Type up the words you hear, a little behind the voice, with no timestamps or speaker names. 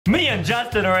Me and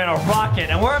Justin are in a rocket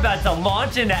and we're about to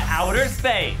launch into outer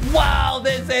space. Wow,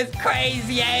 this is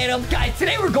crazy, Adam. Guys,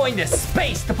 today we're going to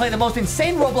space to play the most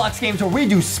insane Roblox games where we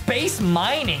do space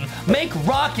mining, make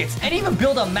rockets, and even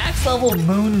build a max level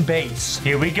moon base.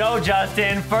 Here we go,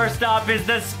 Justin. First up is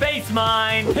the space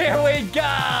mine. Here we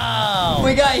go.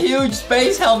 We got huge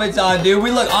space helmets on, dude. We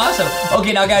look awesome.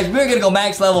 Okay, now guys, we're gonna go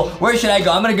max level. Where should I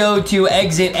go? I'm gonna go to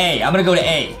exit A. I'm gonna go to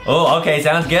A. Oh, okay,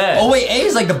 sounds good. Oh wait, A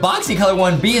is like the boxy color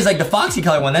one. B is like the foxy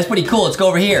color one. That's pretty cool. Let's go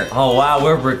over here. Oh wow,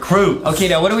 we're recruits. Okay,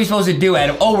 now what are we supposed to do,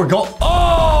 Adam? Oh, we're going.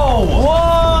 Oh!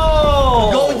 Whoa!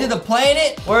 We're going to the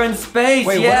planet? We're in space.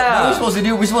 Wait, yeah. what are we supposed to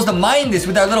do? We're supposed to mine this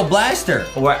with our little blaster.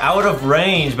 We're out of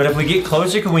range, but if we get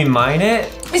closer, can we mine it?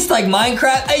 It's like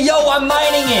Minecraft. Hey, yo, I'm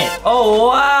mining it. Oh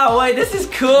wow, wait, this is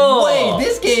cool. Wait,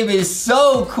 this game is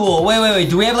so cool. Wait.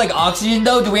 Do we have like oxygen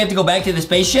though? Do we have to go back to the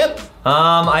spaceship?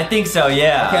 I think so,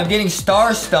 yeah. Okay, I'm getting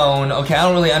star stone. Okay, I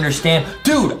don't really understand.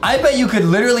 Dude, I bet you could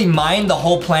literally mine the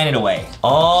whole planet away.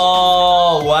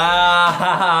 Oh,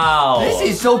 wow. This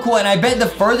is so cool, and I bet the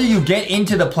further you get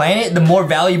into the planet, the more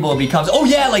valuable it becomes. Oh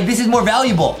yeah, like this is more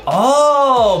valuable.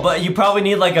 Oh, but you probably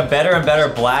need like a better and better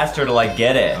blaster to like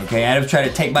get it. Okay, Adam's trying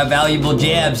to take my valuable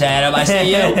jabs, Adam. I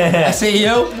see you. I see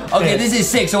you. Okay, this is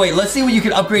sick. So wait, let's see what you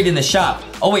can upgrade in the shop.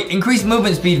 Oh wait, increase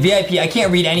movement speed, VIP. I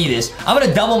can't read any of this. I'm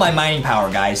gonna double my mining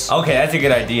power, guys. Okay, that's a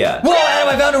good idea. Whoa, Adam,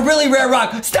 I found a really rare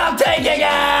rock. Stop taking it!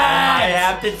 I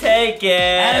have to take it.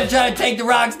 Adam trying to take the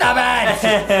rock. Stop it!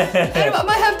 Adam, I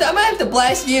might have to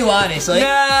blast you, honestly. No!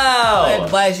 I have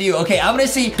to blast you. Okay, I'm gonna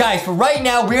see. Guys, for right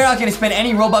now, we're not gonna spend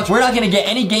any Robux. We're not gonna get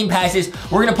any game passes.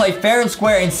 We're gonna play fair and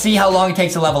square and see how long it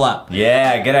takes to level up.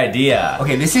 Yeah, good idea.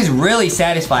 Okay, this is really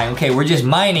satisfying. Okay, we're just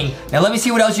mining. Now let me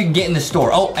see what else you can get in the store.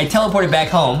 Oh, I teleported back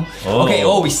home. Oh. Okay,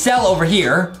 we sell over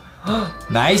here.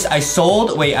 Nice, I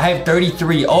sold. Wait, I have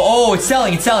 33. Oh, it's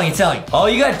selling. Oh,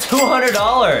 you got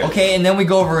 $200. Okay, and then we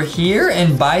go over here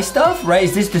and buy stuff, right?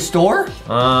 Is this the store?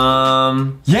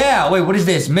 Yeah, wait, what is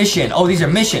this? Mission. Oh, these are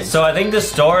missions. So I think the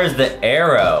store is the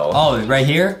arrow. Oh, right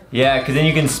here? Yeah, because then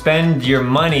you can spend your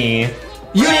money.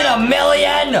 You did $1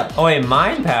 million! Oh, wait,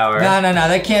 mine power? No,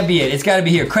 that can't be it. It's gotta be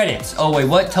here. Credits. Oh, wait,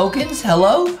 what? Tokens?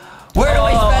 Hello? Where do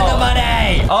I spend the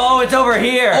money? Oh, it's over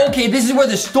here. Okay, this is where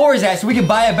the store is at, so we can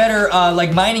buy a better,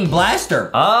 like, mining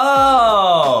blaster.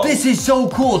 Oh. This is so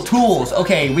cool. Tools.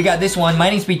 Okay, we got this one.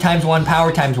 Mining speed ×1,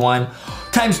 power ×1.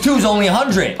 ×2 is only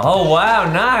 100. Oh,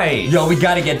 wow, nice. Yo, we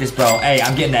gotta get this, bro. Hey,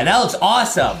 I'm getting that. That looks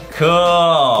awesome. Cool.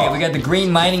 Okay, we got the green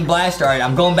mining blaster. All right,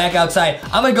 I'm going back outside.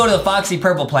 I'm gonna go to the foxy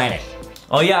purple planet.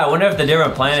 Oh yeah, I wonder if the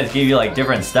different planets give you like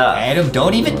different stuff. Adam,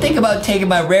 don't even think about taking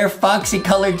my rare foxy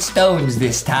colored stones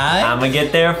this time. I'm gonna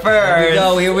get there first.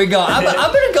 Here we go. I'm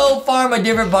gonna go farm a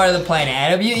different part of the planet,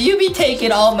 Adam. You be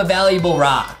taking all my valuable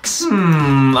rocks.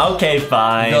 Okay,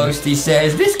 fine. Ghosty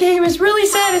says, this game is really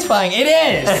satisfying. It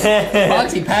is.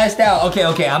 Foxy passed out.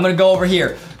 Okay, I'm gonna go over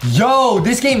here. Yo,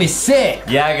 this game is sick.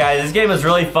 Yeah, guys, this game is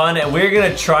really fun, and we're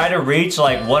gonna try to reach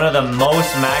like one of the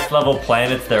most max level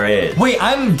planets there is. Wait,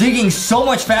 I'm digging so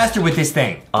much faster with this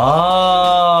thing.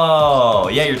 Oh,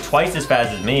 yeah, you're twice as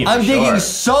fast as me. I'm digging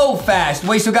so fast.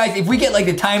 Wait, so guys, if we get like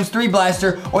the ×3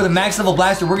 blaster or the max level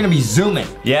blaster, we're gonna be zooming.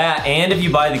 Yeah, and if you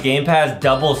buy the Game Pass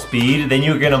double speed, then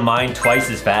you're gonna mine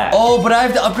twice as fast. Oh, but I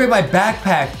have to upgrade my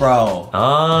backpack, bro.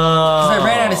 Oh. Because I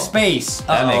ran out of space.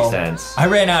 That makes sense. I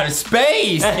ran out of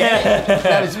space.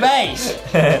 Out of space.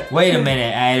 Wait a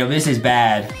minute, Adam. This is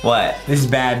bad. What? This is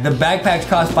bad. The backpacks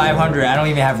cost 500. I don't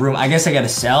even have room. I guess I gotta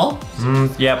sell?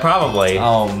 Yeah, probably.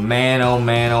 Oh, man.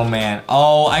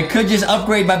 Oh, I could just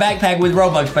upgrade my backpack with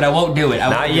Robux, but I won't do it.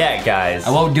 Not yet, guys.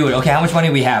 I won't do it. Okay, how much money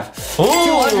do we have? Ooh.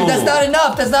 200. That's not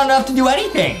enough. That's not enough to do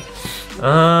anything.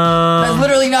 That's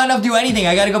literally not enough to do anything.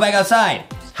 I gotta go back outside.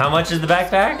 How much is the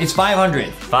backpack? It's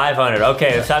 500. 500.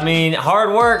 Okay, so I mean,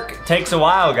 hard work takes a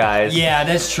while, guys. Yeah,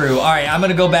 that's true. All right, I'm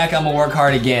gonna go back. I'm gonna work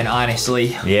hard again,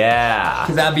 honestly. Yeah.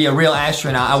 Because I'd be a real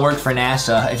astronaut. I work for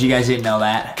NASA, if you guys didn't know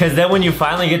that. Because then when you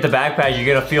finally get the backpack, you're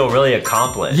gonna feel really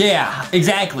accomplished. Yeah,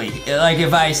 exactly. Like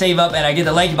if I save up and I get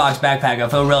the LankyBox backpack, I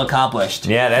feel real accomplished.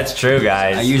 Yeah, that's true,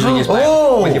 guys. I usually just buy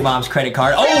it with your mom's credit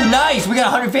card. Oh, nice! We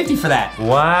got 150 for that.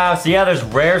 Wow, so yeah, there's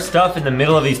rare stuff in the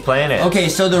middle of these planets. Okay,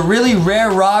 so the really rare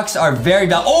rocks are very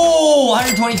valuable. Oh,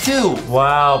 122.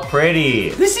 Wow,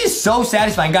 pretty. This is so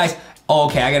satisfying, guys. Oh,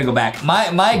 okay, I gotta go back.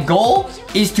 My goal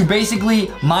is to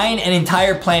basically mine an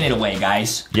entire planet away,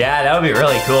 guys. Yeah, that would be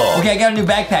really cool. Okay, I got a new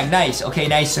backpack. Nice. Okay,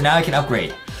 nice. So now I can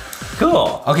upgrade.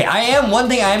 Cool. Okay, one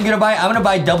thing I am gonna buy, I'm gonna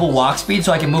buy double walk speed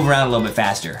so I can move around a little bit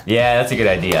faster. Yeah, that's a good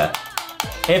idea.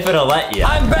 If it'll let you.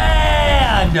 I'm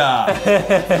banned!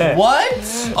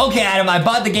 What? Okay, Adam, I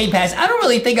bought the game pass. I don't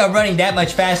really think I'm running that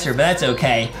much faster, but that's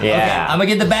okay. Yeah. Okay, I'm gonna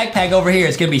get the backpack over here.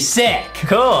 It's gonna be sick.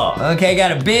 Cool. Okay,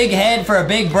 got a big head for a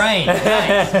big brain.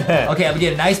 Nice. Okay, I'm gonna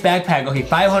get a nice backpack. Okay,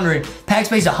 500. Pack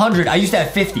space 100. I used to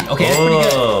have 50. Okay, that's pretty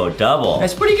good. Oh, double.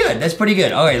 That's pretty good. That's pretty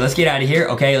good. All right, let's get out of here.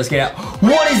 Okay, let's get out.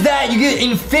 What is that? You get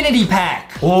infinity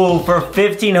pack. Ooh, for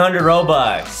 1,500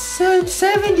 Robux.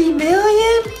 70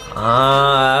 million?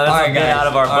 That's a bit out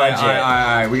of our budget. All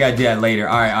right. We gotta do that later.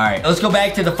 All right. Let's go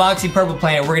back to the Foxy Purple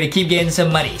Planet. We're gonna keep getting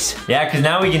some monies. Yeah, because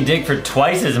now we can dig for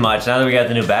twice as much now that we got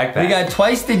the new backpack. We got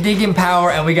twice the digging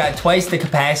power and we got twice the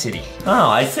capacity. Oh,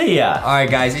 I see ya. All right,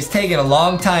 guys, it's taking a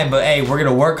long time, but hey, we're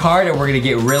gonna work hard and we're gonna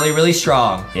get really, really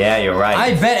strong. Yeah, you're right.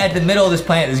 I bet at the middle of this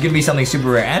planet there's gonna be something super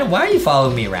rare. Adam, why are you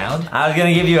following me around? I was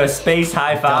gonna give you a space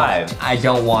high five. I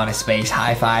don't want a space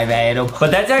high five, Adam.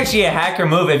 But that's actually a hacker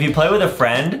move. If you play with a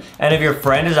friend, and if your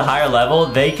friend is a higher level,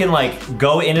 they can like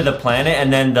go into the planet,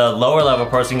 and then the lower level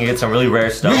person can get some really rare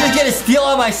stuff. You're just gonna steal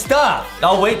all my stuff.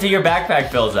 I'll wait till your backpack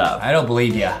fills up. I don't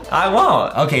believe you. I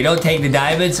won't. Okay, don't take the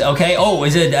diamonds. Okay. Oh,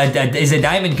 is a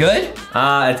diamond good?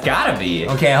 It's gotta be.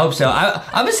 Okay, I hope so. I'm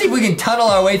gonna see if we can tunnel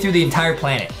our way through the entire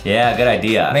planet. Yeah, good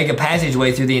idea. Make a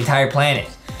passageway through the entire planet.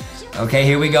 Okay,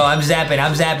 here we go. I'm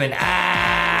zapping.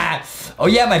 Ah! Oh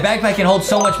yeah, my backpack can hold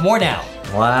so much more now.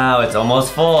 Wow, it's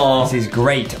almost full. This is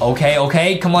great.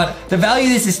 Okay, come on. The value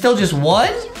of this is still just 1?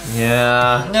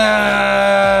 Yeah.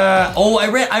 Oh, I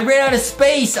ran out of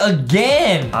space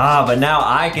again. But now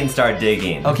I can start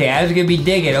digging. Okay, I was gonna be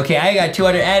digging. Okay, I got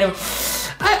 200. Adam,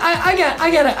 I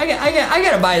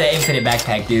gotta buy that infinite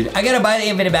backpack, dude. I gotta buy the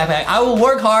infinite backpack. I will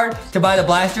work hard to buy the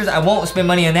blasters. I won't spend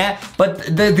money on that.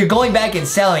 But the going back and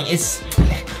selling, it's...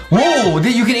 Whoa,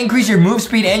 you can increase your move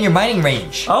speed and your mining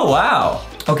range. Oh, wow.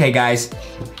 Okay, guys.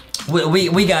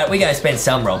 We gotta spend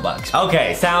some Robux.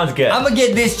 Okay, sounds good. I'm gonna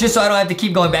get this just so I don't have to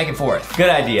keep going back and forth. Good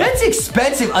idea. That's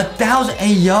expensive. 1,000.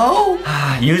 Hey, yo.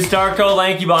 Use star code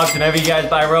LankyBox whenever you guys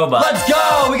buy Robux. Let's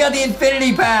go. We got the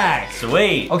infinity pack.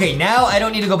 Sweet. Okay, now I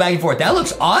don't need to go back and forth. That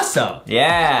looks awesome.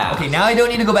 Yeah. Okay, now I don't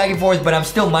need to go back and forth, but I'm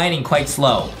still mining quite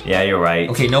slow. Yeah, you're right.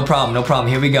 Okay, no problem.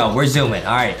 Here we go. We're zooming.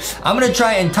 All right. I'm gonna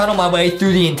try and tunnel my way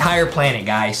through the entire planet,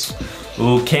 guys.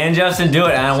 Ooh, can Justin do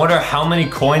it? And I wonder how many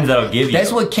coins that'll give you.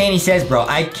 That's what Kenny says, bro.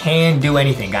 I can do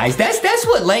anything, guys. That's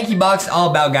what LankyBox is all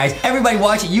about, guys. Everybody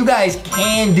watch it. You guys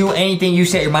can do anything you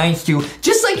set your minds to.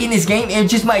 Just like in this game, it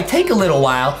just might take a little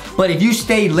while, but if you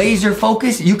stay laser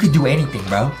focused, you could do anything,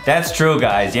 bro. That's true,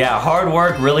 guys. Yeah, hard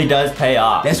work really does pay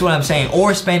off. That's what I'm saying.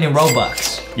 Or spending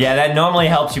Robux. Yeah, that normally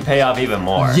helps you pay off even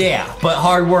more. Yeah, but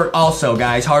hard work also,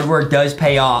 guys. Hard work does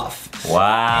pay off.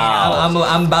 Wow.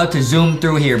 I'm about to zoom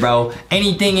through here, bro.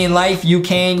 Anything in life you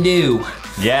can do.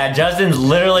 Yeah, Justin's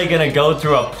literally gonna go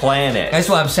through a planet. That's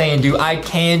what I'm saying, dude. I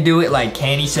can do it like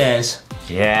Kenny says.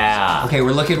 Yeah. Okay,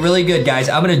 we're looking really good, guys.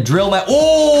 I'm gonna drill my...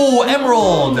 Oh,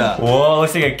 emerald! Whoa,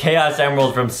 looks like a Chaos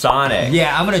Emerald from Sonic.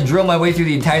 Yeah, I'm gonna drill my way through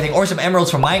the entire thing. Or some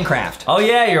emeralds from Minecraft. Oh,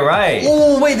 yeah, you're right.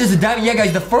 Oh, wait, there's a diamond. Yeah,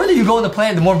 guys, the further you go in the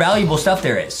planet, the more valuable stuff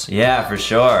there is. Yeah, for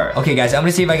sure. Okay, guys, I'm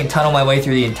gonna see if I can tunnel my way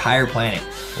through the entire planet.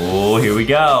 Oh, here we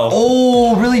go.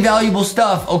 Oh, really valuable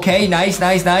stuff. Okay, nice.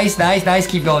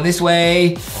 Keep going this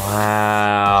way.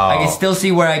 Wow. I can still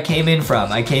see where I came in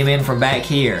from. I came in from back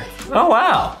here. Oh,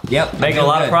 wow. Yep. Making a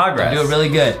lot of progress. I'm doing really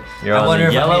good. You're on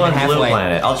the yellow and blue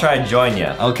planet. I'll try and join you.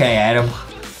 Okay, Adam.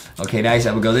 Okay, nice.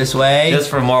 I'm gonna go this way. Just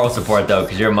for moral support, though,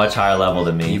 because you're a much higher level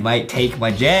than me. You might take my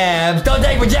gems. Don't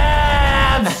take my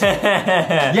gems!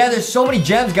 Yeah, there's so many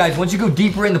gems, guys. Once you go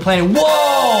deeper in the planet.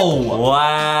 Whoa!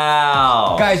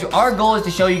 Wow. Guys, our goal is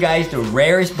to show you guys the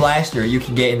rarest blaster you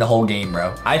can get in the whole game,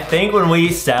 bro. I think when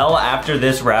we sell after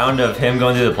this round of him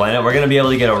going through the planet, we're going to be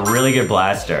able to get a really good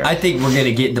blaster. I think we're going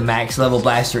to get the max level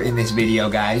blaster in this video,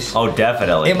 guys. Oh,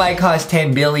 definitely. It might cost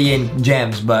 10 billion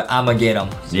gems, but I'm going to get them.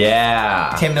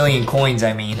 Yeah. 10 million coins,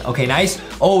 I mean. Okay, nice.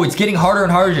 Oh, it's getting harder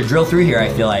and harder to drill through here, I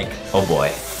feel like. Oh,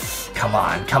 boy. Come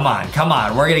on.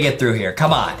 We're gonna get through here.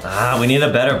 Come on. We need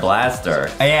a better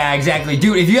blaster. Yeah, exactly.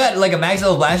 Dude, if you had like a max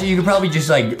level blaster, you could probably just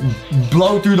like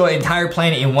blow through the entire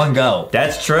planet in one go.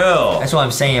 That's true. That's what I'm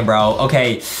saying, bro.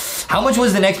 Okay, how much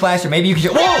was the next blaster? Maybe you could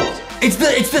just... Whoa! It's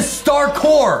the star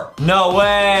core. No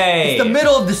way. It's the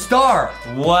middle of the star.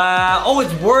 Wow. Oh,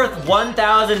 it's worth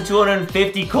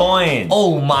 1,250 coins.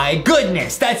 Oh my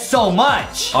goodness, that's so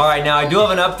much. All right, now I do have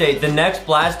an update. The next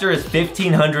blaster is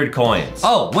 1,500 coins.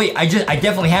 Oh, wait, I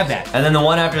definitely have that. And then the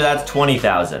one after that's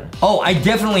 20,000. Oh, I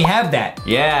definitely have that.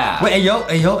 Yeah. Wait, hey, yo.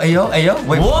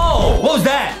 Wait, whoa. What was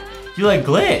that? You like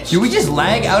glitched. Did we just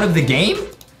lag out of the game?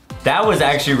 That was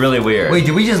actually really weird. Wait,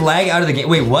 did we just lag out of the game?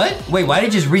 Wait, what? Wait, why did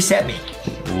it just reset me?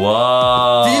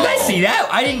 Whoa. Did you guys see that?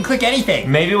 I didn't click anything.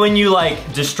 Maybe when you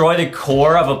like destroy the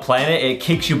core of a planet, it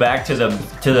kicks you back to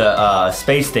the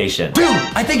space station. Dude,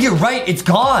 I think you're right. It's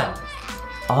gone.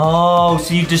 Oh,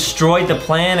 so you destroyed the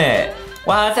planet.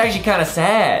 Wow, that's actually kind of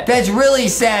sad. That's really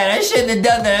sad. I shouldn't have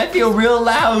done that. I feel real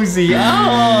lousy.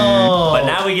 Oh. But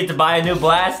now we get to buy a new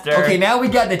blaster. Okay, now we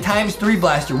got the ×3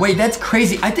 blaster. Wait, that's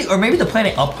crazy. I think, or maybe the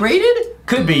planet upgraded?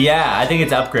 Could be, yeah. I think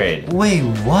it's upgraded. Wait,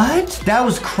 what? That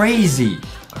was crazy.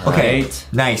 Okay, Right.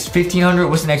 nice. 1,500.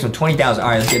 What's the next one? 20,000. All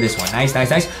right, let's get this one. Nice, nice,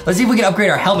 nice. Let's see if we can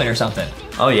upgrade our helmet or something.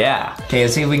 Oh, yeah. Okay,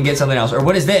 let's see if we can get something else. Or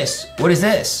what is this? What is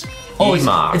this? Oh,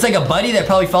 it's like a buddy that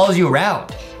probably follows you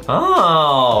around.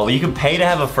 Oh, you can pay to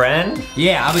have a friend?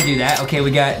 Yeah, I would do that. Okay,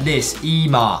 we got this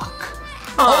Emok.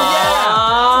 Aww. Oh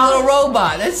yeah, it's a little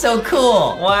robot. That's so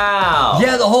cool. Wow.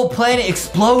 Yeah, the whole planet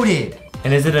exploded.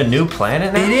 And is it a new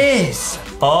planet now? It is.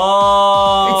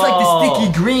 Oh. It's like the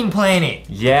sticky green planet.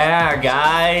 Yeah,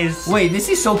 guys. Wait, this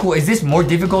is so cool. Is this more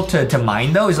difficult to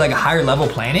mine though? Is it like a higher level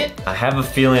planet? I have a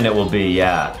feeling it will be,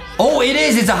 yeah. Oh, it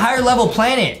is. It's a higher level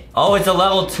planet. Oh, it's a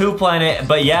level 2 planet,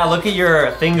 but yeah, look at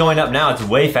your thing going up now. It's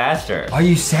way faster. Are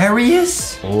you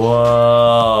serious?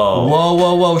 Whoa. Whoa,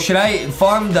 whoa, whoa. Should I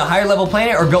farm the higher level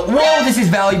planet or go? Whoa, this is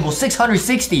valuable.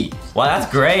 660. Wow, that's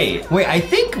great. Wait, I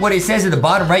think what it says at the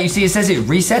bottom, right? You see it says it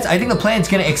resets. I think the planet's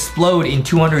gonna explode in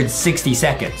 260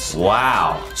 seconds.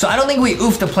 Wow. So I don't think we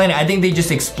oof the planet. I think they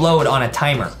just explode on a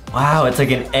timer. Wow, it's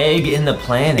like an egg in the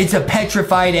planet. It's a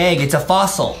petrified egg. It's a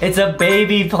fossil. It's a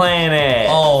baby planet.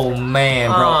 Oh, man,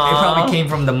 bro. Aww. It probably came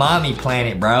from the mommy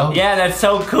planet, bro. Yeah, that's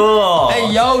so cool. Hey,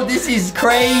 yo, this is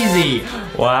crazy.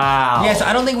 Wow. Yeah, so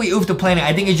I don't think we oof the planet.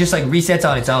 I think it just like resets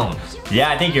on its own. Yeah,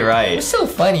 I think you're right. It's so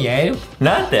funny, eh?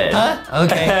 Nothing. Huh?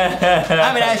 Okay.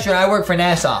 I'm an astronaut. I work for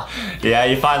NASA. Yeah,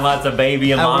 you find lots of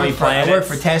baby and mommy planets. I work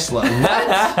for Tesla.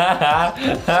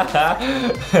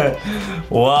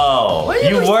 What? Whoa. What are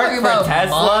You talking work for about,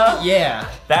 Tesla? Mom? Yeah.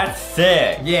 That's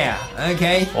sick. Yeah.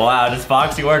 Okay. Wow, does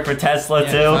Foxy work for Tesla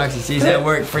Yeah, too? Foxy sees I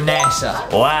work for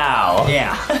NASA. Wow.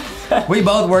 Yeah. We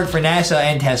both work for NASA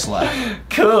and Tesla.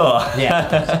 Cool.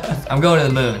 Yeah. I'm going to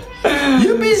the moon.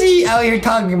 You busy out here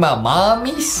talking about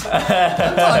mommies?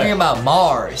 I'm talking about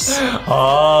Mars.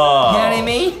 Oh. You know what I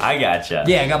mean? I gotcha.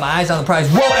 Yeah, I got my eyes on the prize.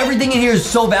 Whoa, everything in here is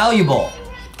so valuable.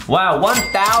 Wow,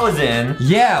 1,000.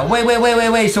 Yeah,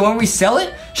 wait. So when we sell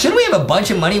it, shouldn't we have a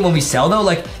bunch of money when we sell though?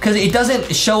 Like, cause it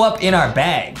doesn't show up in our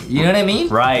bag. You know what I mean?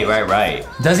 Right.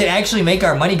 Does it actually make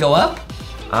our money go up?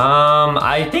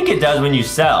 I think it does when you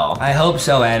sell. I hope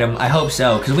so, Adam. I hope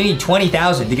so. Cause we need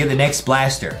 20,000 to get the next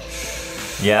blaster.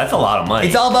 Yeah, that's a lot of money.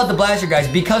 It's all about the blaster, guys,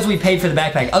 because we paid for the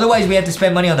backpack. Otherwise, we have to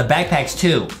spend money on the backpacks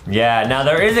too. Yeah, now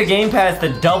there is a game pass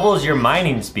that doubles your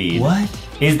mining speed. What?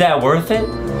 Is that worth it?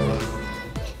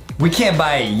 We can't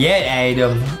buy it yet,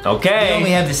 Adam. Okay. We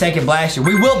only have the second blaster.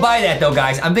 We will buy that though,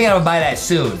 guys. I'm thinking I'm gonna buy that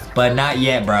soon, but not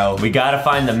yet, bro. We gotta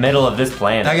find the middle of this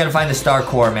planet. I gotta find the star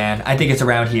core, man. I think it's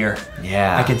around here.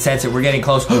 Yeah. I can sense it. We're getting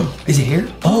close. Is it here?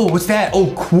 Oh, what's that?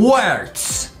 Oh,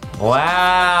 quartz.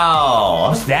 Wow.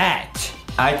 What's that?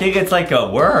 I think it's like a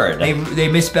word. They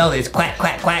misspelled it. It's quack,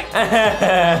 quack, quack.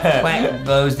 Quack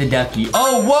goes the ducky.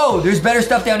 Oh, whoa, there's better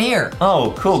stuff down here.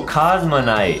 Oh, cool,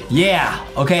 Cosmonite. Yeah,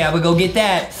 okay, I would go get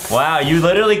that. Wow, you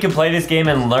literally can play this game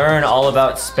and learn all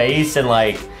about space and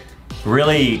like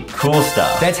really cool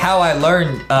stuff. That's how I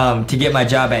learned to get my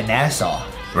job at NASA.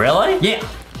 Really? Yeah.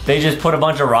 They just put a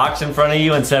bunch of rocks in front of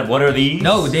you and said, what are these?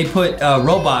 No, they put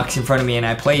Roblox in front of me and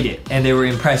I played it, and they were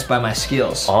impressed by my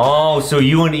skills. Oh, so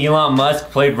you and Elon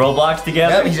Musk played Roblox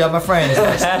together? Yep, he's on my friends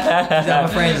list. He's on my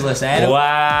friends list, Adam.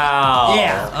 Wow.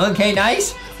 Yeah, okay,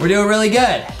 nice. We're doing really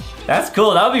good. That's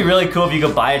cool. That would be really cool if you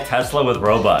could buy a Tesla with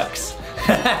Robux.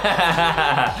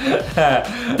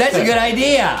 That's a good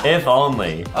idea. If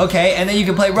only. Okay, and then you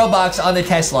can play Roblox on the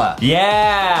Tesla.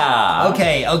 Yeah.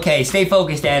 Okay, stay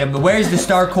focused, Adam. But where's the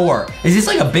star core? Is this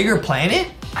like a bigger planet?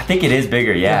 I think it is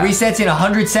bigger, yeah. It resets in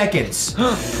 100 seconds.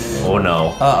 Oh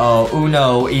no. Uh-oh,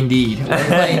 Uno indeed. We're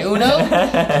playing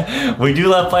Uno? We do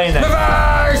love playing that.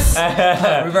 Reverse!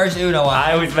 Reverse Uno.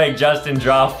 I always make Justin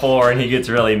draw 4 and he gets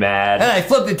really mad. And I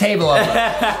flip the table over.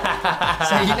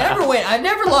 So you never win. I've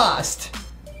never lost.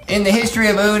 In the history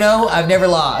of Uno, I've never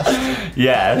lost.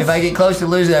 Yes. If I get close to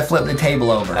losing, I flip the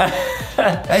table over.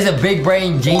 That's a big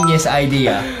brain genius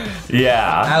idea.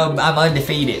 Yeah. I'm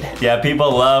undefeated. Yeah,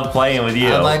 people love playing with you.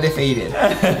 I'm undefeated.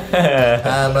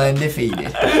 I'm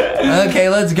undefeated. Okay,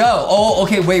 let's go. Oh,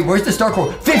 okay, wait, where's the star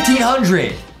core?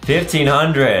 1,500.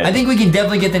 1,500. I think we can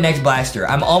definitely get the next blaster.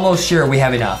 I'm almost sure we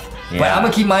have enough. Yeah. But I'm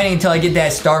gonna keep mining until I get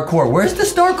that star core. Where's the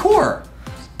star core?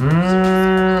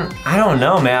 I don't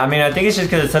know, man. I mean, I think it's just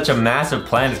because it's such a massive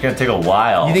planet, it's gonna take a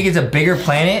while. You think it's a bigger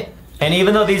planet? And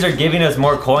even though these are giving us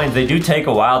more coins, they do take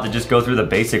a while to just go through the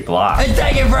basic blocks. It's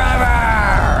taking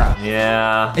forever!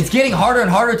 Yeah. It's getting harder and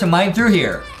harder to mine through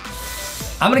here.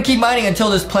 I'm gonna keep mining until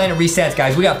this planet resets,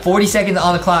 guys. We got 40 seconds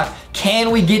on the clock.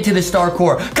 Can we get to the star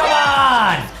core? Come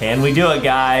on! Can we do it,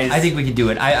 guys? I think we can do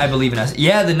it. I believe in us.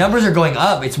 Yeah, the numbers are going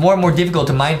up. It's more and more difficult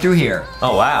to mine through here.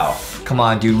 Oh, wow. Come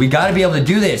on, dude. We gotta be able to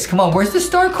do this. Come on, where's the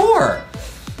star core?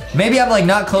 Maybe I'm like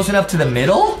not close enough to the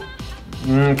middle?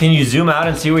 Can you zoom out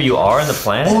and see where you are in the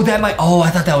planet? Oh, that might, oh,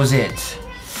 I thought that was it.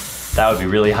 That would be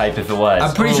really hype if it was.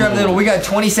 I'm pretty sure I'm little. We got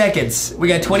 20 seconds. We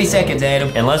got 20 seconds,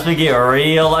 Adam. Unless we get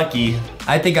real lucky.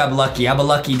 I think I'm lucky. I'm a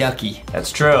lucky ducky.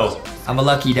 That's true. I'm a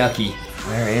lucky ducky.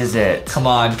 Where is it? Come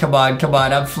on, come on, come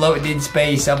on. I'm floating in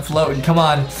space. I'm floating. Come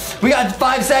on. We got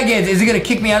 5 seconds. Is it gonna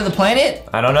kick me out of the planet?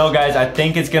 I don't know, guys. I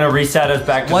think it's gonna reset us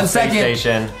back to the space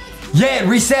station. Yeah, it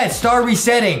resets. Star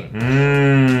resetting.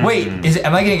 Wait,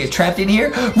 am I gonna get trapped in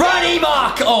here? Run,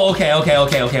 Enoch! Oh,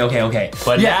 okay.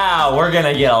 But now we're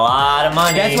gonna get a lot of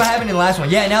money. That's what happened in the last one.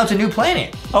 Yeah, now it's a new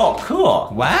planet. Oh, cool.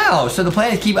 Wow, so the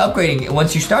planets keep upgrading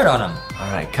once you start on them. All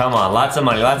right, come on. Lots of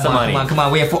money, lots of money. Come on.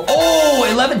 We have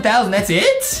 11,000. That's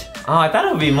it? Oh, I thought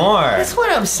it would be more. That's what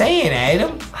I'm saying,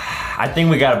 Adam. I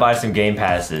think we gotta buy some game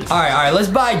passes. All right, let's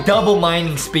buy double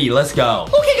mining speed. Let's go.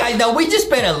 Okay, guys, now we just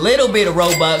spent a little bit of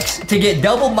Robux to get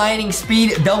double mining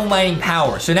speed, double mining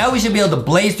power. So now we should be able to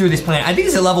blaze through this planet. I think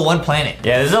it's a level 1 planet.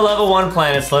 Yeah, this is a level 1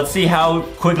 planet, so let's see how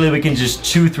quickly we can just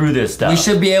chew through this stuff. We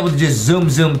should be able to just zoom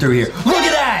through here. Look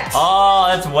at that! Oh,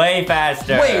 that's way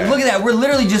faster. Wait, look at that. We're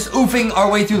literally just oofing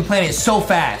our way through the planet so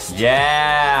fast.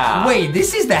 Yeah. Wait,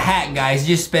 this is the hack, guys.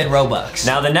 Just spend Robux.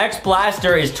 Now, the next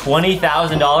blaster is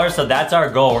 $20,000, so that's our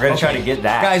goal. We're gonna try to get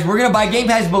that. Guys, we're gonna buy game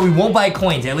passes, but we won't buy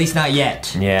coins, at least not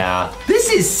yet. Yeah. This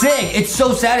is sick. It's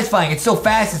so satisfying. It's so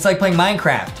fast. It's like playing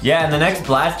Minecraft. Yeah, and the next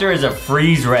blaster is a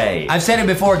freeze ray. I've said it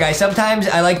before, guys. Sometimes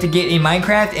I like to get in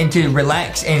Minecraft and to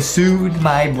relax and soothe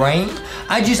my brain.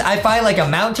 I find like a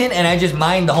mountain and I just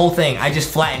mine the whole thing. I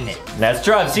just flatten it. That's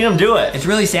true. I've seen them do it. It's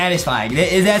really satisfying.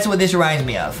 That's what this reminds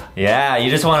me of. Yeah, you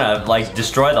just want to like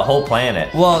destroy the whole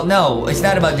planet. Well, no, it's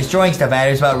not about destroying stuff,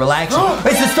 Adam. It's about relaxing.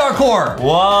 It's the star core.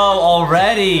 Whoa,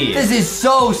 already. This is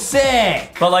so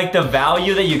sick. But like the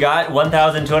value that you got,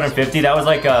 1,250, that was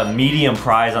like a medium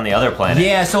prize on the other planet.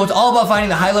 Yeah, so it's all about finding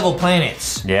the high level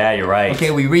planets. Yeah, you're right.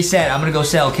 Okay, we reset. I'm gonna go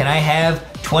sell. Can I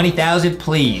have 20,000,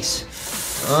 please?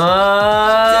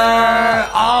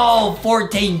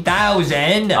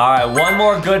 14,000. All right, one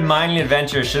more good mining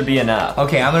adventure should be enough.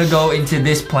 Okay, I'm gonna go into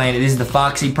this planet. This is the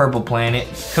Foxy Purple planet.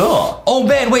 Cool. Oh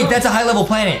man, wait, that's a high level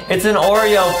planet. It's an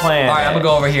Oreo planet. All right, I'm gonna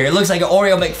go over here. It looks like an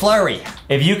Oreo McFlurry.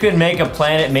 If you could make a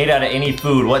planet made out of any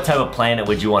food, what type of planet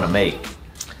would you want to make?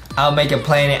 I'll make a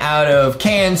planet out of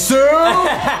canned soup.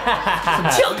 Some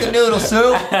chicken noodle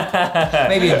soup.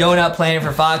 Maybe a donut planet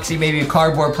for Foxy. Maybe a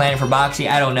cardboard planet for Boxy.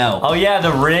 I don't know. Oh yeah,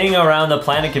 the ring around the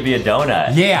planet could be a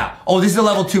donut. Yeah. Oh, this is a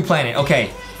level 2 planet.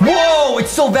 Okay. Whoa, it's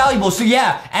so valuable. So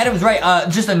yeah, Adam's right.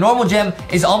 Just a normal gem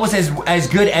is almost as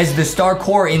good as the star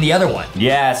core in the other one.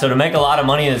 Yeah, so to make a lot of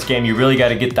money in this game, you really got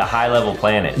to get the high level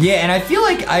planet. Yeah, and I feel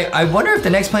like, I wonder if the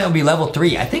next planet will be level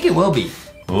 3. I think it will be.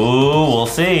 Ooh, we'll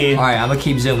see. All right, I'm gonna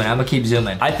keep zooming.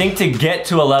 I think to get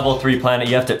to a level 3 planet,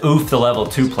 you have to oof the level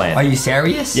 2 planet. Are you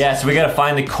serious? Yeah, so we gotta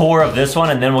find the core of this one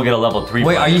and then we'll get a level 3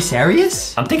 Wait, planet. are you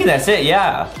serious? I'm thinking that's it,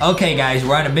 yeah. Okay, guys,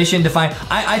 we're on a mission to find...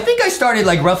 I think I started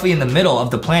like roughly in the middle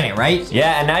of the planet, right?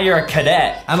 Yeah, and now you're a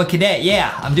cadet. I'm a cadet,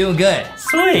 yeah. I'm doing good.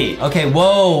 Sweet. Okay,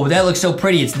 whoa, that looks so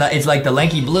pretty. It's like the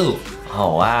Lanky Blue.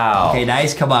 Oh, wow. Okay,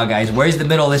 nice. Come on, guys. Where's the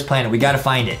middle of this planet? We gotta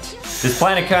find it. This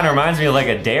planet kind of reminds me of like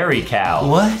a dairy cow.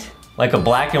 What? Like a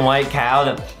black and white cow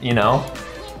that, you know,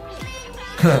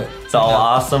 it's all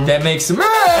awesome. That makes some milk.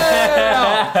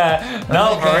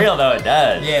 No, for real though, it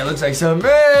does. Yeah, it looks like some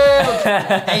milk.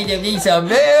 Hey, you need some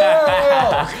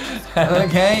milk.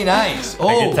 Okay, nice. Oh.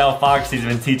 I can tell Foxy's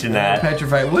been teaching that.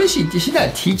 Petrified. What is she? She's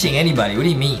not teaching anybody. What do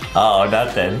you mean? Oh,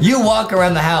 nothing. You walk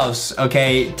around the house,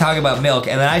 okay, talking about milk,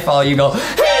 and then I follow you, go,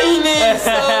 hey, need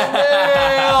some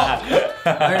milk.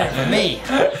 Learn it from me.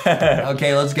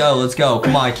 Okay, let's go.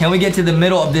 Come on, can we get to the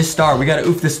middle of this star? We gotta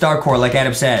oof the star core, like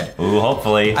Adam said. Ooh,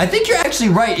 hopefully. I think you're actually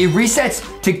right. It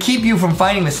resets to keep you from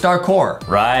finding the star core.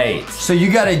 Right. So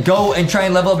you gotta go and try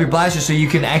and level up your blaster so you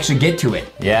can actually get to it.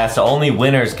 Yeah, so only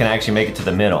winners can actually make it to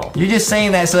the middle. You're just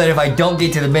saying that so that if I don't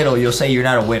get to the middle, you'll say you're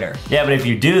not a winner. Yeah, but if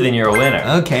you do, then you're a winner.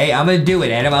 Okay, I'm gonna do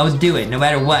it, Adam. I will do it, no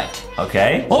matter what.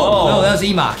 Okay. Oh, that was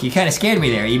Enoch. You kind of scared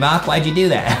me there, Enoch. Why'd you do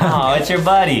that? Oh, it's your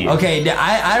buddy. Okay,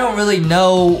 I don't really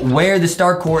know where the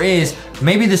star core is.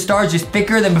 Maybe the star's just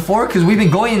thicker than before because we've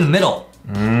been going in the middle.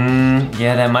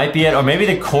 Yeah, that might be it. Or maybe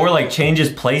the core like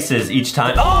changes places each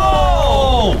time.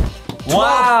 Oh!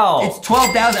 Wow. It's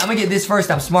 12,000. I'm gonna get this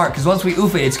first. I'm smart, because once we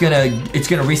oof it, it's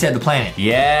gonna reset the planet.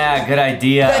 Yeah, good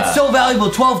idea. That's so valuable,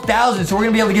 12,000. So we're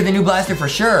gonna be able to get the new blaster for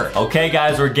sure. Okay,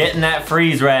 guys, we're getting that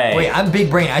freeze ray. Wait, I'm big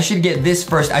brain. I should get this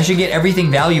first. I should get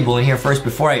everything valuable in here first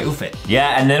before I oof it.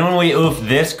 Yeah, and then when we oof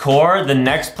this core, the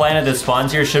next planet that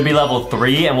spawns here should be level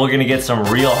 3, and we're gonna get some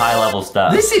real high level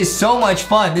stuff. This is so much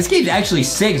fun. This game's actually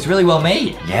sick. It's really well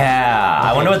made. Yeah, Okay.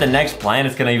 I wonder what the next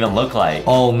planet's gonna even look like.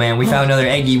 Oh man, we found another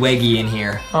Eggy Weggy in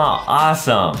here. Oh,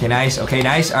 awesome. Okay, nice. Okay,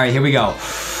 nice. All right, here we go.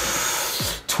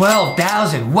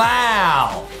 12,000.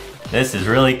 Wow. This is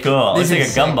really cool. This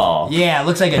Looks like a gumball. Yeah, it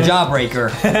looks like a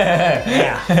jawbreaker.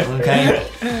 Yeah. Okay.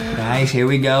 Nice. Here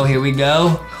we go. Here we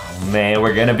go. Man,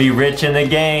 we're gonna be rich in the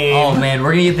game. Oh man,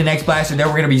 we're gonna get the next blaster. Then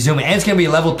we're gonna be zooming, and it's gonna be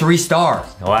a level 3 star.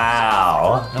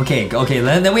 Wow. Okay.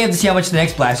 Then we have to see how much the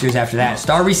next blaster is after that.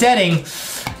 Star resetting.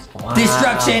 Wow.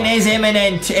 Destruction is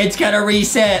imminent. It's gonna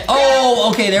reset. Oh,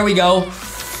 okay. There we go.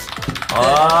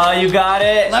 Oh, you got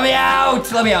it. Let me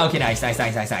out. Let me out. Okay, nice.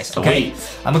 Okay, Sweet.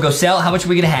 I'm gonna go sell. How much are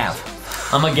we gonna have?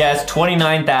 I'm gonna guess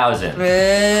 29,000.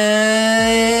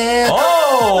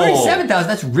 Oh! 37,000.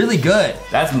 That's really good.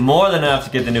 That's more than enough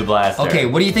to get the new blaster. Okay,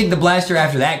 what do you think the blaster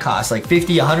after that costs? Like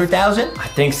 50, 100,000? I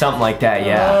think something like that,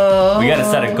 yeah. We gotta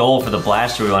set a goal for the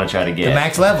blaster we wanna try to get. The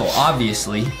max level,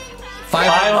 obviously.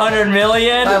 500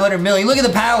 million? 500 million. Look at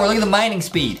the power. Look at the mining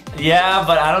speed. Yeah,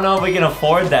 but I don't know if we can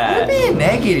afford that. You're being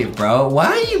negative, bro. Why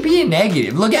are you being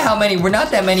negative? Look at how many. We're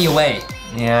not that many away.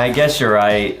 Yeah, I guess you're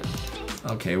right.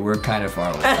 Okay, we're kind of far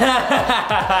away.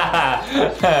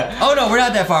 Oh, no, we're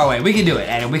not that far away. We can do it,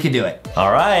 Adam. We can do it.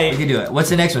 All right. We can do it. What's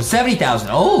the next one? 70,000.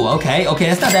 Oh, okay. Okay,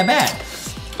 that's not that bad.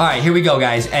 All right, here we go,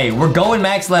 guys. Hey, we're going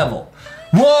max level.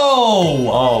 Whoa!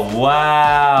 Oh,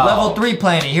 wow. Level 3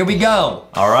 planet. Here we go.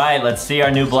 All right, let's see our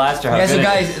new blaster. How Yeah, so good it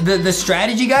guys, the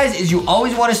strategy, guys, is you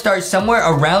always want to start somewhere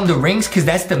around the rings because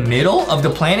that's the middle of the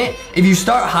planet. If you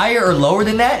start higher or lower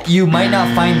than that, you might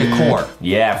not find the core.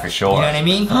 Yeah, for sure. You know what I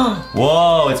mean?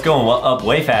 Whoa, it's going up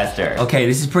way faster. Okay,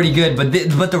 this is pretty good, but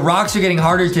the rocks are getting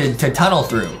harder to tunnel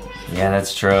through. Yeah,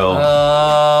 that's true.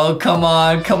 Oh, come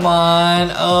on, come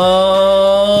on.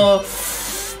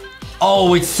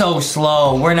 Oh, it's so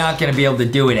slow. We're not gonna be able to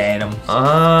do it, Adam.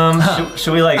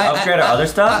 Should we like upgrade our other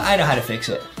stuff? I know how to fix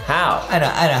it. How? I know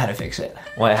how to fix it.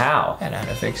 What, how? I know how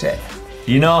to fix it.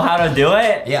 You know how to do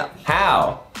it? Yeah.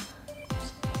 How?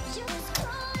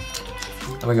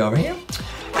 I'm gonna go over here.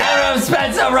 Adam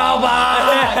Spencer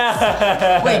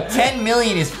Robux! Wait, 10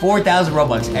 million is 4,000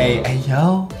 Robux. Hey,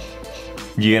 yo.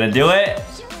 You gonna do it?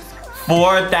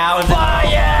 4,000.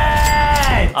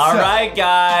 All right,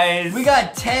 guys. We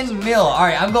got 10 mil. All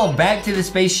right, I'm going back to the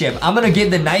spaceship. I'm gonna get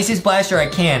the nicest blaster I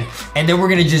can, and then we're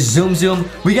gonna just zoom.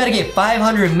 We gotta get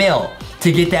 500 mil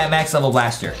to get that max level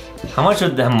blaster. How much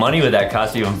money would that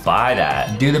cost to even buy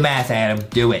that? Do the math, Adam.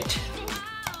 Do it.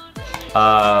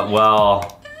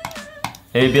 Well,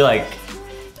 it'd be like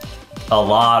a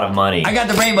lot of money. I got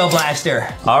the rainbow blaster.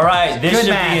 All right, this Good should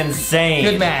math. be insane.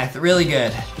 Good math. Really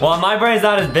good. Well, my brain's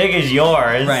not as big as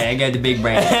yours. Right, I got the big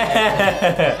brain.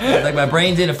 It's like my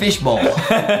brain's in a fishbowl.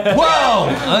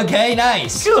 Whoa! Okay,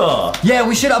 nice. Cool. Yeah,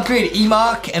 we should upgrade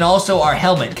Emok and also our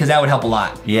helmet, because that would help a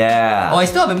lot. Yeah. Oh, I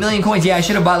still have 1,000,000 coins. Yeah, I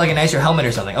should have bought like a nicer helmet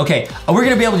or something. Okay, we're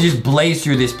gonna be able to just blaze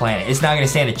through this planet. It's not gonna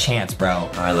stand a chance, bro. All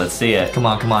right, let's see it. Come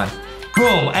on, come on.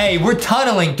 Boom. Hey, we're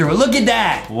tunneling through it. Look at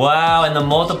that. Wow, and the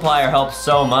multiplier helps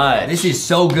so much. This is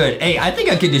so good. Hey, I think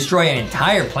I could destroy an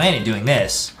entire planet doing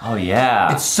this. Oh,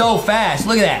 yeah. It's so fast.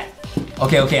 Look at that.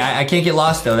 Okay, I can't get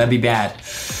lost though. That'd be bad.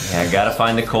 Yeah, gotta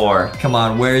find the core. Come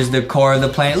on, where's the core of the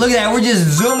planet? Look at that, we're just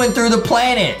zooming through the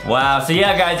planet. Wow, so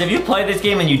yeah, guys, if you play this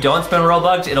game and you don't spend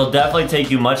Robux, it'll definitely take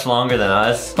you much longer than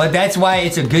us. But that's why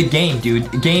it's a good game,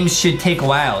 dude. Games should take a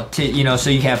while to, so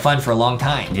you can have fun for a long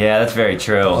time. Yeah, that's very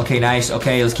true. Okay, nice.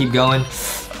 Okay, let's keep going.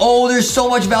 Oh, there's so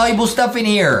much valuable stuff in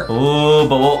here. Ooh,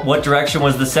 but what direction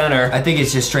was the center? I think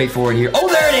it's just straightforward here. Oh,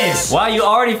 there it is. Wow, you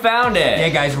already found it. Yeah,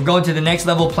 guys, we're going to the next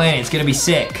level planet. It's gonna be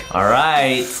sick. All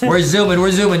right. We're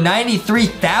zooming.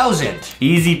 93,000.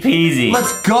 Easy peasy.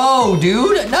 Let's go,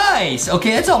 dude. Nice.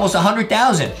 Okay, that's almost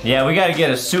 100,000. Yeah, we gotta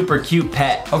get a super cute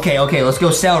pet. Okay, let's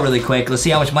go sell really quick. Let's see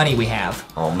how much money we have.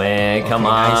 Oh man, come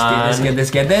Okay, on. nice.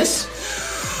 Get this.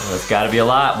 That's gotta be a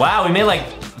lot. Wow, we made like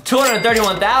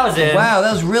 231,000. Wow,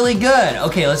 that was really good.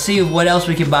 Okay, let's see what else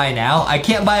we can buy now. I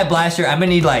can't buy a blaster. I'm gonna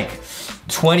need like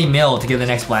 20 mil to get the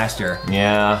next blaster.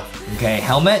 Yeah. Okay,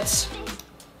 helmets.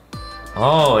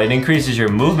 Oh, it increases your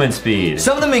movement speed.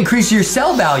 Some of them increase your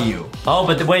sell value. Oh,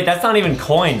 but wait, that's not even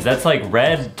coins. That's like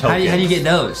red tokens. How do you get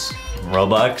those?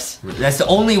 Robux. That's the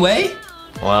only way?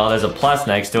 Well, there's a plus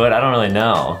next to it. I don't really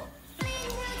know.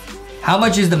 How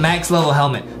much is the max level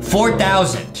helmet?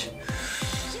 4,000.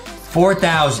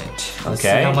 4,000. Let's see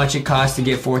Okay. how much it costs to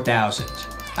get 4,000.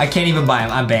 I can't even buy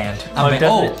them. I'm banned. Oh, I'm it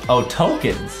banned. doesn't. Oh,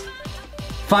 tokens.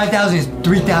 5,000 is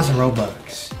 3,000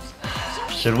 Robux.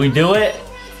 Should we do it?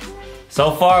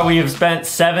 So far, we have spent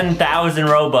 7,000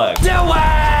 Robux. Do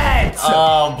it!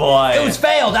 Oh boy. It was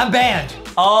failed. I'm banned.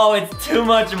 Oh, it's too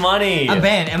much money. I'm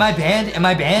banned. Am I banned? Am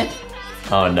I banned?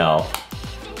 Oh no.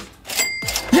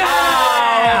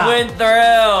 Yeah! It went through.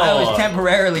 I was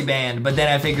temporarily banned, but then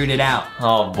I figured it out.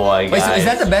 Oh boy, guys. Wait, so is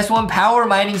that the best one? Power,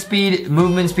 mining speed,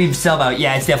 movement speed, sell value.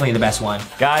 Yeah, it's definitely the best one.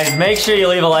 Guys, make sure you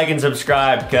leave a like and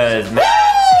subscribe, because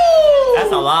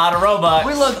that's a lot of Robux.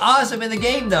 We look awesome in the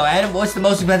game, though. Adam, what's the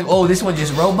most expensive? Oh, this one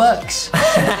just Robux.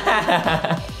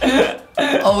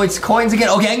 Oh, it's coins again.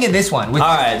 Okay, I can get this one. All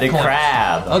right, the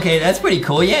crab. Okay, that's pretty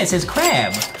cool. Yeah, it says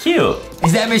crab. Cute.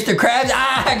 Is that Mr. Krabs?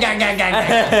 Ah,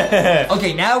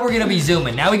 Okay, now we're gonna be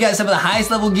zooming. Now we got some of the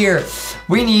highest level gear.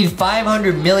 We need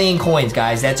 500 million coins,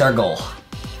 guys. That's our goal.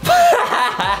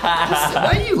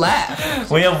 Why do you laugh?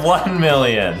 We have 1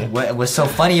 million. What was so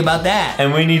funny about that?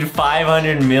 And we need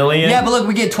 500 million? Yeah, but look,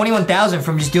 we get 21,000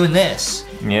 from just doing this.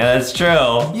 Yeah, that's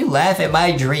true. You laugh at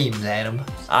my dreams, Adam.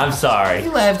 I'm sorry.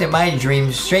 You laughed at my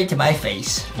dreams straight to my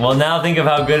face. Well, now think of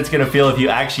how good it's gonna feel if you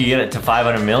actually get it to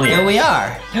 500 Here million. we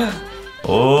are.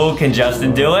 Oh, can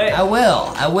Justin do it? I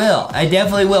will. I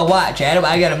definitely will. Watch, Adam.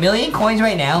 I got 1 million coins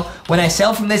right now. When I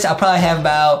sell from this, I'll probably have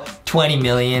about 20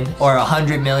 million or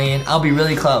 100 million. I'll be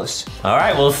really close. All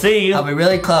right, we'll see. I'll be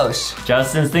really close.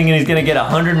 Justin's thinking he's gonna get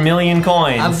 100 million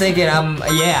coins. I'm thinking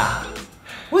yeah.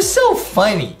 What's so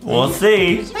funny? We'll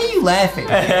see. Why are you laughing?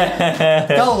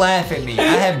 Don't laugh at me. I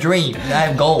have dreams. I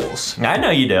have goals. I know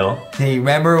you do. Hey,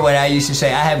 remember when I used to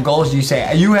say, I have goals? You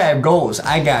say, you have goals.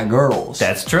 I got girls.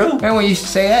 That's true. Remember when you used to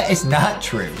say that? It's not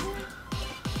true.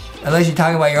 Unless you're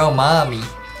talking about your own mommy.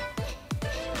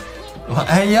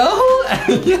 Yo?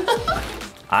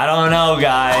 I don't know,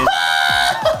 guys.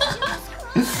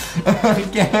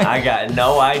 Okay. I got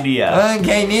no idea.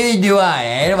 Okay, neither do I,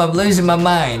 Adam. I'm losing my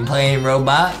mind playing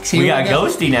Roblox. Here We got go.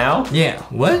 Ghosty now. Yeah,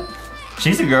 what?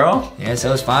 She's a girl. Yeah,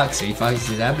 so is Foxy. Foxy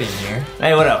says I've been here.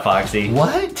 Hey, what up, Foxy?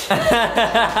 What?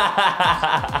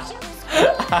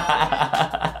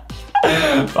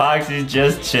 Foxy's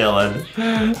just chilling.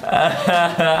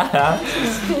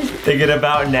 Thinking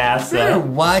about Better NASA.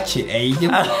 watch it,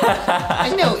 Adam.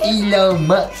 I know Elon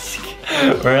Musk.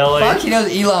 Really? Foxy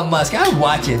knows Elon Musk. I'd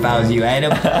watch it if I was you,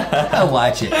 Adam. I'd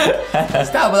watch it.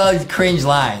 Stop with all these cringe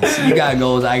lines. You got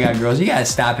goals, I got girls. You gotta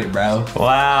stop it, bro.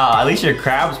 Wow, at least your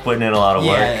crab's putting in a lot of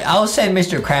work. Yeah, I'll send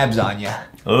Mr. Krabs on you.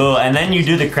 Ooh, and then you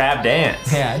do the crab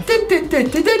dance. Yeah.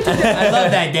 I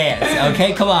love that dance.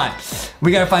 Okay, come on.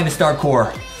 We gotta find the star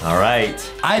core. All right.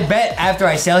 I bet after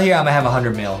I sell here, I'm gonna have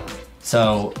 100 mil.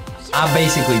 So I'm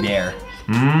basically there.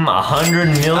 100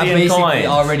 I million basically coins.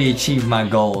 already achieved my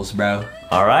goals, bro.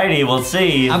 Alrighty, we'll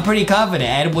see. I'm pretty confident,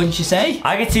 Adam, wouldn't you say?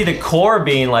 I could see the core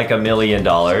being like $1 million.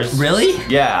 Really?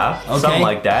 Yeah, Okay. something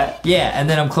like that. Yeah, and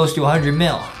then I'm close to 100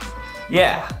 mil.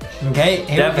 Yeah. Okay,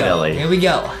 Definitely. Here we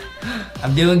go.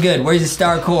 I'm doing good. Where's the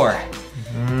star core?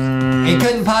 It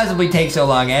couldn't possibly take so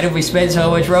long, Adam. We spent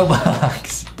so much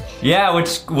Robux. Yeah,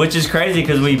 which is crazy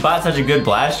because we bought such a good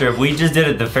blaster. If we just did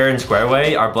it the fair and square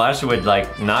way, our blaster would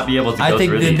like not be able to I go think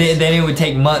through then these. it would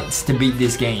take months to beat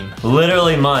this game.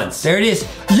 Literally months. There it is.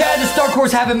 Yeah, the star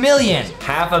core's half a million.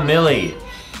 Half a milli.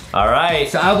 All right.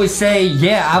 So I would say,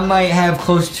 yeah, I might have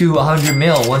close to 100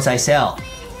 mil once I sell.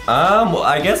 Well,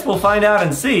 I guess we'll find out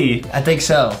and see. I think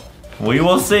so. We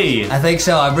will see. I think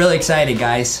so. I'm really excited,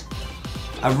 guys.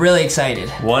 I'm really excited.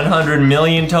 100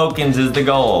 million tokens is the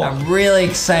goal. I'm really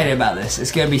excited about this.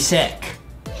 It's gonna be sick.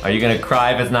 Are you gonna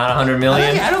cry if it's not 100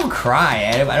 million? I don't cry,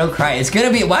 Adam. I don't cry. It's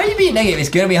gonna be. Why are you being negative? It's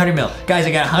gonna be 100 mil, guys.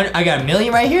 I got 100. I got a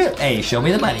million right here. Hey, show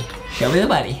me the money. Show me the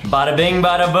money. Bada bing,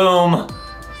 bada boom.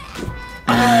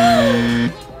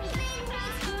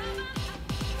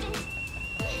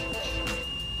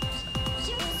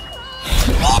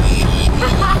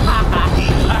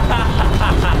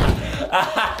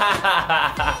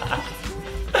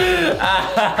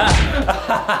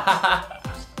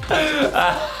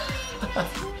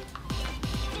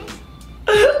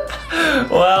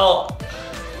 Well,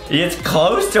 it's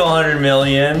close to 100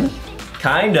 million,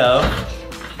 kind of.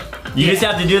 You just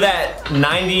have to do that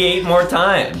 98 more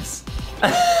times.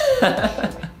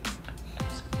 Laugh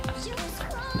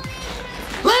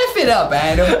it up,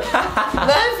 Adam.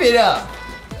 Laugh it up.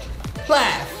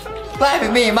 Laugh. Laugh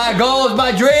at me and my goals,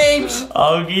 my dreams.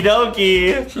 Okie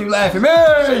dokie. You laugh at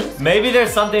me. Maybe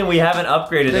there's something we haven't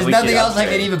upgraded. There's that we nothing should else I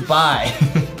upgrade. can even buy.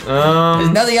 There's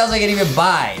nothing else I can even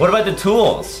buy. What about the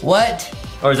tools? What?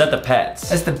 Or is that the pets?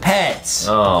 That's the pets.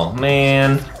 Oh,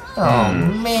 man. Oh,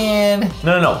 man.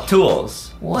 No.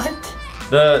 Tools. What?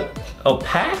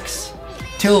 Packs?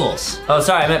 Tools. Oh,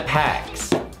 sorry, I meant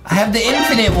packs. I have the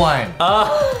infinite one.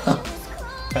 Oh.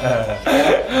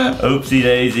 Oopsie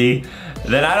daisy.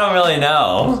 Then I don't really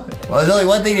know. Well, there's only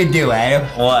one thing to do, Adam.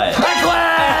 What?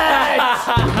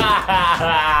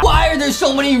 Why are there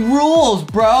so many rules,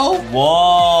 bro?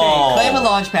 Whoa. Okay, claim a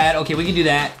launch pad. Okay, we can do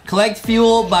that. Collect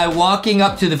fuel by walking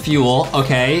up to the fuel.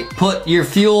 Okay. Put your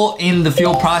fuel in the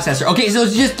fuel processor. Okay, so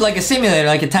it's just like a simulator,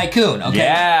 like a tycoon. Okay.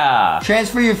 Yeah.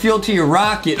 Transfer your fuel to your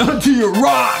rocket. To your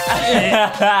rocket.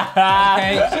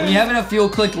 Okay. So when you have enough fuel,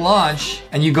 click launch,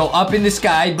 and you go up in the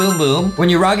sky. Boom, boom. When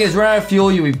your rocket is run out of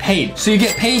fuel, you'll be paid. So you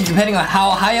get paid depending on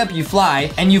how high up you fly,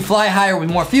 and you fly higher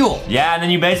with more fuel. Yeah, and then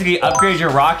you basically upgrade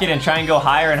your rocket and try and go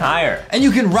higher and higher. And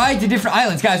you can ride to different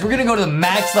islands. Guys, we're gonna go to the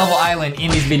max level island in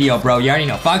this video, bro. You already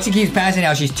know. Foxy keeps passing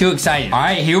out. She's too excited. All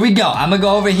right, here we go. I'm gonna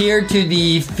go over here to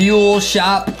the fuel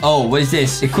shop. Oh, what is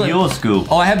this? Fuel scoop.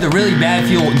 Oh, I have the really bad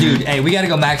fuel. Dude, hey, we gotta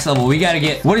go max level. We gotta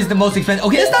get, what is the most expensive?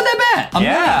 Okay, that's not that bad.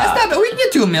 Yeah. That's not bad. We can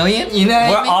get to $1 million, you know what I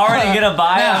mean? We're already gonna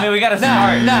buy it. I mean, we gotta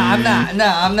start.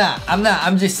 I'm not.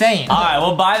 I'm just saying. All right,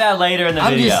 we'll buy that later in the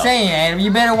video. I'm just saying, Adam,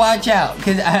 you better watch out,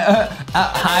 because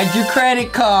hide your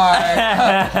credit card,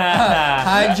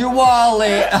 hide your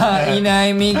wallet, you know what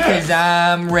I mean, because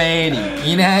I'm ready,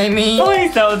 you know what I mean?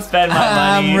 Please don't spend my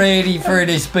money. I'm ready for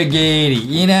the spaghetti,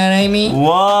 you know what I mean?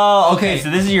 Whoa, okay, so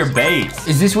this is your base.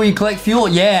 Is this where you collect fuel?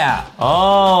 Yeah.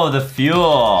 Oh, the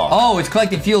fuel. Oh, it's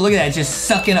collecting fuel, look at that, it's just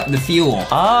sucking up the fuel.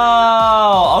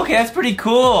 Oh, okay, that's pretty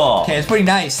cool. Okay, it's pretty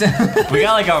nice. We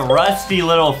got like a rusty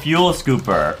little fuel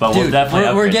scooper, but Dude, we'll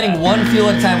definitely we're getting one fuel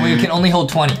at a time where you can only hold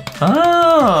 20.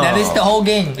 Oh. Now this is the whole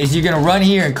game, is you're gonna run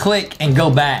here and click and go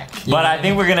back. But I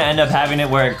think we're gonna end up having it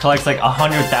where it collects like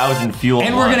 100,000 fuel.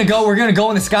 And we're gonna go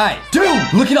in the sky.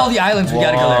 Dude, look at all the islands we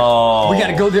gotta go there. We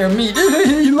gotta go there and meet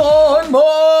Elon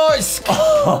Musk.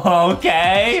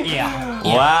 Okay. Yeah.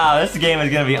 Wow, this game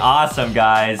is gonna be awesome,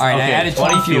 guys. All right, okay, I added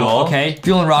 20 fuel. Okay,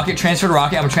 fuel and rocket, transfer to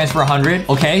rocket. I'm gonna transfer 100.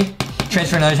 Okay.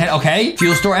 Transfer another 10. Okay.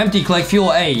 Fuel store empty. Collect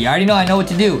fuel A. You already know. I know what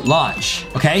to do. Launch.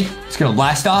 Okay. It's gonna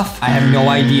blast off. I have no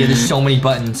idea. There's so many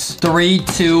buttons. 3,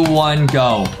 2, 1,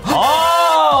 go.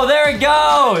 Oh, there it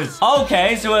goes.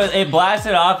 Okay, so it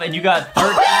blasted off and you got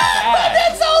 13 cash.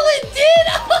 That's all it did.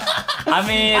 I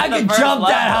mean, I could jump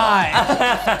that high.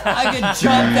 I could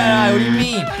jump that high. What do you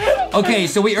mean? Okay,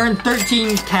 so we earned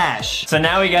 13 cash. So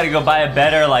now we gotta go buy a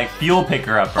better like fuel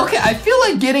picker upper. Okay, I feel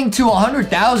like getting to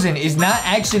 100,000 is not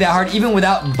actually that hard, even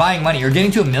without buying money. Or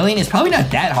getting to $1 million is probably not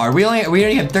that hard. We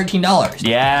already have $13.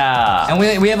 Yeah. And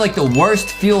we have like the worst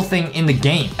fuel thing in the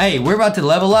game. Hey, we're about to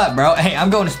level up, bro. Hey, I'm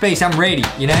going to space. I'm ready.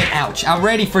 You know? Ouch. I'm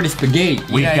ready for the spaghetti.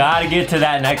 We gotta get to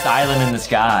that next island in the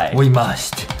sky. We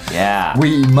must. Yeah.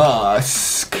 We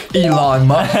must. Elon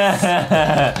Musk.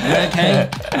 Okay.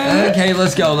 Okay,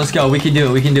 let's go. Let's go. We can do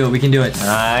it. We can do it. We can do it.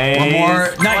 Nice. One more.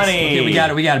 20. Nice. Okay, we got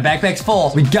it. We got it. Backpack's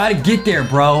full. We gotta get there,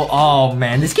 bro. Oh,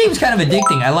 man. This game's kind of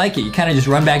addicting. I like it. You kind of just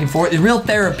run back and forth. It's real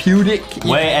therapeutic.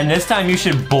 Wait, and this time you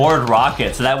should board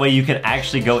rocket, so that way you can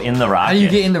actually go in the rocket. How do you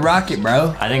get in the rocket,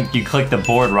 bro? I think you click the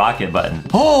board rocket button.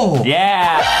 Oh!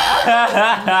 Yeah!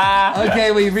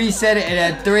 Okay, we reset it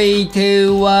at 3,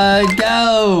 2, 1,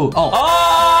 go!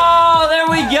 Oh, there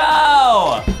we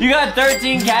go! You got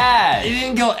 13 cash. It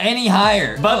didn't go any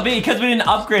higher. But because we didn't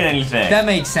upgrade anything. That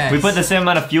makes sense. We put the same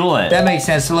amount of fuel in. That makes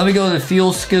sense. So let me go to the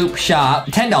fuel scoop shop.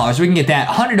 $10, we can get that.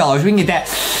 $100, we can get that.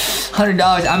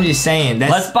 $100, I'm just saying.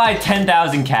 Let's buy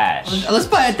 10,000 cash. Let's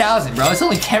buy 1,000, bro. It's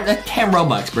only 10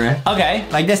 Robux, bro. Okay.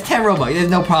 Like, that's 10 Robux. There's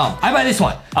no problem. I buy this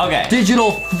one. Okay.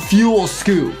 Digital fuel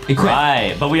scoop. Equip.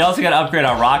 Right, but we also gotta upgrade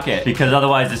our rocket because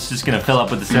otherwise it's just gonna fill up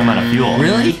with the same amount of fuel.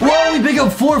 Really? Whoa, we pick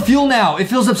up 4 fuel now. It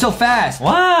fills up so fast.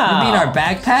 Wow. You mean our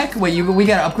backpack? Wait, we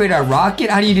gotta upgrade our rocket?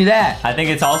 How do you do that? I think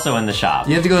it's also in the shop.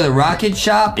 You have to go to the rocket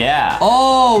shop? Yeah.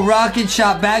 Oh, rocket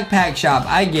shop, backpack shop.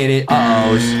 I get it.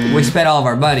 Uh-oh, we spent all of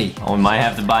our money. Oh, we might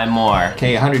have to buy more.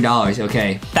 Okay, $100,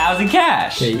 okay. 1,000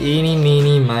 cash. Okay, eeny,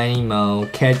 meeny, miny, mo.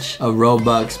 Catch a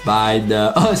Robux by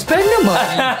the... spend the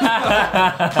money.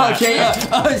 Okay,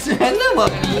 spend the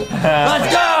money.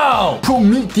 Let's go!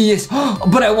 Prometheus.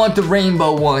 But I want the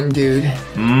rainbow one, dude.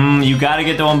 You gotta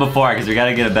get the one before because we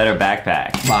gotta get a better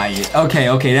backpack. Buy it.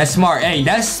 Okay, that's smart. Hey,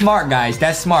 that's smart, guys.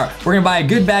 That's smart. We're gonna buy a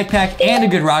good backpack and a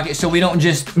good rocket so we don't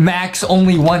just max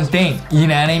only one thing. You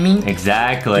know what I mean?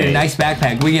 Exactly. Get a nice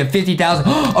backpack. We get 50,000.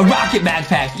 A rocket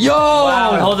backpack. Yo!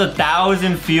 Wow, it holds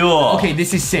 1,000 fuel. Okay,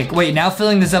 this is sick. Wait, now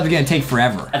filling this up is gonna take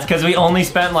forever. That's because we only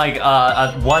spent like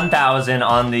 1,000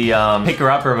 on the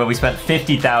picker-upper, but we spent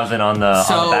 50,000 on the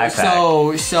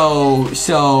backpack.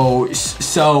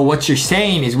 So what you're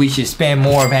saying is we should spend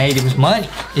more of Adam's money.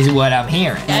 is what I'm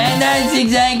hearing. And that's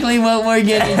exactly what we're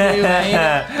gonna do,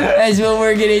 man. That's what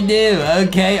we're gonna do.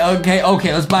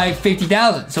 Okay, let's buy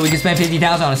 50,000. So we can spend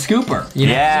 50,000 on a scooper. You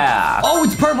know? Yeah. Oh,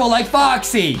 it's purple like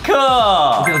Foxy. Cool.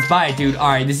 Okay, let's buy it, dude. All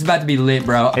right, this is about to be lit,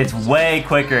 bro. It's way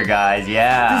quicker, guys.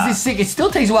 Yeah. This is sick. It still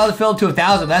takes a while to fill up to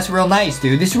 1,000. That's real nice,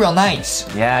 dude. This is real nice.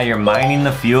 Yeah, you're mining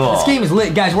the fuel. This game is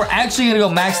lit. Guys, we're actually gonna go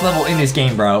max level in this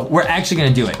game, bro. We're actually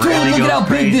gonna do it. Dude, Really look at how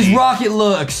crazy. big this rocket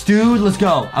looks, dude. Let's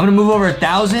go. I'm gonna move over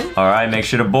 1,000. All right, make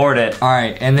sure to board it. All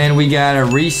right, and then we gotta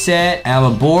reset. I'm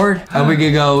aboard. And we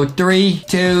could go 3,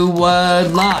 2,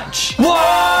 1, launch.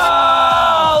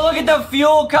 Whoa! Look at the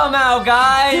fuel come out,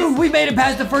 guys. Dude, we made it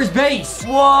past the first base.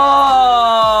 Whoa!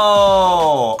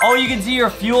 Oh, you can see your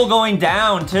fuel going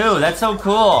down too. That's so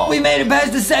cool. We made it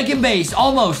past the second base,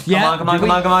 almost. Yeah. Come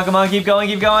on. Keep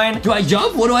going. Do I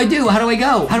jump? What do I do? How do I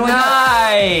go? How do I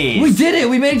Nice. go? We did it.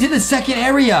 We made it to the second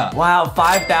area. Wow,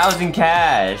 5,000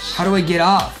 cash. How do I get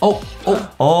off? Oh,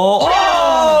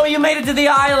 you made it to the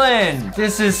island.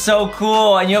 This is so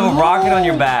cool. And you have a rocket on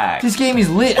your back. This game is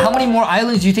lit. How many more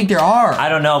islands do you think there are? I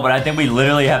don't know, but I think we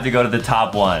literally have to go to the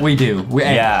top one. We do.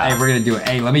 Hey, we're gonna do it.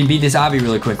 Hey, let me beat this obby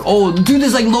really quick. Oh, dude,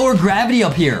 there's like lower gravity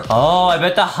up here. Oh, I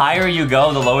bet the higher you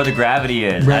go, the lower the gravity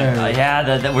is. Right.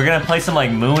 Yeah, we're gonna play some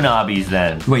like moon obbies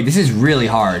then. Wait, this is really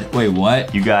hard. Wait,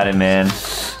 what? You got it, man.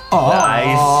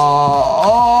 Nice.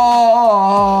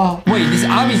 Oh. Wait, this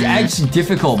obby's actually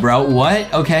difficult, bro.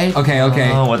 What? Okay.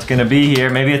 Oh, what's gonna be here?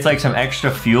 Maybe it's like some extra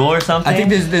fuel or something? I think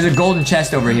there's a golden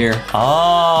chest over here.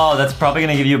 Oh, that's probably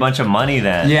gonna give you a bunch of money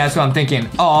then. Yeah, that's what I'm thinking.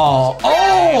 Oh.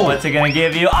 What's it gonna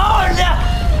give you? Oh,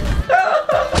 no!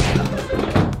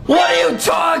 What are you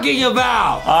talking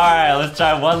about? All right, let's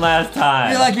try one last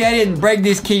time. You're lucky I didn't break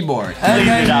this keyboard. Please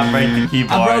do not break the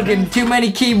keyboard. I've broken too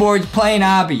many keyboards playing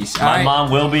obbies. My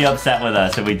mom will be upset with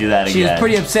us if we do that again. She was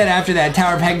pretty upset after that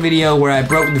Tower of Heck video where I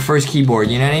broke the first keyboard,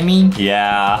 you know what I mean?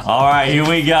 Yeah. All right, here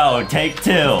we go. Take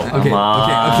 2. Come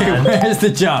on. Okay, where's the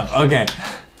jump? Okay.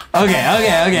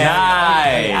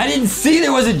 Nice. I didn't see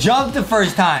there was a jump the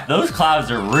first time. Those clouds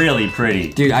are really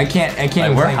pretty. Dude, I can't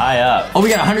even we're claim it. high up. Oh, we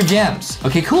got 100 gems.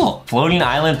 Okay, cool. Floating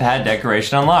island pad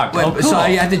decoration unlocked. Wait, Oh, cool. So I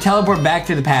have to teleport back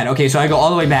to the pad. Okay, so I go all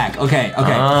the way back. Okay.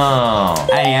 Oh.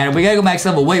 Hey, Adam, we gotta go max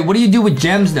level. Wait, what do you do with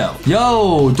gems, though?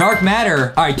 Yo, dark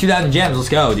matter. All right, 2,000 gems. Let's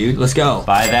go, dude. Let's go.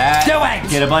 Buy that. Do it.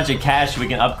 Get a bunch of cash so we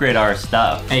can upgrade our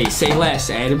stuff. Hey, say less,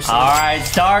 Adam. All right,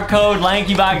 star code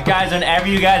LankyBox, guys. Whenever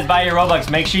you guys buy your Robux,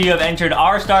 make sure you have entered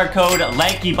our star code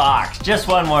LankyBox. Just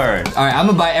one word. All right, I'm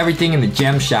gonna buy everything in the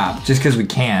gem shop just because we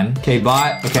can. Okay,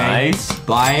 bought. Okay. Nice.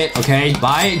 Buy it. Okay,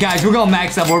 buy it. Guys, we're going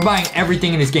max up. We're buying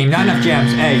everything in this game. Not enough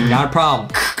gems. Hey, not a problem.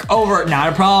 Over.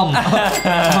 Not a problem.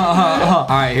 All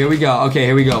right, here we go. Okay,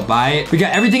 here we go. Buy it. We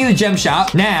got everything in the gem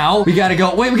shop. Now we gotta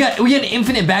go. Wait, we got an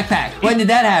infinite backpack. When did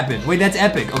that happen? Wait, that's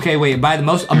epic. Okay, wait. Buy the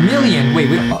most. 1 million. Wait,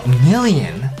 a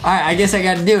million. All right, I guess I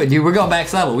gotta do it, dude. We're going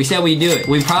max level. We said we'd do it.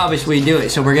 We promised we'd do it,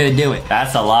 so we're gonna do it.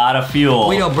 That's a lot of fuel.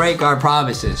 We don't break our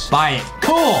promises. Buy it.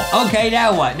 Cool. Okay,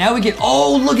 now what? Now we can.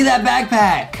 Oh, look at that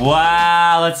backpack.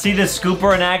 Wow, let's see the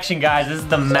scooper in action, guys. This is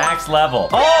the max level.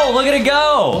 Oh, look at it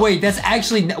go. Wait, that's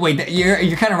actually. Wait,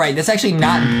 you're kind of right. That's actually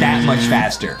not that much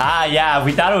faster. Yeah,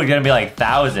 we thought it was gonna be like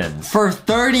thousands. For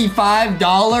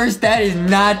 $35, that is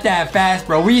not that fast,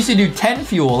 bro. We used to do 10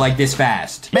 fuel like this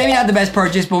fast. Maybe not the best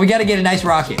purchase, but we gotta get a nice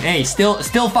rocket. Hey, still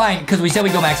fine, because we said we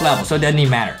go max level, so it doesn't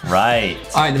even matter. Right.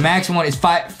 All right, the maximum one is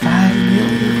 5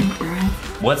 million, bro.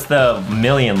 What's the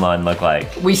million one look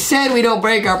like? We said we don't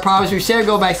break our promise. We said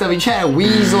go back level. We try to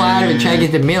weasel out of it, try to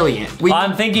get the million.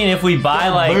 I'm thinking if we buy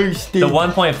like the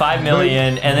 1.5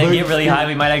 million and then get really high,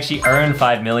 we might actually earn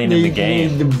 5 million in the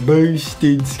game. The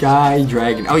boosted sky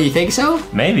dragon. Oh, you think so?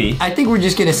 Maybe. I think we're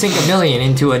just gonna sink $1 million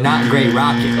into a not great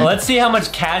rocket. Let's see how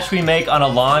much cash we make on a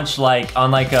launch, like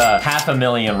on like a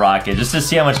 $500,000 rocket, just to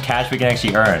see how much cash we can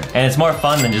actually earn. And it's more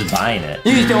fun than just buying it.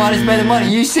 You just don't want to spend the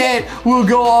money. You said we'll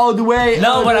go all the way.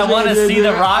 No, but I want to see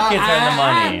the rockets earn the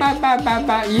money.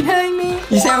 You know what I mean?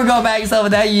 You said we're going back and stuff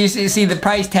with that. You see the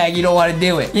price tag. You don't want to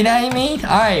do it. You know what I mean?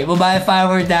 All right, we'll buy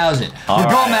 500,000. We're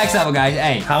going max level, guys.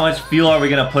 Hey. How much fuel are we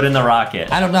gonna put in the rocket?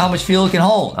 I don't know how much fuel it can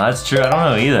hold. That's true. I don't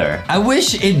know either. I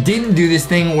wish it didn't do this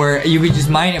thing where you could just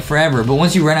mine it forever, but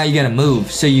once you run out, you gotta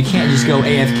move. So you can't just go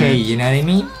AFK. You know what I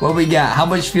mean? What we got? How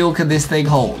much fuel could this thing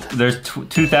hold? There's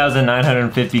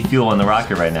 2,950 fuel in the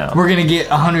rocket right now. We're gonna get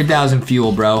 100,000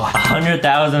 fuel, bro.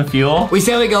 100,000 fuel? We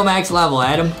said we go max level,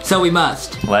 Adam, so we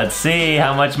must. Let's see.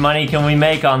 how much money can we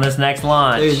make on this next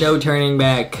launch. There's no turning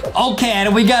back. Okay,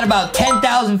 Adam, we got about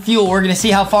 10,000 fuel. We're gonna see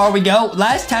how far we go.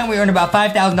 Last time we earned about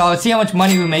 $5,000. See how much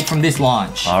money we make from this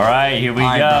launch. All right, here we go.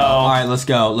 All right, let's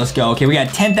go. Let's go. Okay, we got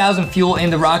 10,000 fuel in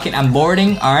the rocket. I'm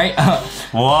boarding. All right.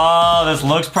 Whoa, this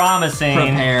looks promising.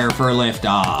 Prepare for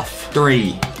liftoff.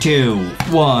 3, 2,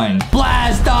 1.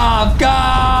 Blast off.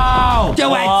 Go.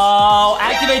 Do it. Whoa,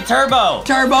 activate turbo.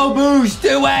 Turbo boost.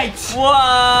 Do it. Whoa.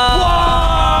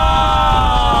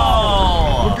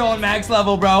 Whoa. We're going max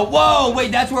level, bro. Whoa.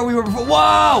 Wait, that's where we were before.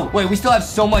 Whoa. Wait, we still have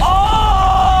so much.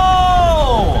 Oh!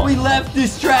 We left the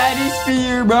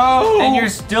stratosphere, bro. And you're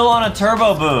still on a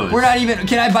turbo boost. We're not even.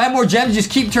 Can I buy more gems? Just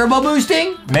keep turbo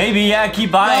boosting? Maybe, yeah,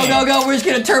 keep buying. Go, go, go. We're just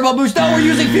gonna turbo boost. No, we're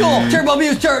using fuel. Turbo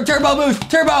boost, turbo boost,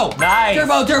 turbo. Nice.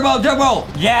 Turbo, turbo, turbo.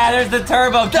 Yeah, there's the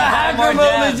turbo. The hacker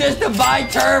move is just to buy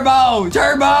turbo.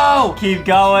 Turbo. Keep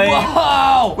going.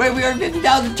 Whoa. Wait, we earned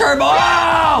 50,000 turbo.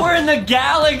 Whoa. We're in the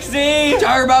galaxy.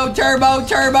 Turbo, turbo,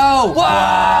 turbo. Whoa.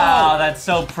 Wow, that's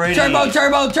so pretty. Turbo,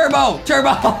 turbo, turbo,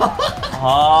 turbo.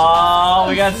 Oh,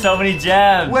 we got so many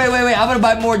gems. Wait, wait, wait. I'm gonna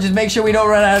buy more. Just make sure we don't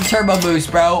run out of turbo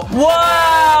boost, bro.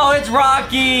 Wow, it's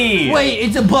Rocky. Wait,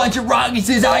 it's a bunch of Rocky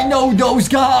says I know those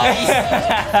guys.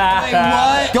 Wait,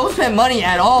 what? Don't spend money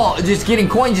at all. Just getting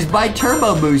coins. Just buy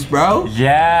turbo boost, bro.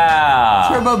 Yeah.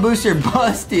 Turbo boosts are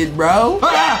busted, bro.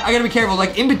 Ah, I gotta be careful.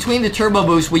 Like in between the turbo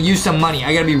boosts, we use some money.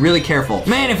 I gotta be really careful.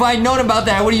 Man, if I had known about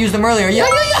that, I would have used them earlier. Yeah,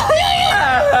 yeah, yeah,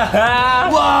 yeah,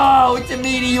 yeah. Whoa, it's a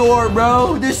meteor,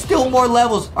 bro. There's still more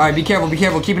levels. All right, be careful, be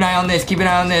careful. Keep an eye on this. Keep an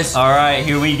eye on this. All right,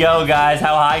 here we go, guys.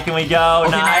 How high can we go?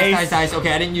 Okay, nice. nice, nice.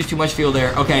 Okay, I didn't use too much fuel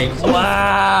there. Okay.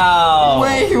 Wow.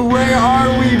 Wait, where are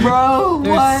we, bro?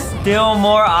 There's What? still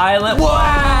more island. It's a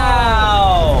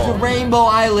Wow. rainbow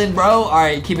island, bro. All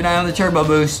right, keep an eye on the turbo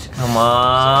boost. Come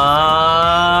on.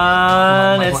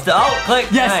 It's the, oh, click.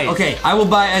 Yes. Nice. Okay, I will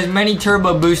buy as many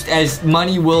turbo boost as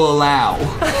money will allow.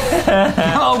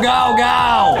 Go, go,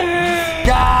 go.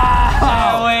 Go.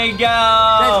 There we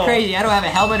go. That's crazy. I don't have a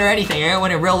helmet or anything. I got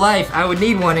one in real life. I would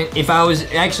need one if I was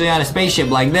actually on a spaceship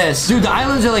like this. Dude, the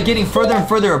islands are like getting further and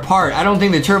further apart. I don't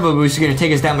think the turbo boost is gonna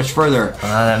take us that much further.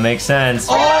 That makes sense.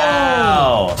 Oh!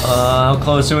 Wow. How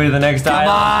close are we to the next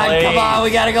island, please? Come on,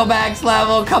 we gotta go max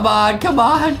level. Come on, come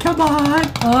on, come on.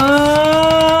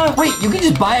 Wait, you can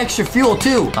just buy extra fuel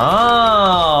too.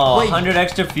 Oh, Wait. 100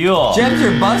 extra fuel. Gems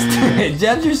are busted.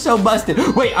 Gems are so busted.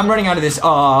 Wait, I'm running out of this. Do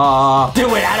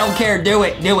it. I don't care. Do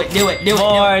it. Do it. Do it. Do it.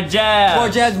 More gems. More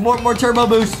gems. More turbo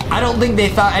boost. I don't think they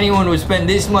thought anyone would spend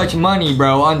this much money,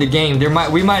 bro, on the game.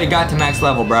 We might have got to max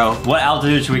level, bro. What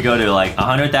altitude should we go to? Like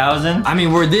 100,000? I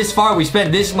mean, we're this far. We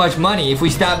spent this much money. If we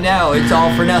stop now, it's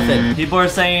all for nothing. People are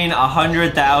saying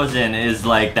 100,000 is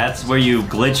like, that's where you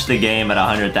glitch the game at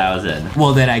 100,000.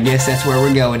 Well, then I guess that's where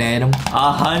we're going, Adam.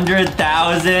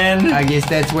 100,000? I guess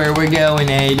that's where we're going,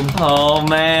 Adam. Oh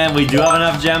man, we do have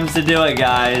enough gems to do it,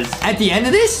 guys. At the end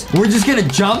of this, we're just gonna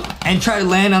jump and try to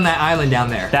land on that island down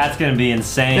there. That's gonna be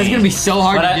insane. That's gonna be so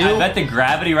hard to do. I bet the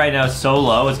gravity right now is so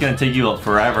low, it's gonna take you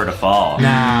forever to fall.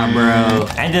 Nah, bro.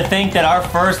 And to think that our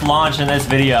first launch in this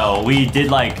video, we did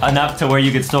like enough to where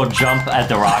you could still jump at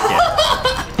the rocket.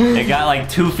 It got like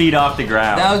 2 feet off the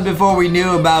ground. That was before we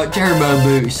knew about turbo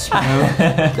boost, bro.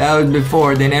 That was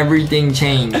before, then everything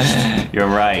changed. You're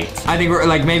right. I think we're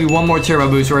like maybe one more turbo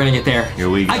boost, we're gonna get there.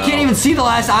 Here we go. I can't even see the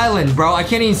last island, bro. I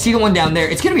can't even see the one down there.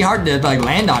 It's gonna be hard to like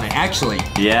land on it, actually.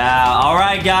 Yeah, all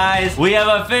right, guys. We have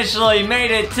officially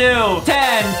made it to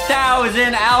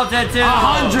 10,000 altitude.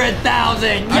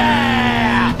 100,000,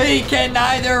 yeah! He can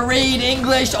neither read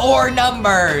English or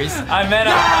numbers. I meant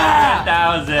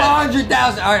 100,000.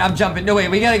 100,000. All right, I'm jumping. No, wait,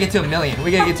 we gotta get to 1,000,000. We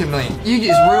gotta get to 1,000,000. You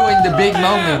just ruined the big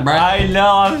moment, bro. I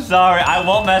know, I'm sorry. I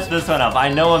won't mess this one up. I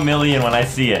know 1,000,000 when I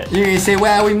see it. You're gonna say,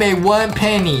 wow, we made 1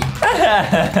 penny.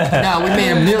 No, we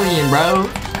made 1,000,000, bro.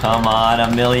 Come on,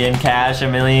 1,000,000 cash,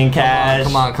 1,000,000 cash.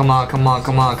 Come on, come on, come on,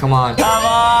 come on, come on. Come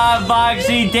on,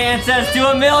 Boxy, dance us to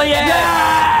 1,000,000.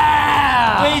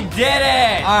 Yeah! We did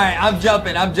it. All right, I'm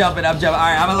jumping. All right,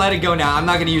 I'm gonna let it go now. I'm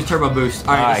not gonna use turbo boost.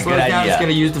 All right, slow it down. I'm just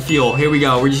gonna use the fuel. Here we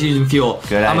go. We're just using fuel.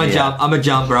 Good idea. I'm gonna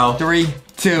jump, bro. 3,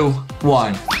 2,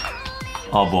 1.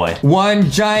 Oh boy. 1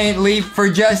 giant leap for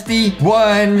Justy,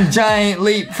 1 giant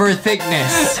leap for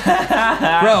thickness. Bro,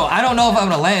 I don't know if I'm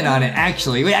gonna land on it,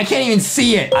 actually. Wait, I can't even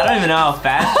see it. I don't even know how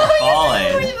fast you're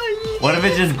falling. What if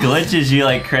it just glitches you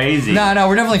like crazy? No,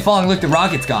 we're definitely falling. Look, the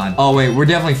rocket's gone. Oh, wait, we're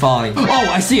definitely falling. Oh,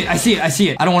 I see it. I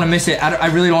don't want to miss it. I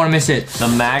really don't want to miss it. The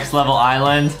max level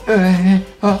island.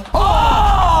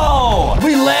 Oh!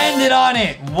 We landed on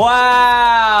it.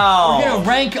 Wow. We're gonna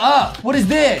rank up. What is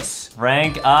this?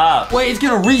 Rank up. Wait, it's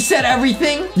gonna reset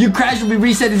everything? Your crash will be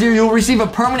reset to 0. You'll receive a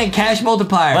permanent cash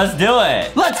multiplier. Let's do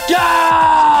it. Let's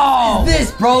go! What is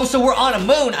this, bro? So we're on a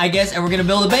moon, I guess, and we're gonna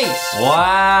build a base.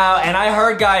 Wow, and I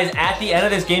heard, guys, at the end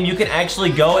of this game, you can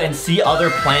actually go and see other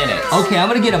planets. Okay, I'm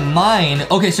gonna get a mine.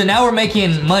 Okay, so now we're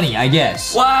making money, I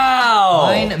guess. Wow.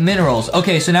 Mine minerals.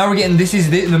 Okay, so now we're getting,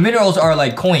 the minerals are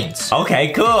like coins.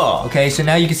 Okay, cool. Okay, so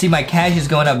now you can see my cash is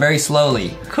going up very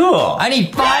slowly. Cool. I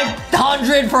need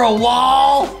 500 for a wall.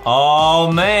 Oh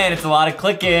man, it's a lot of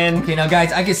clicking. Okay, now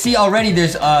guys, I can see already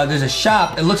there's a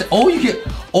shop. It looks, oh, you get,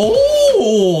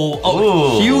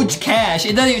 oh, huge cash.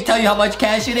 It doesn't even tell you how much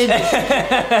cash it is.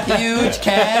 Huge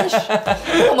cash.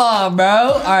 Come on, bro.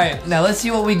 All right, now let's see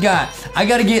what we got. I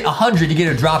gotta get 100 to get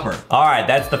a dropper. All right,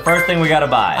 that's the first thing we gotta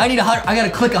buy. I need 100, I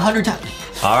gotta click 100 times.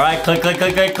 All right, click, click,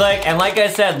 click, click, click. And like I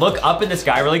said, look up in the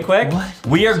sky really quick. What?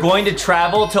 We are going to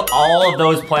travel to all of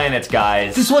those planets,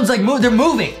 guys. This one's like, they're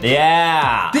moving.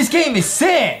 Yeah. This game is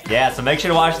sick. Yeah, so make sure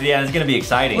to watch to the end. It's gonna be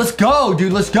exciting. Let's go,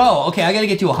 dude, let's go. Okay, I gotta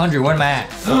get to 100. Where am I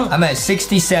at? I'm at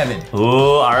 67. Ooh,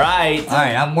 all right. All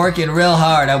right, I'm working real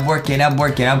hard. I'm working. I'm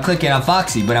clicking on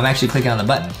Foxy, but I'm actually clicking on the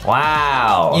button.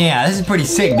 Wow. Yeah, this is pretty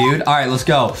sick, dude. All right, let's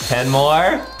go. 10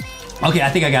 more. Okay,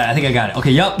 I think I got it.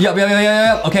 Okay, yup.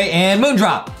 Okay, and moon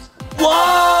drop.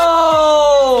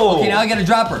 Whoa! Okay, now I got a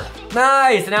dropper.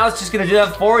 Nice, now it's just gonna do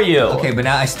that for you. Okay, but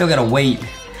now I still gotta wait.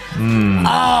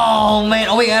 Oh, man.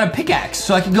 Oh, wait, I got a pickaxe,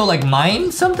 so I can go, like,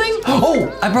 mine something?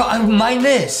 Oh, I mined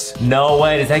this. No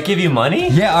way, does that give you money?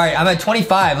 Yeah, all right, I'm at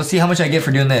 25. Let's see how much I get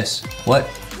for doing this. What?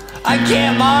 I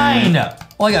can't mine.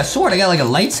 Oh, I got a sword. I got, like, a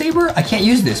lightsaber. I can't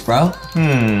use this, bro.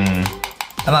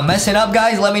 Am I messing up,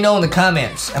 guys? Let me know in the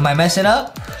comments. Am I messing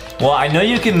up? Well, I know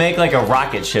you can make like a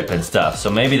rocket ship and stuff,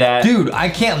 so maybe that... Dude, I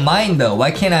can't mine though.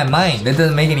 Why can't I mine? That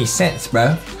doesn't make any sense,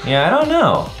 bro. Yeah, I don't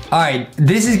know. All right,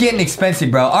 this is getting expensive,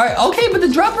 bro. All right, okay, but the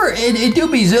dropper, it do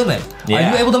be zooming. Yeah.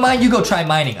 Are you able to mine? You go try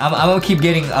mining. I'm gonna keep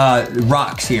getting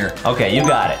rocks here. Okay, you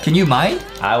got it. Can you mine?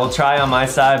 I will try on my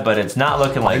side, but it's not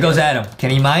looking like It goes at him.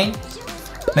 Can he mine?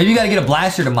 Maybe you gotta get a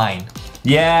blaster to mine.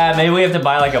 Yeah, maybe we have to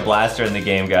buy like a blaster in the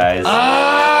game, guys.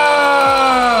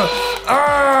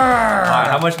 Alright,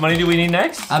 how much money do we need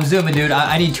next? I'm zooming, dude.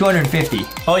 I need 250.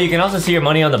 Oh, you can also see your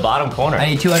money on the bottom corner. I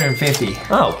need 250.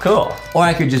 Oh, cool. Or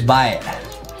I could just buy it.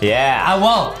 Yeah. I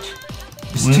won't.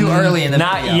 It's too early in the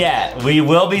video. Not yet. We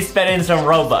will be spending some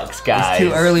Robux, guys. It's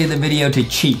too early in the video to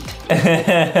cheat.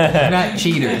 We're not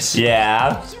cheaters.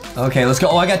 Yeah. Okay, let's go.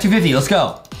 Oh, I got 250. Let's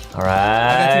go. All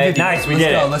right. Nice, we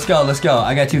did it. Let's go.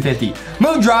 I got 250.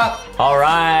 Moon drop. All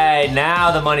right,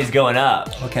 now the money's going up.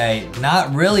 Okay,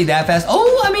 not really that fast.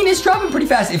 Oh, I mean, it's dropping pretty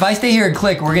fast. If I stay here and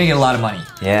click, we're gonna get a lot of money.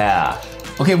 Yeah.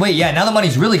 Okay, wait, yeah, now the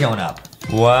money's really going up.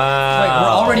 Wow. Wait, we're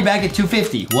already back at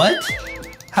 250. What?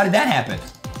 How did that happen?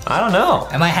 I don't know.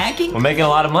 Am I hacking? We're making a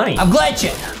lot of money. I'm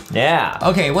glitching. Yeah.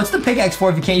 Okay, what's the pickaxe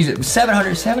for if you can't use it?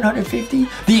 700, 750?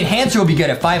 The enhancer will be good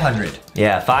at 500.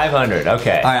 Yeah, 500,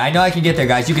 okay. All right, I know I can get there,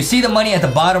 guys. You can see the money at the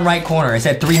bottom right corner. It's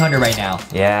at 300 right now.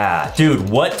 Yeah. Dude,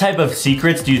 what type of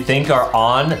secrets do you think are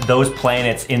on those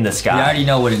planets in the sky? I already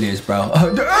know what it is, bro.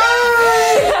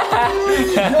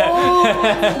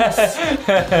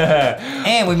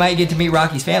 And we might get to meet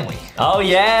Rocky's family. Oh,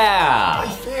 yeah.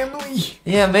 My family.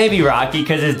 Yeah, maybe Rocky,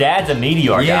 because his dad's a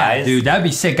meteor, guys. Dude, that'd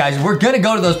be sick, guys. We're gonna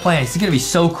go to those planets. It's gonna be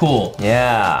so cool.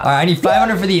 Yeah. All right, I need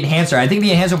 500 for the enhancer. I think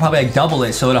the enhancer will probably like double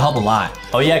it, so it'll help a lot.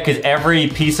 Oh, yeah, because every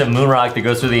piece of moon rock that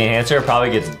goes through the enhancer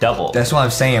probably gets doubled. That's what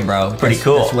I'm saying, bro. Pretty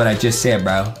cool. That's what I just said,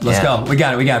 bro. Let's go. We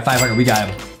got it. 500. We got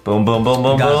him. Boom, boom, boom,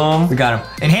 boom, boom. We got him.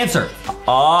 Enhancer.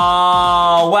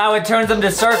 Oh, wow, it turns them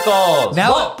to circles.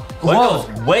 Now, it goes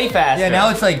way faster. Yeah, now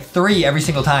it's like 3 every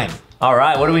single time. All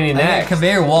right, what do we need next?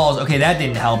 Conveyor walls. Okay, that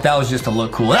didn't help. That was just to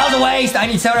look cool. That was a waste. I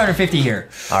need 750 here.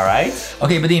 All right.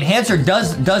 Okay, but the enhancer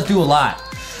does do a lot.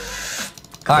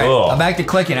 All right, I'm back to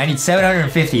clicking. I need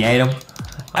 750, Adam.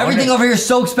 Everything over here is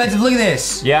so expensive. Look at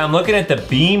this. Yeah, I'm looking at the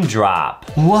beam drop.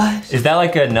 What? Is that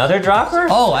like another dropper?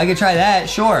 Oh, I could try that.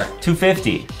 Sure.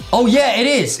 250. Oh, yeah, it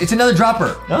is. It's another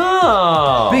dropper.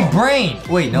 Oh. Big brain.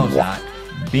 Wait, no, it's not.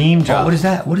 Beam drop. Oh, what is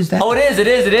that? What is that? Oh, it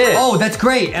is. Oh, that's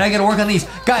great. And I gotta work on these.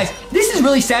 Guys, this is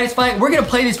really satisfying. We're gonna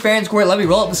play this fair and square. Let me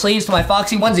roll up the sleeves to my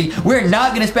Foxy onesie. We're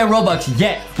not gonna spend Robux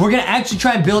yet. We're gonna actually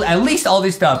try and build at least all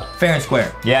this stuff fair and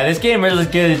square. Yeah, this game really is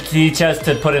gonna teach us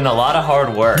to put in a lot of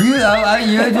hard work. You're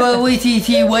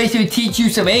way to teach you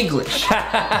some English.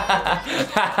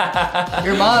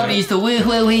 Your mom needs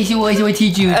to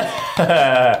teach you.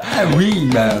 I read,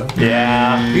 bro.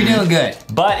 Yeah. You're doing good.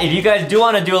 But if you guys do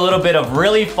want to do a little bit of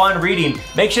really really fun reading.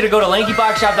 Make sure to go to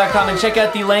LankyBoxShop.com and check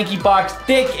out the LankyBox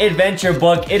Thick Adventure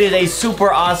Book. It is a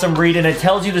super awesome read, and it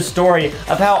tells you the story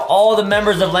of how all the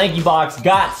members of LankyBox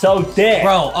got so thick.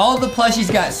 Bro, all the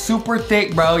plushies got super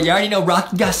thick, bro. You already know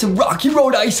Rocky got some Rocky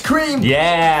Road ice cream.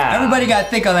 Yeah. Everybody got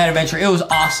thick on that adventure. It was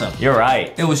awesome. You're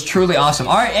right. It was truly awesome.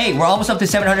 All right, hey, we're almost up to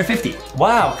 750.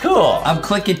 Wow, cool. I'm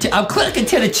clicking to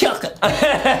the chocolate.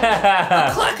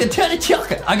 I'm clicking to the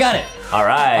chocolate. I got it. All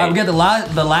right. All right, we got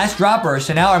the last dropper,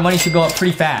 so now our money should go up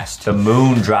pretty fast. The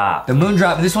moon drop. The moon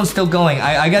drop, this one's still going.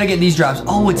 I gotta get these drops.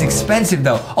 Oh, it's expensive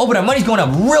though. Oh, but our money's going up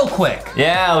real quick.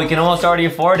 Yeah, we can almost already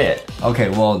afford it. Okay,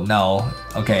 well, no.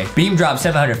 Okay, beam drop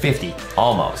 750.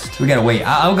 Almost. We gotta wait.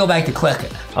 I'll go back to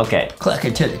clicking. Okay.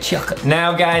 Clicking to the chocolate.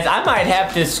 Now, guys, I might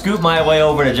have to scoot my way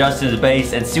over to Justin's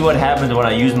base and see what happens when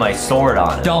I use my sword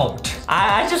on him. Don't.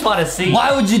 I just want to see.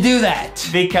 Why would you do that?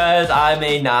 Because I'm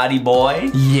a naughty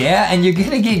boy. Yeah, and you're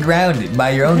gonna get grounded by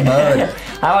your own mother.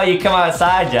 How about you come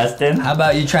outside, Justin? How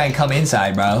about you try and come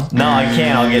inside, bro? No, I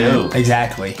can't. I'll get oofed.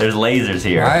 Exactly. There's lasers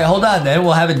here. All right, hold on then.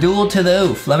 We'll have a duel to the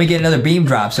oof. Let me get another beam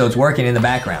drop so it's working in the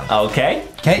background. Okay.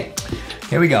 Okay,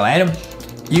 here we go, Adam.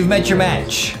 You've met your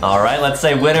match. All right, let's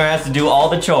say winner has to do all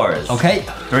the chores. Okay.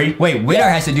 3. Wait, winner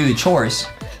has to do the chores.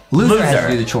 Loser has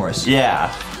to do the chores.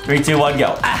 Yeah. 3, 2, 1,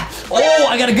 go. Ah. Oh,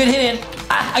 I got a good hit in.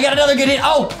 Ah, I got another good hit.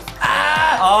 Oh.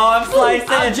 Ah. Oh, I'm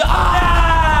slicing.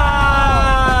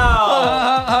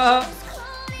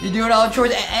 No! You're doing all the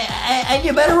chores. And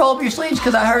you better roll up your sleeves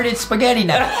because I heard it's spaghetti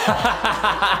night.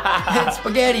 It's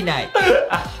spaghetti night.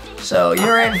 So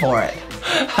you're in for it.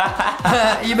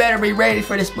 You better be ready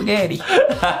for the spaghetti.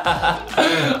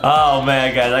 Oh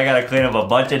man, guys, I gotta clean up a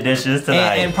bunch of dishes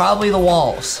tonight. And probably the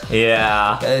walls.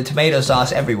 Yeah. Tomato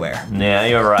sauce everywhere. Yeah,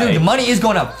 you're right. Dude, the money is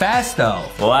going up fast though.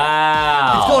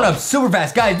 Wow. It's going up super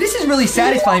fast. Guys, this is really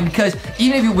satisfying because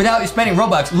even if you without spending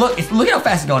Robux, look at how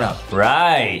fast it's going up.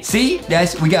 Right. See?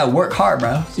 We gotta work hard,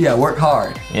 bro. You gotta work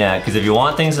hard. Yeah, because if you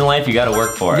want things in life, you gotta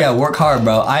work for it. You gotta work hard,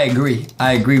 bro. I agree.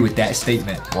 I agree with that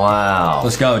statement. Wow.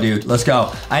 Let's go, dude. Let's go.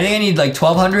 I think I need like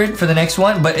 1,200 for the next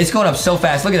one, but it's going up so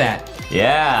fast. Look at that.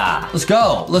 Yeah. Let's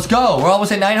go. Let's go. We're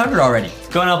almost at 900 already. It's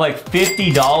going up like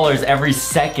 $50 every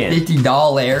second.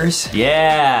 $50.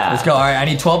 Yeah. Let's go. All right, I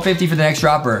need 1,250 for the next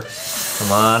dropper.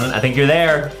 Come on, I think you're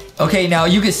there. Okay, now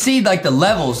you can see like the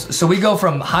levels. So we go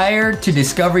from higher to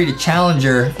discovery to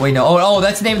challenger. Wait, no. Oh,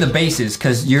 that's the name of the bases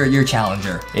because you're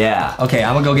challenger. Yeah. Okay,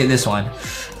 I'm gonna go get this one.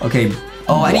 Okay.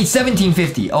 Oh, I need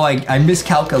 1,750. Oh, I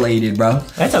miscalculated, bro.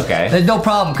 That's okay. There's no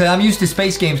problem, because I'm used to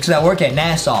space games because I work at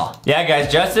NASA. Yeah, guys,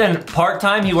 Justin,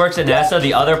 part-time he works at NASA,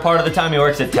 the other part of the time he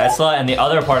works at Tesla, and the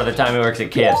other part of the time he works at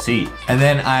KFC. And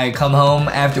then I come home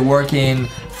after working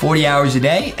 40 hours a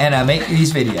day, and I make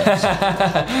these videos.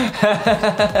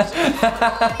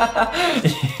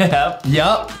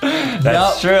 Yep.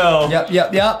 That's true.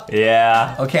 Yep.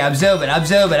 Yeah. Okay, I'm zooming.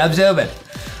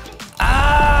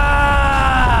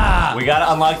 We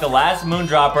gotta unlock the last moon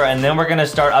dropper, and then we're gonna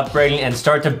start upgrading and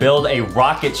start to build a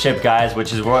rocket ship, guys,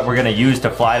 which is what we're gonna use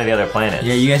to fly to the other planets.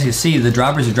 Yeah, you guys can see the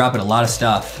droppers are dropping a lot of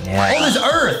stuff. Yeah. Oh, there's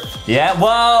Earth! Yeah,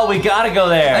 whoa, we gotta go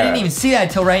there. I didn't even see that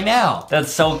until right now.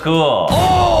 That's so cool.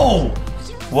 Oh!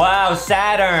 Wow,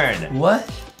 Saturn. What?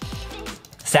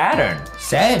 Saturn.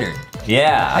 Saturn?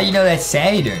 Yeah. How you know that's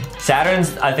Saturn?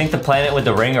 Saturn's, I think, the planet with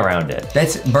the ring around it.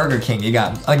 That's Burger King. You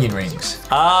got onion rings.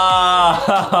 Oh.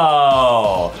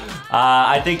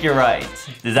 I think you're right.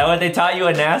 Is that what they taught you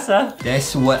at NASA?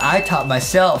 That's what I taught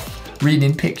myself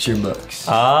reading picture books.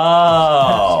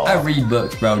 Oh. I read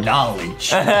books, bro.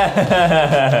 Knowledge.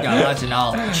 Got lots of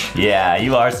knowledge. Yeah,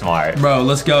 you are smart. Bro,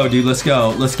 let's go, dude. Let's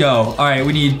go. All right,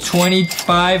 we need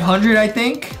 2,500, I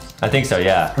think. I think so,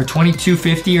 yeah. Or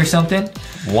 2,250 or something.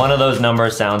 One of those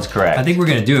numbers sounds correct. I think we're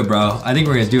gonna do it, bro. I think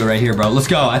we're gonna do it right here, bro. Let's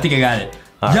go. I think I got it.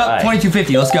 Yup, right.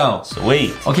 2,250. Let's go.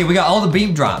 Sweet. Okay, we got all the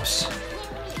beam drops.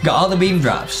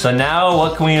 So now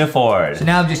what can we afford? So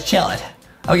now I'm just chilling.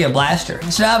 I'll get a blaster.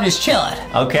 So now I'm just chilling.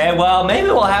 Okay, well, maybe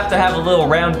we'll have to have a little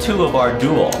round 2 of our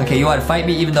duel. Okay, you want to fight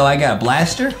me even though I got a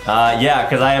blaster? Yeah,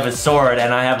 because I have a sword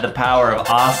and I have the power of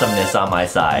awesomeness on my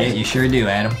side. Yeah, you sure do,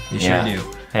 Adam. You sure do.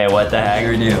 Hey, what the heck?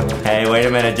 You sure do. Hey, wait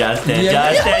a minute, Justin.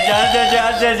 Yeah. Justin.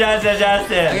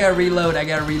 I gotta reload.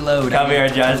 Come here,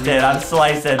 Justin. I'm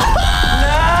slicing.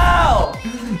 No!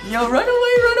 Yo, run away.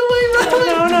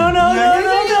 No.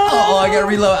 Oh, I gotta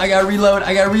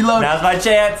reload. Now's my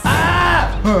chance.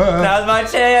 Ah! Now's my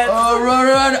chance. Oh,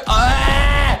 run.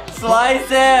 Ah! Slice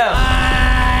him.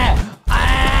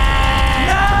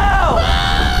 No!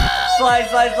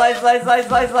 Slice.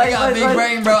 I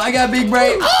got big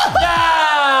brain, bro. No!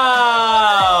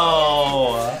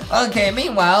 Okay,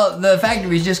 meanwhile, the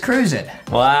factory's just cruising.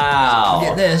 Wow. Look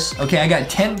at this. Okay, I got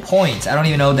 10 points. I don't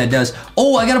even know what that does.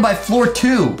 Oh, I gotta buy floor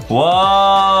 2.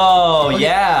 Whoa, Okay,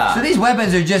 yeah. So these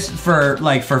weapons are just for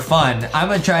fun. I'm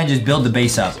gonna try and just build the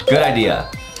base up. Good idea.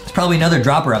 There's probably another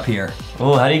dropper up here.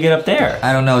 Oh, how do you get up there?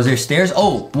 I don't know. Is there stairs?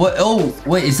 Oh, what? Oh,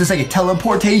 wait. Is this like a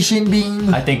teleportation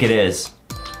beam? I think it is.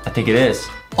 I think it is.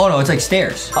 Oh no, it's like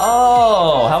stairs.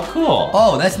 Oh, how cool.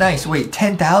 Oh, that's nice. Wait,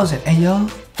 10,000. Hey yo.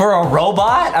 For a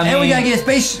robot? I mean, And we gotta get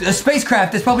a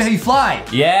spacecraft. That's probably how you fly.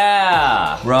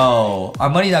 Yeah. Bro, our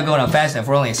money's not going up fast enough.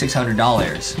 We're only at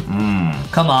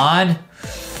 $600. Come on.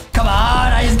 Come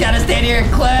on. I just gotta stand here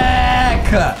and click.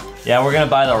 Yeah, we're gonna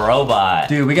buy the robot.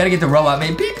 Dude, we gotta get the robot.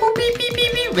 Maybe beep, boop, beep, beep,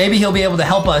 beep, beep. Maybe he'll be able to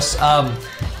help us,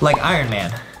 like Iron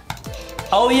Man.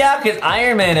 Oh yeah, because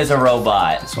Iron Man is a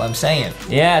robot. That's what I'm saying.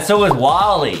 Yeah, so is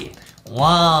Wally.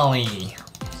 Wally.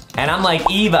 And I'm like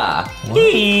Eva. What?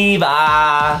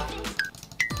 Eva.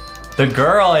 The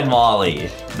girl in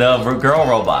Wally. The girl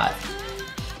robot.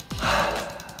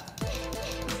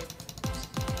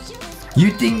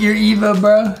 You think you're Eva,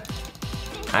 bro?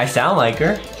 I sound like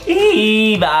her.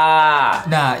 Eva.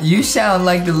 Nah, you sound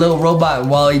like the little robot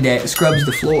Wally that scrubs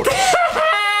the floor.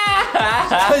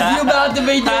 Cause you about to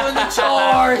be doing the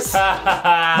chores.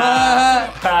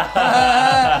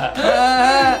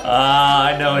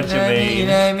 I know what you mean. You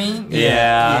know what I mean?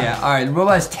 Yeah. Yeah. All right, the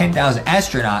robot's 10,000.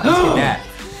 Astronaut. Let's get that.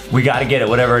 We gotta get it,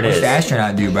 whatever it What's is. the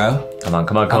astronaut do, bro? Come on,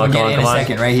 come on, come I'm on, gonna come get on, it come in a on.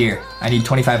 second, right here. I need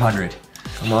 2,500.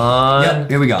 Come on. Yep,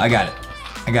 here we go. I got it.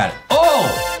 I got it.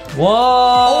 Oh! Whoa!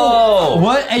 Oh!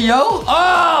 What? Hey, yo!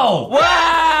 Oh!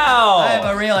 Wow!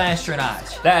 I'm a real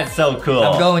astronaut. That's so cool.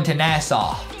 I'm going to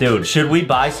NASA. Dude, should we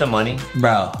buy some money?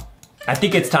 Bro. I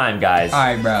think it's time, guys. All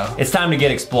right, bro. It's time to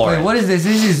get exploring. Wait, what is this?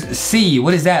 This is C.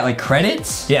 What is that? Like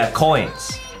credits? Yeah,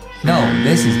 coins. No,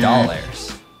 this is dollars.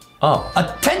 Oh.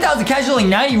 10,000 cash only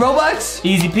 90 Robux?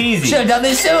 Easy peasy. Should have done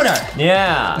this sooner.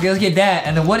 Yeah. Okay, let's get that.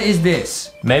 And then what is this?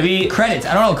 Maybe. Credits.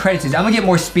 I don't know what credits is. I'm gonna get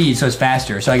more speed so it's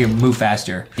faster, so I can move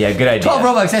faster. Yeah, good idea. 12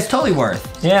 Robux, that's totally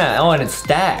worth. Yeah, oh, and it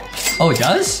stacks. Oh, it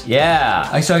does? Yeah.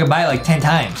 Like, so I can buy it like 10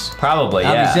 times. Probably,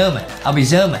 I'll yeah. be zooming. I'll be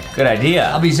zooming. Good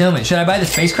idea. I'll be zooming. Should I buy the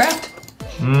spacecraft?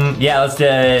 Yeah, let's do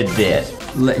it.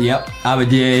 Yep. I'm a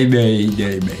day.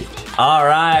 All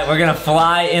right, we're gonna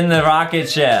fly in the rocket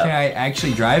ship. Can I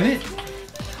actually drive it?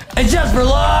 It's just for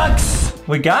looks!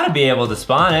 We gotta be able to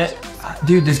spawn it.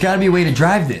 Dude, there's gotta be a way to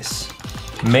drive this.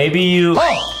 Maybe you.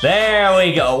 Oh! There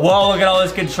we go. Whoa, look at all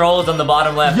those controls on the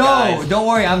bottom left, Yo, guys. don't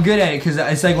worry, I'm good at it because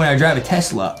it's like when I drive a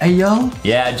Tesla. Hey, yo.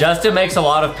 Yeah, Justin makes a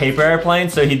lot of paper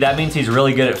airplanes, so that means he's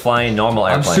really good at flying normal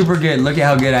I'm airplanes. super good. Look at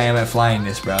how good I am at flying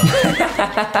this, bro. It's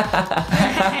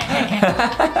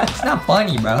not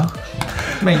funny, bro.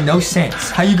 It made no sense.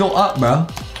 How you go up, bro?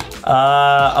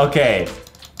 Okay.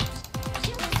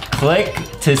 Click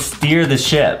to steer the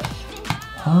ship.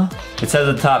 Huh? It says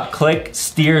at the top, click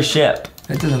steer ship.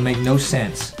 That doesn't make no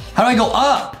sense. How do I go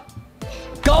up?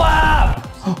 Go up!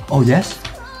 Oh, yes?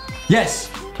 Yes!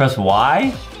 Press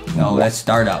Y? No, that's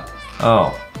startup.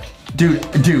 Oh. Dude,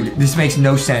 this makes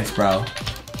no sense, bro.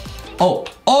 Oh,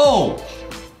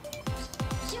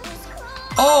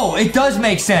 it does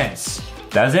make sense.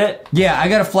 Does it? Yeah, I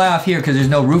gotta fly off here because there's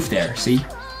no roof there, see?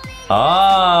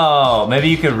 Oh, maybe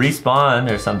you could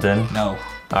respawn or something. No,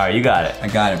 All right, you got it. I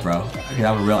got it, bro. Okay,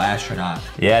 I'm a real astronaut.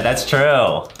 Yeah, that's true.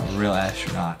 I'm a real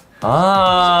astronaut.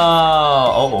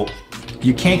 Oh.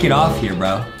 You can't get off here,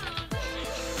 bro.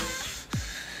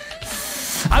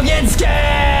 I'm getting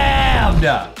scammed!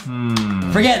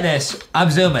 Forget this. I'm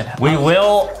zooming. We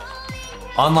will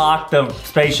unlock the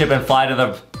spaceship and fly to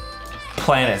the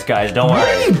planets, guys. Don't What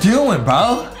worry. are you doing,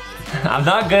 bro? I'm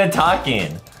not good at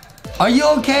talking. Are you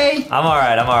okay? I'm all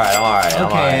right.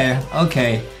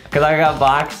 Okay. Because I got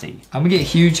Boxy. I'm gonna get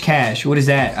huge cash. What is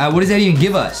that? What does that even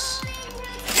give us?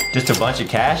 Just a bunch of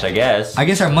cash, I guess. I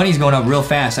guess our money's going up real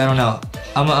fast. I don't know.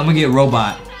 I'm gonna get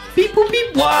robot. Beep, boop,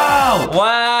 beep. Wow!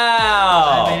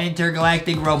 Wow! I'm an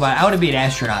intergalactic robot. I want to be an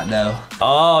astronaut, though.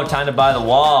 Oh, time to buy the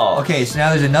wall. Okay, so now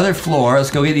there's another floor.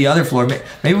 Let's go get the other floor.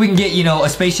 Maybe we can get, a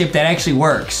spaceship that actually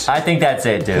works. I think that's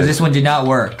it, Because dude. this one did not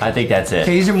work. I think that's it.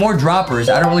 Okay, these are more droppers.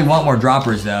 I don't really want more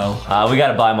droppers, though. We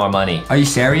gotta buy more money. Are you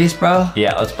serious, bro?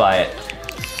 Yeah, let's buy it.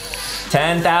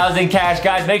 10,000 cash,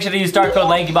 guys. Make sure to use start code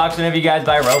LankyBox whenever you guys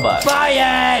buy Robux. Buy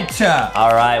it!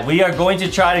 All right, we are going to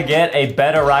try to get a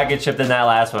better rocket ship than that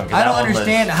last one. 'Cause I that don't one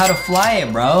understand how to fly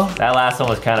it, bro. That last one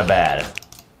was kind of bad.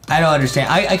 I don't understand.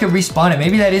 I could respawn it.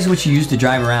 Maybe that is what you use to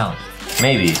drive around.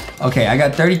 Maybe. Okay, I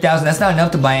got 30,000. That's not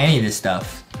enough to buy any of this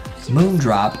stuff. Moon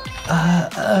drop.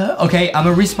 Okay, I'm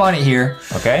gonna respawn it here.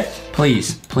 Okay.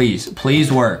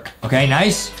 Please work. Okay,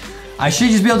 nice. I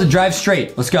should just be able to drive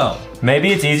straight. Let's go.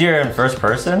 Maybe it's easier in first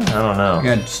person? I don't know.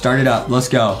 Good, start it up. Let's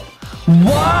go.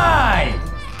 Why?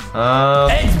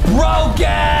 It's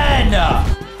broken!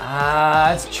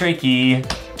 It's tricky.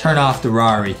 Turn off the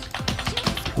Rari.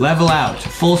 Level out.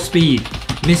 Full speed.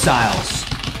 Missiles.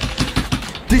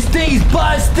 This thing's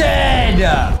busted!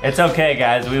 It's okay,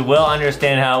 guys. We will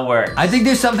understand how it works. I think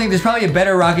there's probably a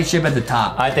better rocket ship at the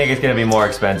top. I think it's gonna be more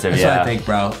expensive, That's what I think,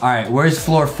 bro. All right, where's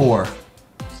floor 4?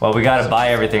 Well, we gotta buy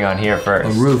everything on here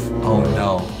first. A roof. Oh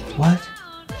no. What?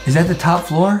 Is that the top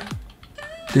floor?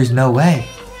 There's no way.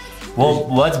 Well,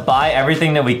 let's buy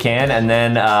everything that we can, and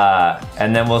then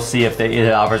we'll see if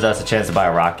it offers us a chance to buy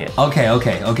a rocket.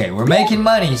 Okay. We're making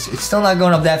money. It's still not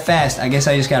going up that fast. I guess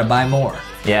I just gotta buy more.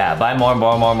 Yeah, buy more.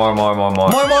 More!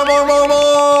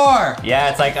 Yeah,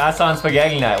 it's like us on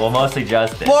spaghetti night. Well, mostly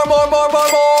Justin.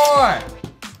 More!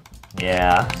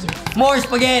 Yeah. More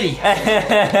spaghetti.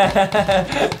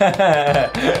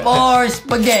 More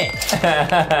spaghetti.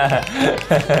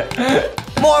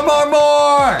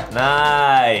 More.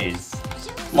 Nice.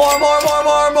 More.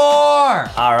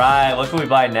 All right, what can we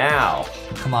buy now?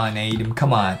 Come on, Adam.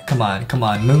 Come on.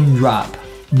 Moon drop.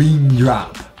 Beam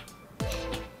drop.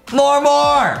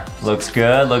 More. Looks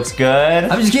good. I'm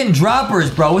just getting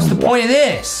droppers, bro. What's the point of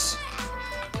this?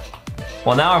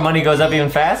 Well, now our money goes up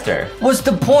even faster. What's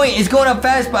the point? It's going up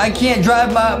fast, but I can't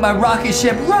drive my rocket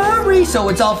ship Rari, so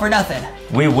it's all for nothing.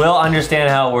 We will understand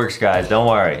how it works, guys. Don't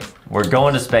worry. We're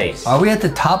going to space. Are we at the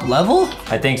top level?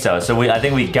 I think so. So I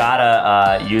think we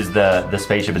gotta use the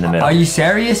spaceship in the middle. Are you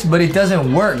serious? But it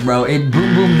doesn't work, bro. It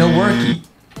boom, no worky.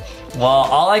 Well,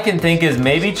 all I can think is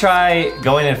maybe try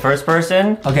going in first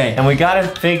person. Okay. And we gotta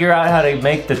figure out how to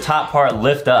make the top part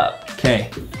lift up. Okay.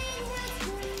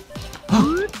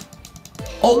 Oh.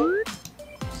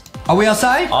 Are we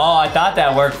outside? Oh, I thought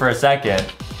that worked for a second.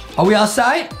 Are we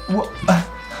outside?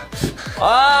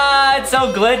 Ah, it's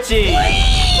so glitchy.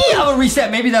 I'm gonna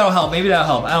reset. Maybe that'll help. I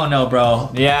don't know,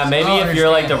 bro. Yeah, maybe if you're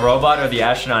like the robot or the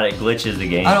astronaut, it glitches the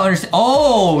game. I don't understand.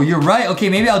 Oh, you're right. Okay,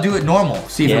 maybe I'll do it normal.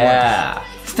 See if it works.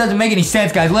 This doesn't make any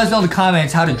sense, guys. Let us know in the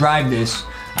comments how to drive this.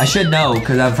 I should know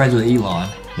because I'm friends with Elon.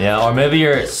 Yeah, or maybe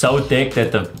you're so thick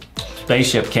that the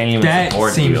spaceship can't even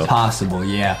support you. That seems possible,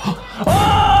 yeah.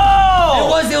 Oh!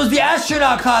 It was the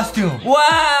astronaut costume.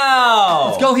 Wow!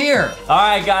 Let's go here. All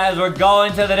right, guys, we're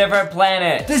going to the different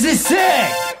planet. This is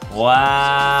sick.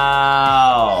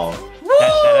 Wow. Woo!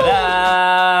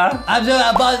 Da-da-da-da. I'm doing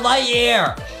a Buzz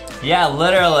Lightyear. Yeah,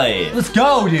 literally. Let's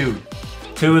go, dude.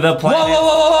 To the planet.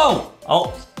 Whoa.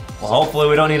 Oh, well, hopefully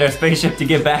we don't need our spaceship to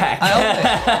get back.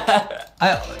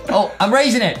 I'm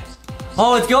raising it.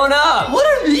 Oh, it's going up. What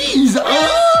are these?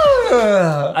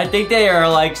 I think they are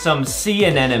like some sea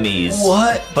anemones.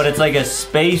 What? But it's like a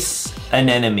space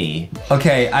anemone.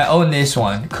 Okay, I own this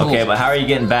one. Cool. Okay, but how are you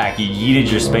getting back? You yeeted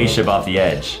your spaceship off the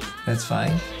edge. That's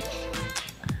fine.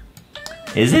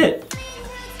 Is it?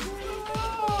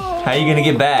 How are you gonna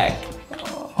get back?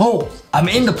 Oh, I'm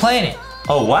in the planet.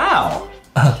 Oh, wow.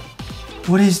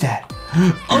 What is that?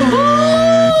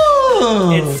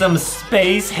 It's some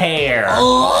space hair.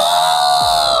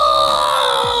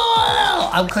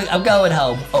 I'm going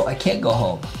home. Oh, I can't go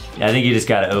home. Yeah, I think you just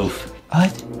gotta oof.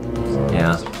 What?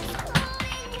 Yeah.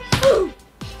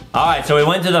 All right, so we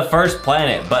went to the first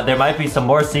planet, but there might be some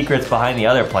more secrets behind the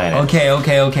other planet. Okay.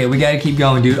 We gotta keep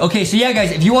going, dude. Okay, so yeah,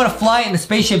 guys, if you want to fly in the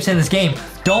spaceships in this game,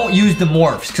 don't use the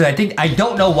morphs, because I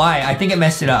don't know why. I think it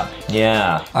messed it up.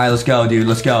 Yeah. All right, let's go, dude.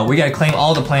 Let's go. We gotta claim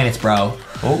all the planets, bro.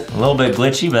 Oh, a little bit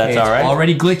glitchy, but that's all right. It's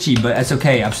already glitchy, but that's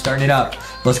okay. I'm starting it up.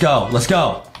 Let's go.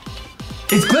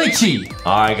 It's glitchy.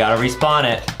 All right, gotta respawn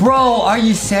it. Bro, are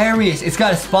you serious? It's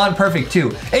gotta spawn perfect,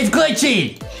 too. It's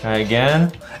glitchy. Try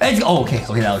again. Okay,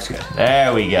 that looks good.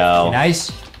 There we go. Okay,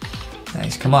 nice,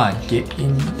 come on. Get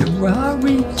in the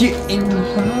Rari,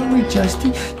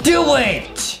 Justy. Do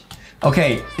it!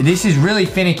 Okay, this is really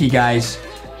finicky, guys.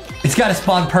 It's gotta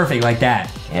spawn perfect like that.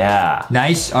 Yeah.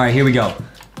 Nice, all right, here we go.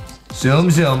 Zoom.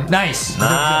 Nice.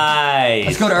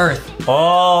 Let's go to Earth.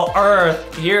 Oh,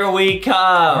 Earth, here we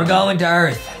come. We're going to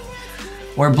Earth.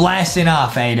 We're blasting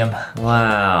off, Adam.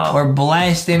 Wow. We're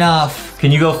blasting off.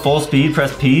 Can you go full speed?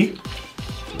 Press P.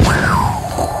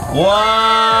 Whoa!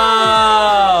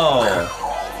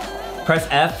 Press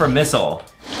F for missile.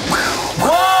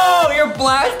 Whoa! You're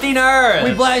blasting Earth!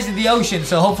 We blasted the ocean,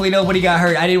 so hopefully nobody got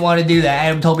hurt. I didn't want to do that.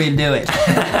 Adam told me to do it.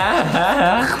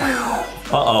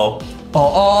 Uh-oh.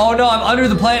 Oh no, I'm under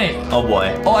the planet. Oh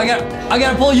boy. Oh, I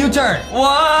gotta pull a U-turn.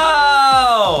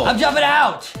 Whoa! I'm jumping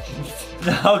out.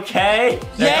 Okay.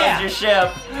 There goes your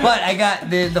ship. But I got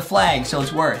the flag, so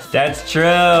it's worth. That's true.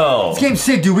 This game's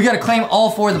sick, dude. We gotta claim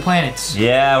all 4 of the planets.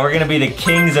 Yeah, we're gonna be the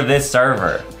kings of this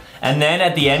server. And then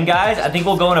at the end, guys, I think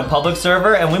we'll go in a public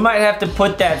server and we might have to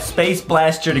put that space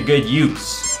blaster to good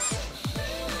use.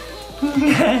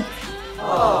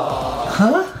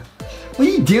 Huh? What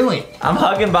are you doing? I'm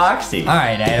hugging Boxy. All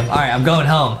right, Adam. All right, I'm going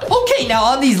home. Okay, now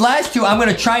on these last two, I'm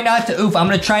gonna try not to oof. I'm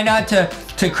gonna try not to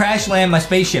crash land my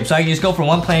spaceship so I can just go from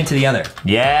one planet to the other.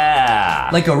 Yeah.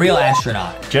 Like a real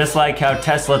astronaut. Just like how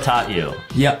Tesla taught you.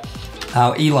 Yep.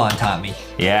 How Elon taught me.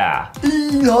 Yeah.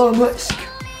 Elon Musk.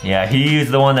 Yeah,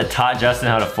 he's the one that taught Justin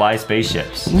how to fly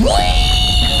spaceships. It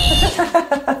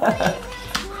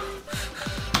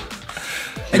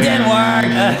didn't work.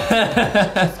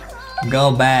 I'm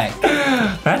going back.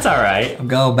 That's all right. I'm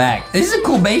going back. This is a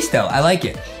cool base though. I like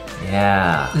it.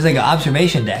 Yeah. This is like an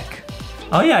observation deck.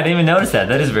 Oh yeah, I didn't even notice that.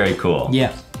 That is very cool.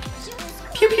 Yeah.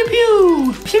 Pew pew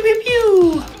pew. Pew pew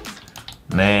pew.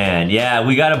 Man, yeah,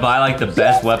 we gotta buy like the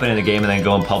best weapon in the game and then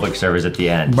go in public servers at the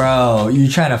end. Bro, you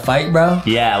trying to fight, bro?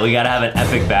 Yeah, we gotta have an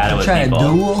epic battle with Trying people. to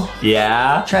duel?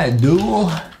 Yeah. Trying to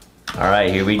duel? All right,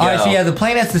 here we go. All right, so yeah, the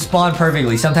plane has to spawn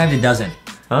perfectly. Sometimes it doesn't.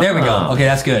 There we go. Okay,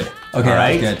 that's good. Okay,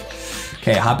 right. that's good.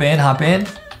 Okay, hop in, hop in.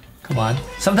 Come on.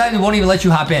 Sometimes it won't even let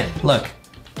you hop in. Look.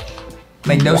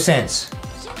 Make no sense.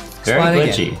 Very Spawn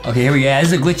glitchy. again. Okay, here we go. Yeah,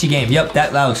 this is a glitchy game. Yep,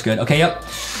 that looks good. Okay, yep.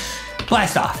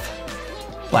 Blast off.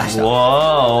 Blast off.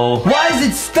 Whoa. Why is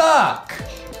it stuck?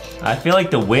 I feel like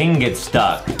the wing gets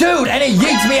stuck. Dude, and it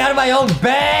yeets me out of my own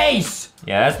base.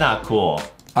 Yeah, that's not cool.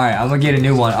 All right, I'm gonna get a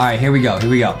new one. All right, here we go, here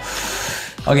we go.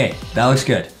 Okay, that looks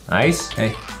good. Nice.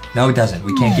 Okay, no it doesn't,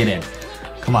 we can't get in.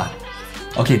 Come on.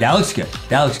 Okay, that looks good,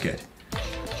 that looks good.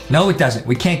 No it doesn't,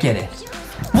 we can't get in.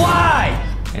 Why?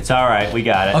 It's all right, we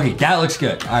got it. Okay, that looks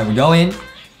good. All right, we go in,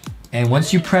 and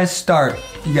once you press start,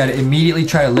 you gotta immediately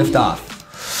try to lift off.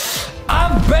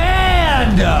 I'm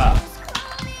banned!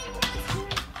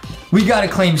 We gotta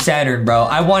claim Saturn, bro.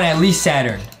 I want at least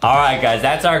Saturn. All right, guys,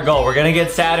 that's our goal. We're gonna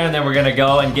get Saturn, then we're gonna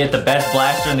go and get the best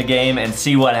blaster in the game and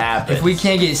see what happens. If we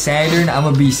can't get Saturn, I'm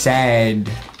gonna be sad.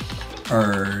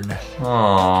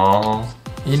 Aww.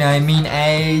 You know what I mean,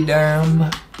 Adam?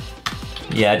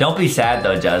 Yeah, don't be sad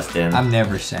though, Justin. I'm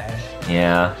never sad.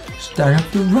 Yeah. Start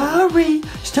up the Rari.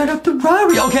 Start up the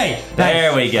Rari. Okay.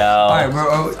 There we go. All right,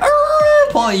 we're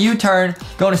pulling a U-turn,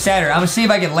 going to Saturn. I'm gonna see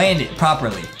if I can land it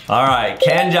properly. All right,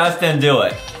 can Justin do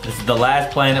it? This is the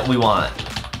last planet we want.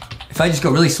 If I just go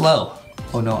really slow.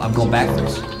 Oh no, I'm going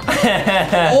backwards.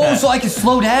 Oh, so I can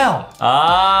slow down.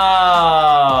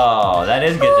 Oh, that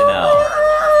is good to know.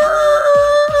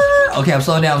 Okay, I'm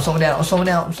slowing down, I'm slowing down, I'm slowing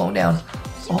down, I'm slowing down.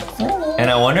 Oh. And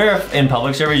I wonder if in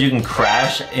public servers you can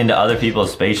crash into other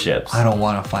people's spaceships. I don't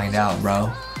want to find out, bro.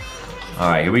 All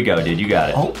right, here we go, dude. You got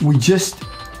it. Oh, we just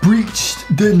breached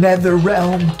the nether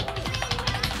realm.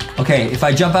 Okay, if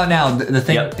I jump out now, the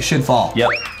thing should fall. Yep.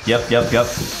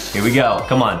 Here we go.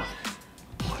 Come on.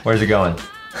 Where's it going?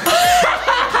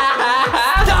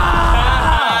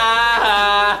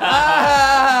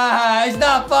 It's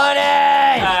not funny!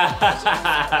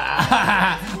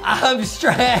 I'm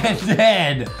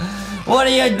stranded. What are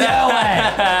you doing?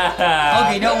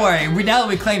 Okay, don't worry. Now that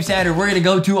we claim Saturn, we're gonna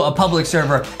go to a public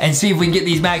server and see if we can get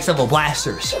these max level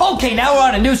blasters. Okay, now we're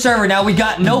on a new server. Now we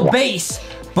got no base.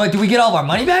 But do we get all of our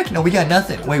money back? No, we got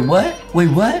nothing. Wait, what? Wait,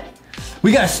 what?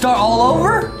 We gotta start all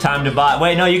over? Time to buy.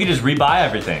 Wait, no, you can just rebuy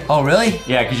everything. Oh, really?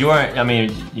 Yeah, because you weren't, I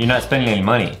mean, you're not spending any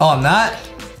money. Oh, I'm not?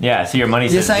 Yeah, see your money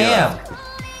says Yes, I zero. am.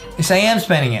 Yes, I am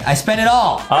spending it. I spent it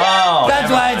all. Oh, that's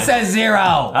why it says zero.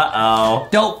 Uh-oh.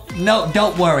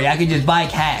 Don't worry. I can just buy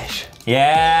cash.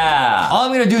 Yeah. All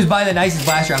I'm gonna do is buy the nicest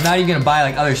blaster. I'm not even gonna buy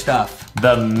like other stuff.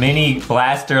 The mini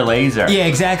blaster laser. Yeah,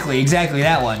 exactly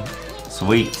that one.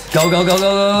 Sweet. Go.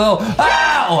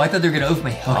 Ah! Oh, I thought they were gonna oof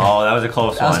me. Okay. Oh, that was a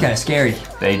close one. That was kind of scary.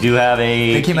 They do have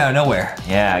a... They came out of nowhere.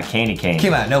 Yeah, candy cane.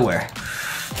 Came out of nowhere.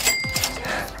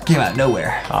 Came out of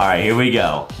nowhere. All right, here we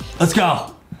go. Let's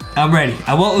go. I'm ready.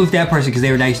 I won't oof that person because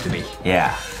they were nice to me.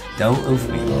 Yeah. Don't oof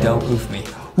me. Don't oof me.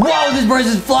 Whoa, this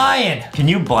person's flying. Can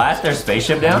you blast their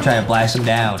spaceship down? I'm trying to blast them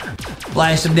down.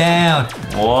 Blast them down.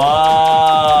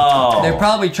 Whoa. They're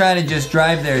probably trying to just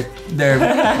drive their thing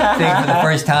for the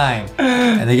first time.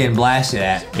 And they're getting blasted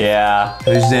at. Yeah.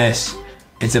 Who's this?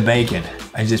 It's a bacon.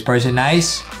 Is this person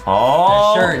nice?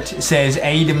 Oh. Their shirt says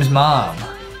Adam's mom.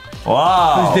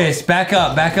 Whoa. Who's this? Back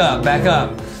up.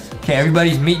 Okay,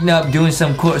 everybody's meeting up, doing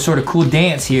some sort of cool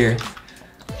dance here.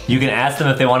 You can ask them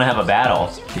if they want to have a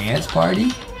battle. Dance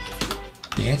party?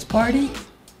 Dance party?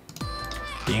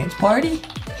 Dance party?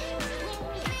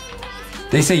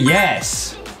 They say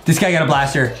yes. This guy got a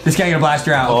blaster. This guy got a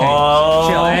blaster out. Okay. Oh.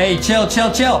 Chill. Hey, chill.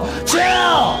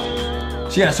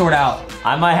 She got a sword out.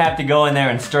 I might have to go in there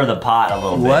and stir the pot a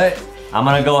little bit. What? I'm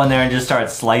gonna go in there and just start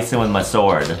slicing with my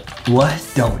sword. What?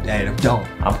 Don't, Adam, don't.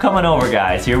 I'm coming over,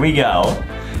 guys. Here we go.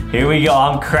 Here we go.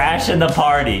 I'm crashing the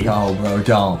party. No, bro,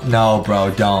 don't. No, bro,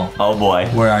 don't. Oh, boy.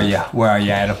 Where are you? Where are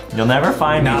you, Adam? You'll never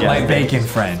find me, Not Justin. my bacon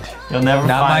friend. You'll never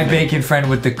Not my find me. bacon friend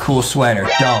with the cool sweater.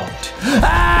 Don't.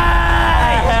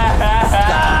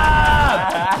 Stop!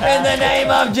 In the name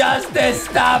of justice,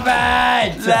 stop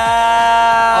it! No!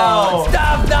 Oh,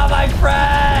 stop, not my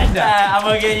friend! I'm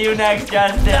gonna get you next,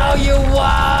 Justin. No, you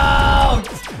won't!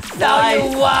 No,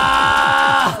 you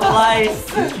won't! Slice.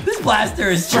 This blaster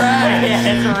is trash!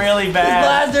 It's really This bad.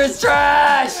 blaster is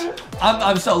trash!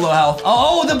 I'm so low health.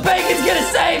 Oh, the bacon's gonna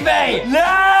save me!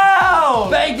 No!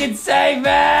 Bacon, save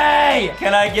me!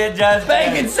 Can I get Justin?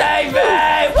 Bacon, save me!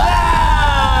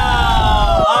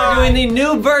 I'm doing the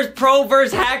new Pro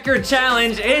vs Hacker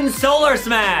Challenge in Solar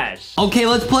Smash. Okay,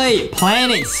 let's play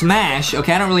Planet Smash.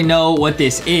 Okay, I don't really know what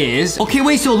this is. Okay,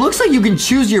 wait, so it looks like you can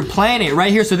choose your planet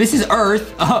right here. So this is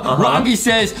Earth. Rocky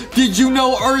says, did you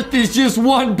know Earth is just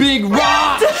one big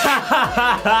rock?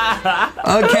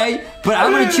 Okay, but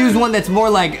I'm gonna choose one that's more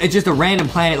like it's just a random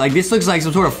planet. Like this looks like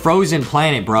some sort of frozen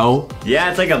planet, bro. Yeah,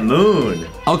 it's like a moon.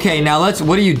 Okay, now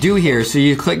what do you do here? So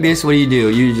you click this, what do?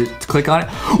 You just click on it.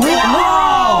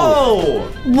 Whoa!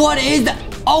 What is that?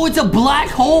 Oh, it's a black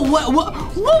hole. What?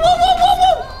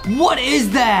 What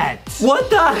is that? What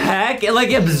the heck? It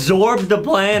like absorbed the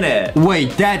planet.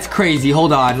 Wait, that's crazy.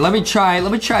 Hold on. Let me try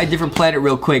a different planet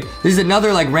real quick. This is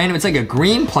another like random, it's like a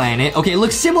green planet. Okay, it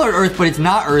looks similar to Earth, but it's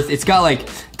not Earth. It's got like,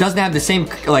 doesn't have the same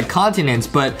like continents,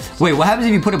 but wait, what happens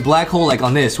if you put a black hole like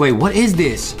on this? Wait, what is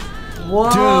this?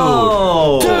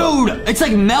 Whoa. Dude, it's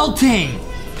like melting.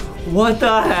 What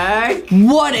the heck?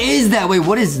 What is that? Wait,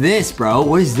 what is this, bro?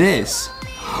 What is this?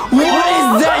 What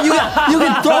is that? You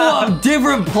can throw a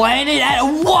different planet at.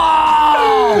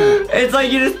 Whoa! It's like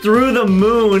you just threw the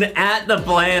moon at the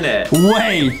planet.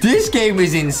 Wait, this game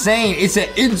is insane. It's an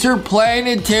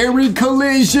interplanetary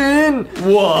collision.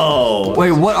 Whoa.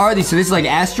 Wait, what are these? So this is like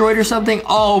asteroid or something?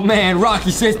 Oh man,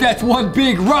 Rocky says that's one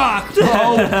big rock,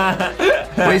 bro.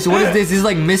 Wait, so what is this? This is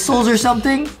like missiles or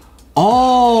something?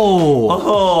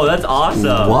 Oh, that's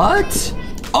awesome. what?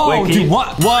 Oh, Wait, dude,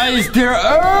 what? Why is there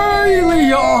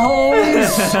aliens?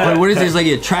 Wait, what is this? Like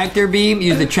a tractor beam?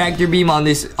 Use the tractor beam on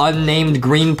this unnamed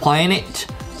green planet?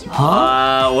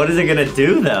 Huh? What is it gonna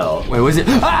do though? Wait, what is it?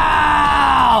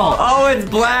 Ow! Oh, it's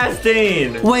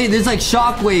blasting. Wait, there's like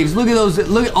shock waves. Look at those.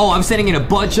 Oh, I'm sending in a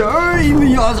bunch of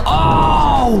aliens.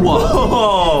 Oh!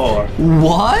 Whoa.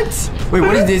 What? Wait,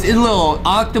 what is this? It's a little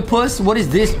octopus? What is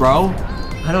this, bro?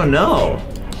 I don't know.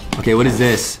 Okay, what is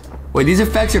this? Wait, these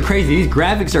effects are crazy. These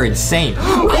graphics are insane.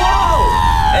 Whoa! Is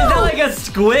that like a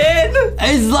squid?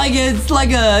 It's like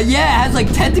a, yeah, it has like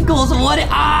tentacles. What is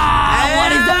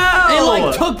that? It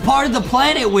like took part of the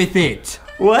planet with it.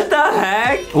 What the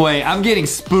heck? Wait, I'm getting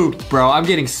spooked, bro. I'm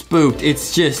getting spooked.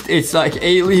 It's like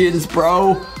aliens,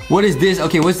 bro. What is this?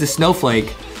 Okay, what's the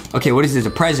snowflake? Okay, what is this? A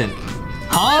present.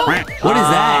 Huh? What is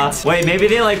that? Wait, maybe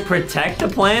they like protect the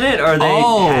planet or they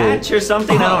hatch or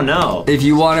something? I don't know. If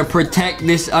you want to protect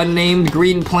this unnamed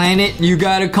green planet, you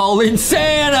gotta call in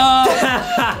Santa.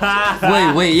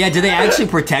 Wait, yeah, do they actually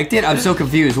protect it? I'm so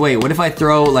confused. Wait, what if I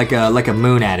throw like a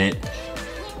moon at it?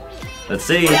 Let's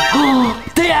see.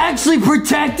 They actually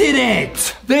protected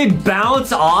it. They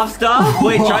bounce off stuff?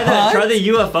 Wait, try the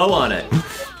UFO on it.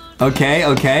 Okay.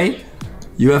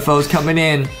 UFO's coming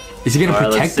in. Is he gonna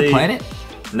protect the planet?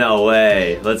 No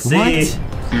way. Let's see. What?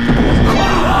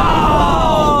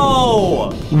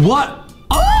 Oh! What?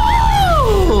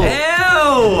 Oh!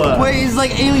 Ew! Wait, it's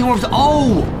like alien worms.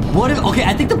 Oh! What if, okay,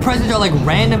 I think the presents are like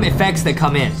random effects that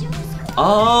come in.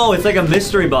 Oh, it's like a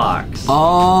mystery box.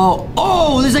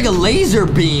 Oh, there's like a laser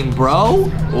beam,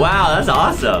 bro. Wow, that's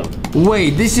awesome.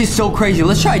 Wait, this is so crazy.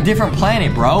 Let's try a different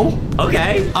planet, bro.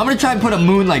 Okay. I'm gonna try and put a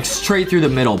moon like straight through the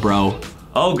middle, bro.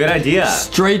 Oh, good idea.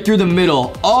 Straight through the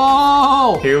middle.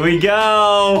 Oh! Here we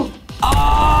go.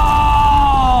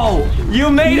 Oh! You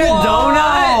made a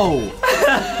donut?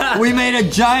 We made a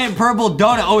giant purple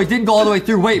donut. Oh, it didn't go all the way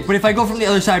through. Wait, but if I go from the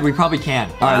other side, we probably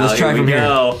can. All right, let's try from here.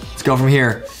 Let's go from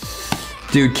here.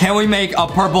 Dude, can we make a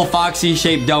purple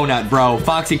foxy-shaped donut, bro?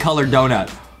 Foxy-colored donut.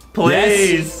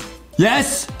 Please.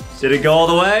 Yes? Did it go all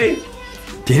the way?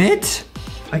 Did it?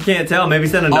 I can't tell. Maybe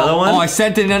send another one? Oh, I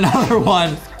sent in another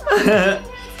one.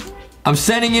 I'm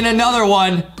sending in another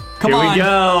one. Come on. Here we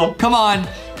go. Come on.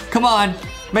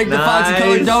 Make the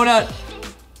foxy-colored donut.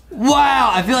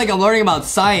 Wow, I feel like I'm learning about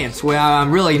science. Well, I'm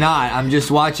really not. I'm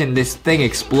just watching this thing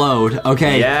explode.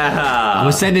 Okay. Yeah. I'm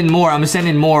gonna send in more.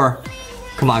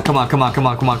 Come on.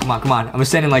 I'm gonna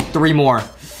send in like 3 more.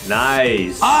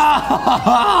 Nice.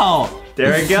 Oh!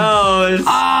 There it goes.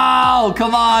 Oh,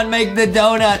 come on, make the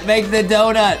donut, make the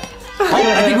donut. Oh,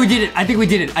 I think we did it. I think we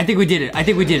did it. I think we did it. I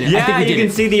think we did it. Yeah, I think we did you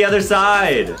can see the other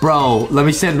side. Bro, let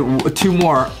me send 2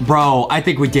 more. Bro, I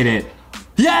think we did it.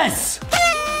 Yes!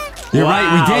 You're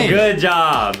right, we did. Good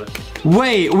job.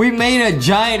 Wait, we made a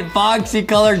giant foxy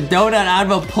colored donut out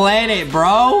of a planet,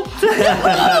 bro.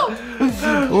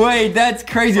 Wait, that's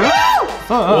crazy.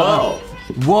 Whoa.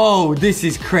 Whoa, this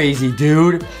is crazy,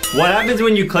 dude. What happens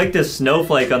when you click the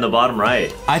snowflake on the bottom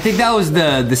right? I think that was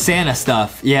the Santa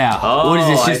stuff. Yeah. Oh, what is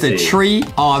this, I just a see. tree?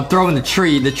 Oh, I'm throwing the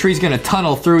tree. The tree's gonna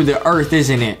tunnel through the earth,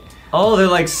 isn't it? Oh, they're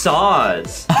like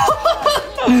saws.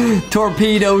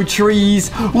 Torpedo trees.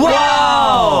 Whoa!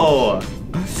 Whoa!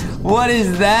 What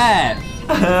is that?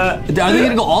 Are they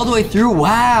gonna go all the way through?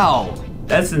 Wow.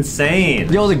 That's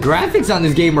insane. Yo, the graphics on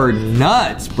this game are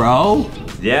nuts, bro.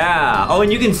 Yeah. Oh,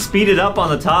 and you can speed it up on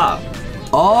the top.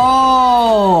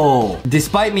 Oh.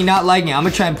 Despite me not liking it, I'm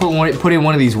gonna try and put in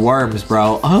one of these worms,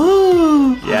 bro.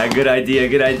 Oh. Yeah, good idea,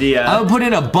 good idea. I'm gonna put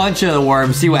in a bunch of the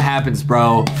worms, see what happens,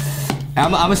 bro.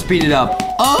 I'm gonna speed it up.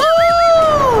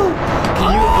 Oh.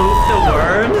 Can you oof the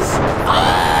worms?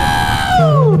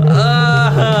 Oh.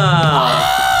 Oh.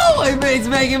 It's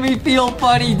making me feel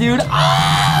funny, dude.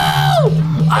 Oh.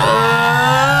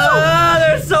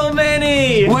 There's so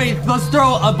many. Wait, let's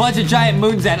throw a bunch of giant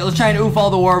moons at it. Let's try and oof all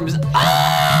the worms.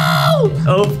 Oh!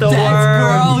 Oof the worms.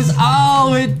 That's gross.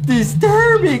 Oh, it's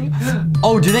disturbing.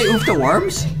 Oh, do they oof the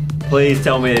worms? Please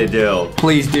tell me they do.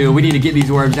 Please do. We need to get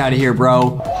these worms out of here,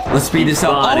 bro. Let's speed this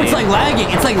up. Funny. Oh, it's like lagging.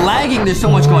 It's like lagging. There's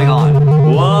so much going on.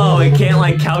 Whoa, it can't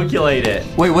like calculate it.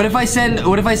 Wait, what if I send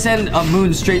a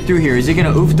moon straight through here? Is it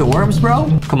gonna oof the worms, bro?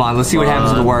 Come on, let's see what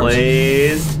happens to the worms.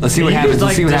 Please. Let's see what happens.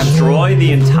 Let's see what happens. Destroy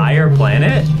the entire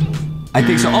planet? I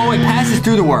think so. Oh, it passes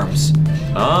through the worms.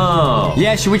 Oh.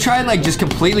 Yeah, should we try and like just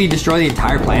completely destroy the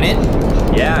entire planet?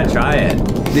 Yeah, try it.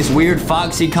 This weird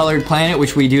foxy colored planet,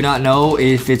 which we do not know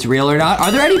if it's real or not. Are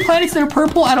there any planets that are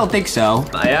purple? I don't think so.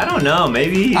 I don't know,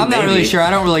 maybe. I'm not really sure. I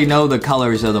don't really know the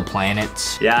colors of the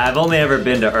planets. Yeah, I've only ever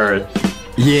been to Earth.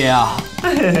 Yeah.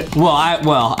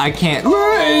 well, I can't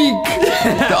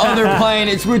like the other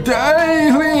planets with the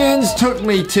aliens took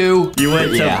me to. You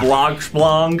went to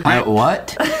Bloxblong?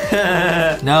 What?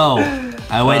 No,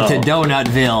 I went to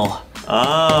Donutville.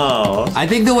 Oh. I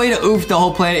think the way to oof the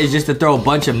whole planet is just to throw a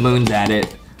bunch of moons at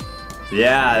it.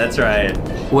 Yeah, that's right.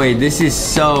 Wait, this is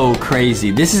so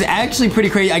crazy. This is actually pretty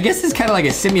crazy. I guess it's kind of like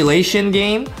a simulation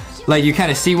game. Like you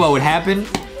kind of see what would happen.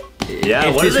 Yeah,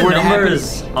 if what do this the were to happen.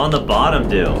 numbers on the bottom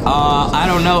do? I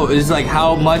don't know. It's like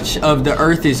how much of the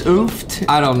earth is oofed.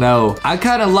 I don't know. I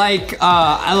kind of like,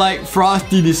 I like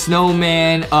Frosty the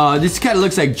Snowman. This kind of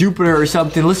looks like Jupiter or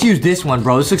something. Let's use this one,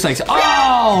 bro. This looks like,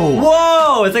 oh!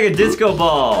 Whoa, it's like a disco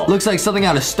ball. Looks like something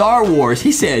out of Star Wars.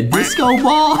 He said disco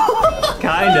ball?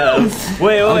 Kind of.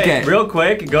 Wait, Okay. real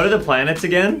quick. Go to the planets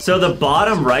again. So the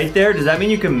bottom right there, does that mean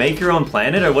you can make your own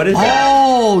planet or what is that?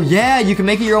 Oh, yeah, you can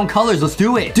make it your own colors. Let's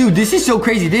do it. Dude, this is so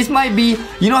crazy. This might be,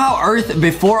 you know how Earth,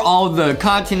 before all the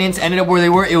continents ended up where they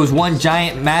were, it was one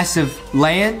giant, massive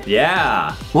land?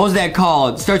 Yeah. What was that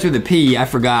called? It starts with a P. I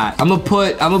forgot. I'm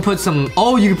gonna put some,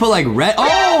 oh, you can put like red.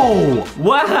 Oh!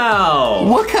 Wow.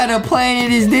 What kind of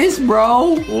planet is this,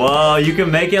 bro? Whoa, you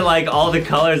can make it like all the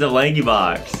colors of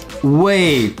LankyBox.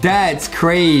 Wait, that's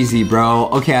crazy, bro.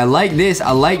 Okay, I like this.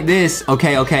 I like this.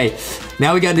 Okay, okay.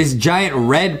 Now we got this giant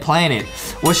red planet.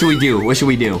 What should we do? What should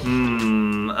we do?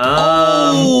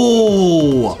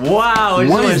 Oh! Wow, it's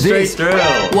What going is straight this? through.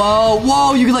 Whoa,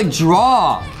 whoa, you can like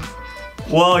draw.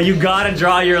 Whoa, you gotta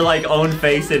draw your like own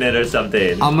face in it or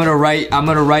something. I'm gonna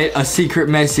write a secret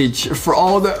message for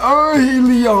all the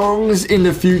aliens in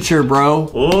the future, bro.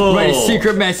 Ooh. Write a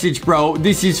secret message, bro.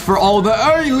 This is for all the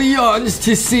aliens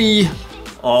to see.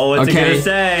 Oh, what's it Okay. gonna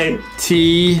say?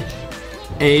 THICC.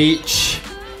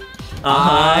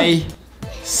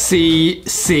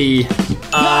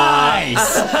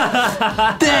 Nice.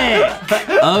 Thick.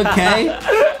 Okay.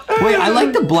 Wait, I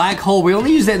like the black hole. We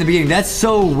only used that in the beginning. That's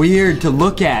so weird to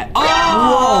look at.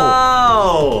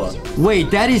 Oh! Whoa! Wait,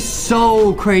 that is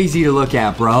so crazy to look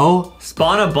at, bro.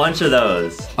 Spawn a bunch of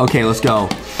those. Okay, let's go.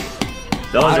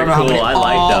 Those are cool. I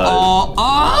like those.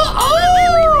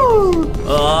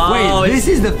 Oh, Wait, this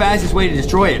is the fastest way to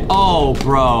destroy it. Oh,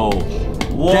 bro.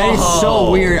 Whoa. That is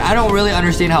so weird. I don't really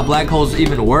understand how black holes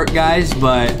even work, guys,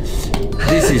 but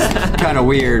this is kind of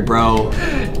weird, bro.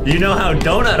 You know how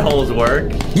donut holes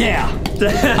work. Yeah.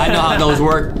 I know how those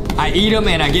work. I eat them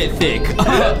and I get thick.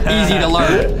 Easy to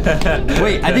learn.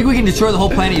 Wait, I think we can destroy the whole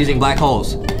planet using black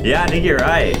holes. Yeah, I think you're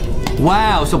right.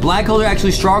 Wow, so black holes are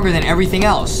actually stronger than everything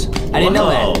else. I didn't know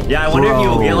that. Yeah, I wonder if Bro.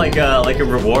 you'll get like a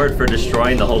reward for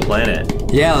destroying the whole planet.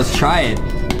 Yeah, let's try it.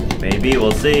 Maybe,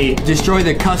 we'll see. Destroy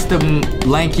the custom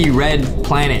Lanky red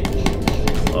planet.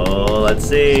 Oh, let's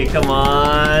see. Come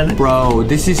on. Bro,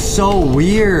 this is so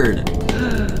weird.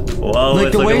 Whoa, Like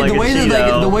it's looking like a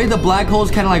Cheeto. the way the black holes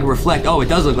kind of like reflect. Oh, it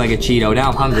does look like a Cheeto. Now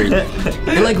I'm hungry.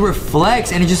 It like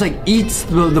reflects and it just like eats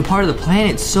the part of the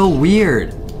planet. It's so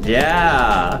weird.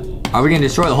 Yeah. Are we gonna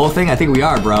destroy the whole thing? I think we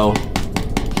are, bro.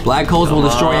 Black holes will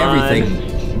destroy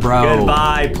everything, bro.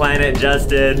 Goodbye, Planet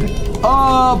Justin.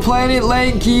 Oh, Planet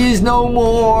Lanky is no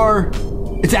more.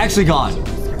 It's actually gone.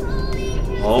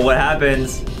 Oh, what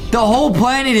happens? The whole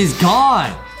planet is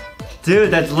gone.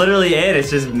 Dude, that's literally it. It's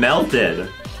just melted.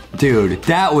 Dude,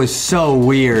 that was so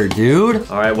weird, dude.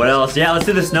 All right, what else? Yeah, let's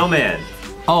do the snowman.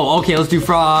 Oh, okay, let's do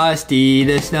Frosty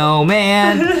the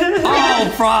Snowman.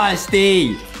 Oh,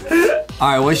 Frosty. All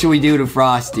right, what should we do to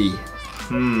Frosty?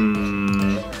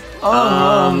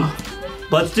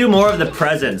 Let's do more of the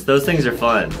presents. Those things are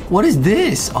fun. What is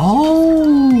this?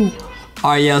 Oh.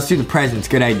 All right, yeah, let's do the presents.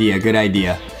 Good idea, good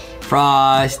idea.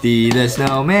 Frosty the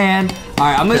Snowman. All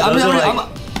right, I'm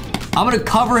gonna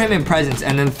cover him in presents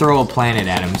and then throw a planet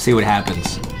at him. See what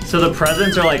happens. So the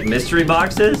presents are like mystery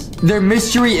boxes? They're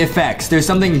mystery effects. There's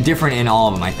something different in all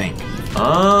of them, I think.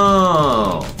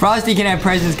 Oh. Frosty can have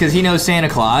presents because he knows Santa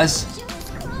Claus.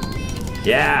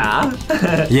 Yeah.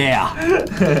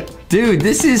 Yeah. Dude,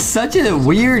 this is such a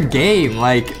weird game.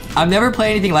 Like, I've never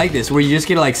played anything like this where you just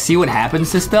get to like see what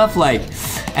happens to stuff. Like,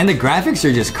 and the graphics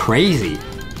are just crazy.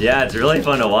 Yeah, it's really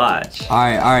fun to watch. All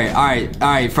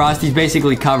right. Frosty's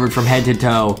basically covered from head to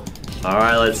toe. All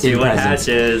right, let's see what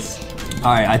hatches.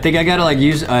 All right, I think I gotta like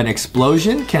use an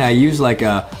explosion. Can I use like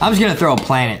a, I'm just gonna throw a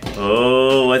planet.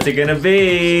 Oh, what's it gonna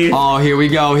be? Oh, here we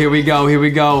go.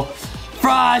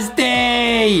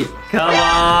 Frosty! Come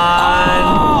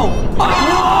on! Oh!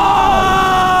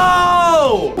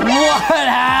 What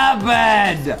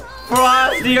happened?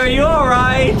 Frosty, are you all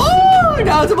right? Oh,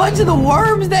 now it's a bunch of the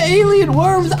worms, the alien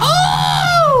worms.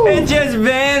 Oh! It just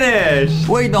vanished.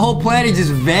 Wait, the whole planet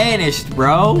just vanished,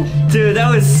 bro. Dude,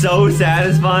 that was so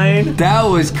satisfying. That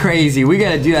was crazy. We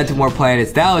gotta do that to more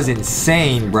planets. That was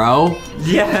insane, bro.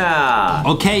 Yeah.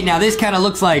 Okay, now this kind of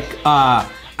looks like,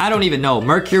 I don't even know.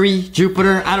 Mercury,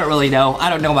 Jupiter, I don't really know.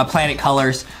 I don't know my planet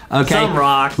colors. Okay. Some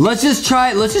rock. Let's just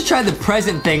try the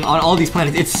present thing on all these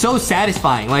planets. It's so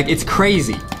satisfying. Like, it's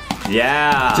crazy.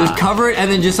 Yeah. Just cover it and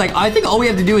then just like, I think all we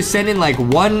have to do is send in like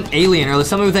one alien or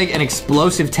something with like an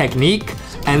explosive technique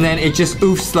and then it just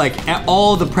oofs like at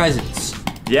all the presents.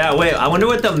 Yeah, wait, I wonder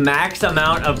what the max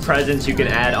amount of presents you can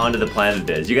add onto the planet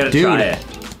is. You gotta try it.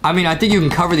 I mean, I think you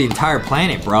can cover the entire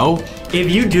planet, bro. If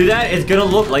you do that, it's gonna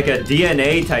look like a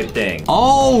DNA type thing.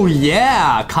 Oh,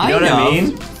 yeah, kind of. You know what I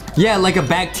mean? Yeah, like a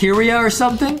bacteria or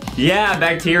something? Yeah,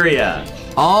 bacteria.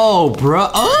 Oh, bro.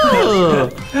 Oh,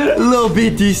 a little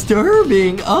bit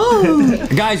disturbing. Oh.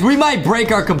 Guys, we might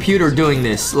break our computer doing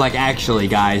this. Like, actually,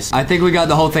 guys. I think we got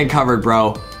the whole thing covered,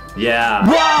 bro. Yeah.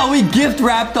 Wow, we gift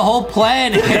wrapped the whole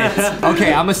planet.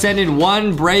 Okay, I'm gonna send in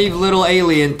one brave little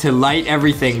alien to light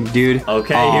everything, dude.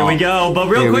 Okay, here we go. But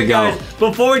real quick, guys,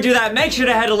 before we do that, make sure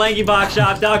to head to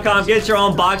LankyBoxShop.com. Get your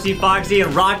own Boxy, Foxy,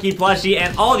 and Rocky plushie,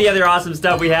 and all the other awesome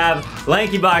stuff we have.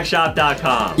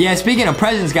 LankyBoxShop.com. Yeah, speaking of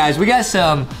presents, guys, we got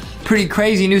some pretty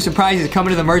crazy new surprises coming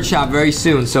to the merch shop very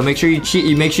soon. So make sure you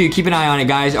keep an eye on it,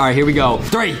 guys. All right, here we go.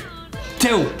 3,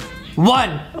 2,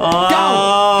 1, go!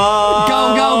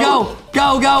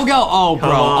 Go! Oh, bro.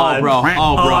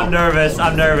 Oh, I'm nervous.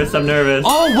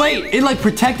 Oh, wait. It, like,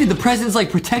 protected. The presents, like,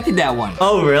 protected that one.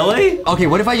 Oh, really? Okay,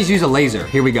 what if I just use a laser?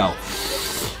 Here we go.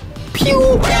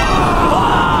 Pew!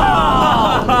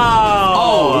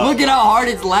 Oh, look at how hard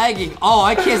it's lagging. Oh,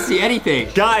 I can't see anything.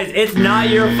 Guys, it's not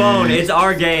your phone. It's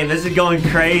our game. This is going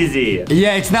crazy.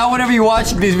 Yeah, it's not whatever you're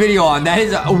watching this video on. That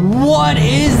is... What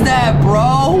is that,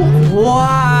 bro?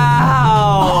 Wow.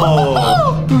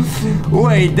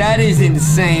 Wait, that is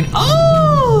insane.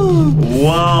 Oh!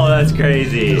 Whoa, that's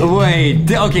crazy.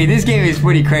 Wait, okay, this game is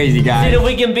pretty crazy, guys. See if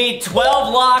we can beat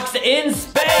 12 locks in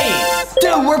space.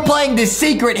 Dude, we're playing the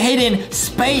secret hidden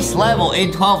space level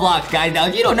in 12 locks, guys. Now,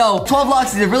 if you don't know, 12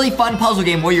 locks is a really fun puzzle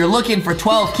game where you're looking for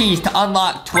 12 keys to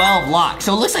unlock 12 locks.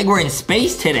 So it looks like we're in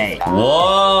space today.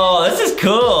 Whoa, this is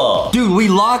cool. Dude, we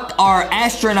locked our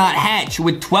astronaut hatch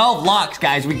with 12 locks,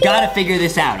 guys. We gotta figure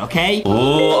this out, okay? Ooh,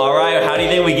 all right. How do you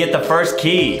think we get the first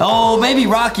key? Oh, maybe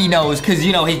Rocky knows, because,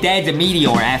 you know, his dad's a meteor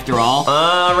after all.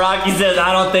 Rocky says,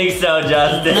 I don't think so,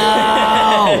 Justin.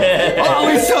 No. Oh,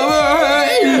 it's so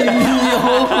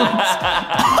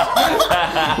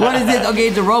What is this? Okay,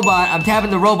 it's a robot. I'm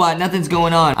tapping the robot. Nothing's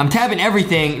going on. I'm tapping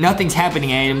everything. Nothing's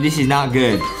happening, Adam. This is not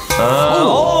good.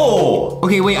 Oh.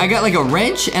 Okay, wait. I got like a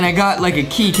wrench and I got like a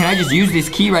key. Can I just use this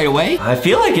key right away? I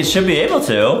feel like it should be able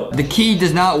to. The key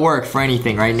does not work for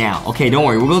anything right now. Okay, don't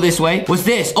worry. We'll go this way. What's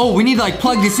this? Oh, we need to like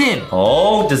plug this in.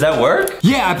 Oh, does that work?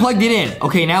 Yeah, I plugged it in.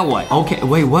 Okay, now what? Okay,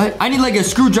 wait, what? I need like a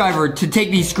screwdriver to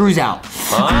take these screws out.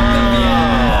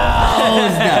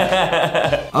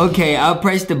 Okay, I'll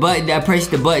press the button. I press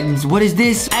the buttons. What is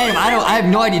this? Adam, I have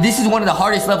no idea. This is one of the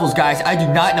hardest levels, guys. I do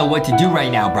not know what to do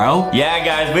right now, bro. Yeah,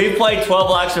 guys, we've played 12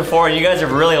 blocks before, and you guys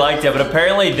have really liked it, but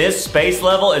apparently this space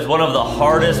level is one of the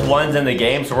hardest ones in the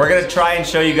game, so we're gonna try and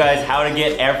show you guys how to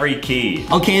get every key.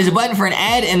 Okay, there's a button for an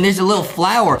ad, and there's a little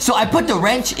flower. So I put the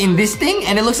wrench in this thing,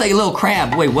 and it looks like a little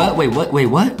crab. Wait, what? Wait, what? Wait,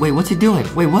 what? Wait, what's it doing?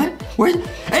 Wait, what? Where's it?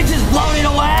 It's just floating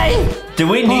away! Do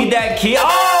we need that key?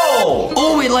 Oh!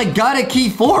 Oh, it like got a key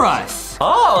for us.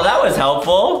 Oh, that was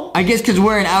helpful. I guess because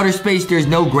we're in outer space, there's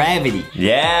no gravity.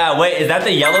 Yeah, wait, is that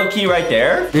the yellow key right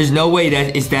there? There's no way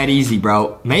that it's that easy,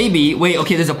 bro. Maybe. Wait,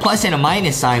 okay, there's a plus and a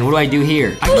minus sign. What do I do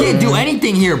here? I can't do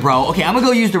anything here, bro. Okay, I'm gonna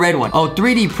go use the red one. Oh,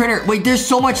 3D printer. Wait, there's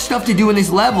so much stuff to do in this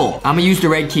level. I'm gonna use the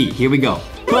red key. Here we go.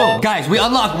 Boom. Guys, we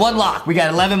unlocked one lock. We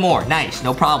got 11 more. Nice,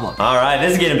 no problem. All right,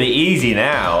 this is gonna be easy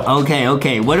now. Okay,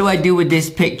 okay. What do I do with this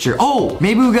picture? Oh,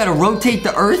 maybe we gotta rotate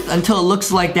the Earth until it looks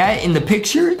like that in the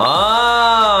picture?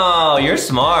 Oh, you're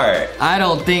smart. I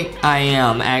don't think I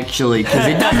am, actually, because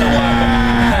it doesn't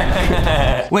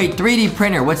work. Wait, 3D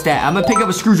printer, what's that? I'm gonna pick up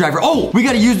a screwdriver. Oh, we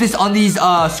gotta use this on these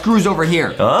screws over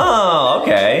here. Oh,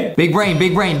 okay. Big brain,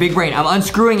 big brain, big brain. I'm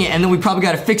unscrewing it, and then we probably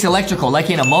gotta fix electrical, like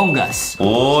in Among Us.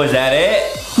 Oh, is that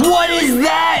it? What is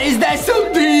that? Is that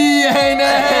some DNA?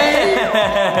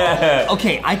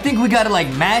 Okay, I think we gotta like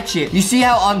match it. You see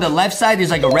how on the left side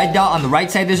there's like a red dot, on the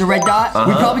right side there's a red dot?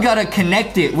 We probably gotta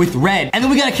connect it with red. And then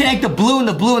we gotta connect the blue and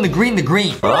the blue and the green, the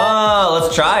green. Oh,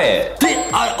 let's try it.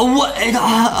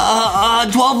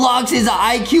 12 locks is an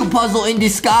IQ puzzle in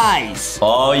disguise.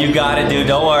 Oh, you got it, dude.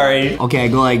 Don't worry. Okay, I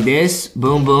go like this.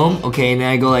 Boom, boom. Okay, and then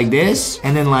I go like this.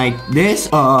 And then like this.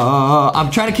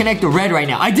 I'm trying to connect the red right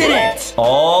now. I did it!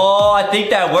 Oh, I think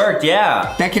that worked,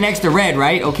 yeah. That connects the red,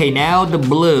 right? Okay, now the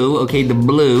blue. Okay, the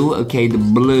blue. Okay, the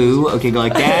blue. Okay, go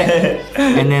like that.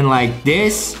 And then like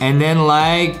this. And then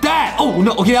like that. Oh,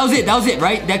 no. Okay, that was it. That was it,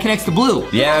 right? That connects the blue.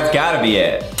 Yeah, that's gotta be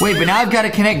it. Wait, but now I've got to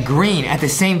connect green at the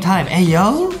same time. Hey,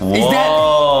 yo.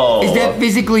 Whoa. Is that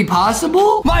physically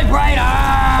possible? My brain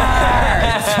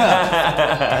hurts!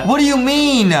 What do you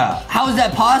mean? How is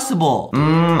that possible?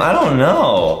 I don't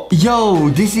know. Yo,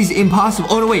 this is impossible.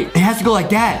 Oh, no, wait. It has to go like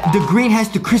that. The green has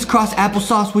to crisscross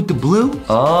applesauce with the blue?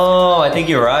 Oh, I think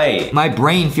you're right. My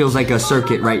brain feels like a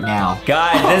circuit right now.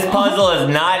 Guys, this puzzle is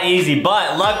not easy,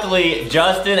 but luckily,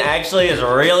 Justin actually is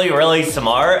really, really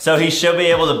smart, so he should be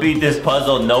able to beat this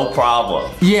puzzle no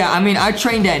problem. Yeah, I mean, I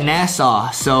trained at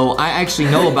NASA, so I actually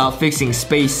know about fixing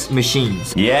space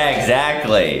machines. Yeah,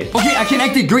 exactly. Okay, I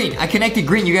connected green. I connected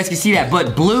green. You guys can see that,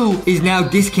 but blue is now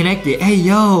disconnected. Hey,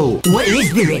 yo. What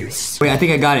is this? Wait, I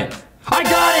think I got it. I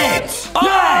got it! Yes!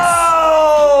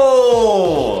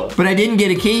 Oh! But I didn't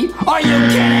get a key? Are you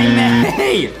kidding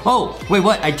me? Oh, wait,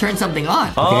 what? I turned something on.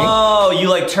 Okay. Oh, you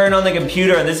like turn on the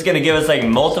computer and this is gonna give us like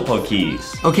multiple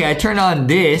keys. Okay, I turn on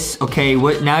this. Okay,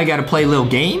 what? Now I gotta play a little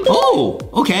game? Oh,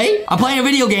 okay. I'm playing a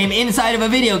video game inside of a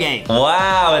video game.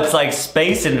 Wow, it's like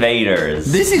Space Invaders.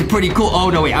 This is pretty cool.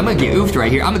 Oh, no, wait. I'm gonna get oofed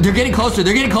right here. They're getting closer.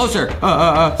 They're getting closer. Oh,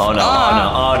 no, oh, no,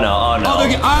 oh, no, oh, no. Oh, they're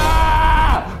getting...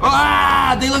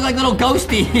 They look like little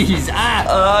ghosties.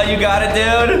 You got it,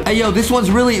 dude. Hey, yo, this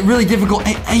one's really, really difficult.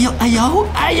 Hey, yo.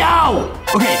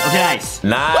 Okay, nice.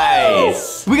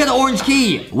 Nice. Woo! We got the orange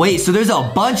key. Wait, so there's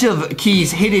a bunch of keys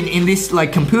hidden in this,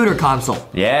 like, computer console.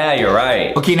 Yeah, you're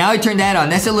right. Okay, now I turn that on.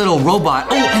 That's a little robot.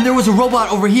 Oh, and there was a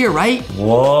robot over here, right?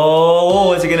 Whoa,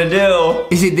 what's it gonna do?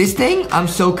 Is it this thing? I'm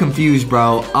so confused,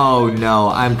 bro. Oh, no,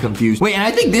 I'm confused. Wait, and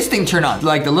I think this thing turned on.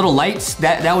 Like, the little lights,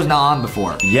 that was not on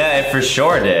before. Yeah, it for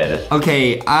sure did.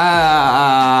 Okay,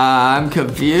 I'm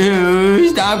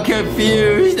confused.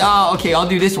 Oh, okay, I'll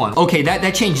do this one. Okay,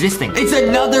 that changed this thing. It's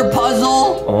another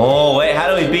puzzle. Oh, wait, how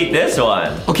do we beat this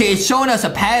one? Okay, it's showing us a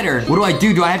pattern. What do I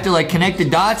do? Do I have to like connect the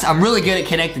dots? I'm really good at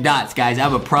connect the dots, guys.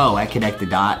 I'm a pro at connect the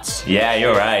dots. Yeah,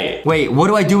 you're right. Wait, what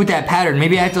do I do with that pattern?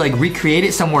 Maybe I have to like recreate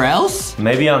it somewhere else?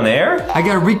 Maybe on there? I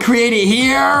gotta recreate it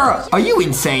here. Are you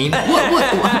insane?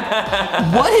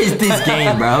 What is this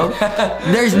game, bro?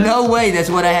 There's no way that's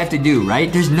what I have to do,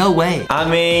 right? There's no way. I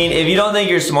mean, if you don't think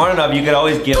you're smart enough, you could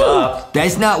always give up.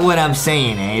 That's not what I'm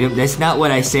saying, Adam. That's not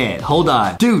what I said. Hold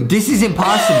on. Dude, this is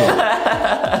impossible.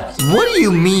 What do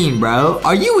you mean, bro?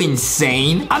 Are you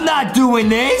insane? I'm not doing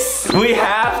this. We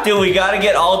have to. We gotta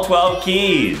get all 12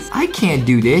 keys. I can't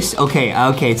do this. Okay,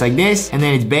 it's like this, and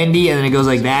then it's bendy, and then it goes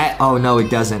like that. Oh, no,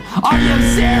 it doesn't. Are you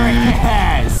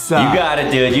serious? You got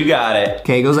it, dude. You got it.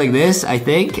 Okay, it goes like this, I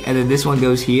think, and then this one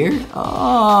goes here.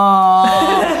 Oh,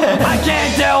 I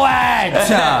can't do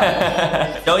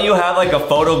it! Don't you have like a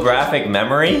photographic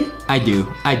memory? I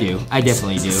do. I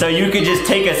definitely do. So you could just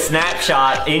take a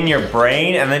snapshot in your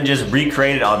brain and then just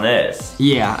recreate it on this.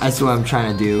 Yeah, that's what I'm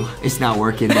trying to do. It's not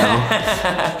working, though.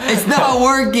 It's not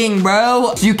working,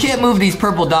 bro. So you can't move these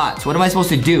purple dots. What am I supposed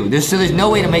to do? There's no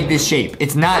way to make this shape.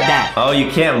 It's not that. Oh,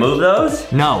 you can't move those?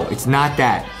 No, it's not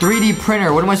that. 3D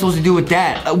printer, what am I supposed to do with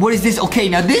that? What is this? Okay,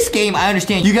 now this game, I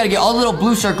understand. You gotta get all the little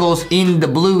blue circles in the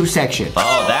blue section.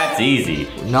 Oh, that's easy.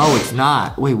 No, it's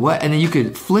not. Wait, what? And then you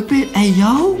could flip it? Hey,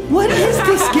 yo, what is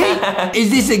this game?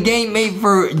 Is this a game made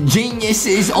for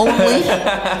geniuses only?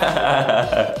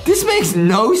 This makes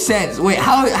no sense. Wait,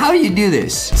 how do you do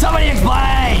this? Somebody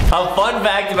explain! A fun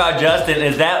fact about Justin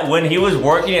is that when he was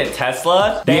working at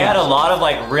Tesla, they had a lot of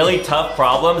like really tough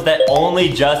problems that only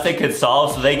Justin could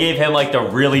solve, so they gave him like the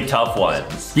really tough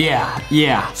ones.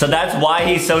 Yeah. So that's why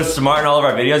he's so smart in all of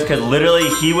our videos, because literally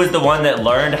he was the one that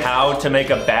learned how to make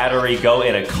a battery go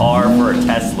in a car for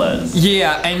Teslas.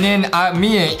 Yeah, and then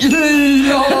me and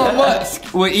Elon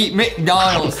Musk would eat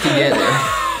McDonald's together.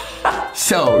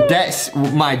 So that's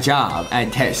my job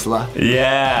at Tesla. Yeah.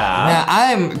 Now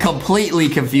I'm completely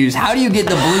confused. How do you get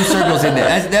the blue circles in there?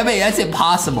 That's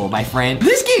impossible, my friend.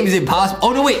 This game is impossible.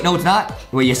 Oh no, wait, no, it's not.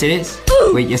 Wait, yes it is.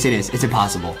 Wait, yes it is. It's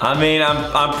impossible. I mean,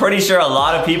 I'm pretty sure a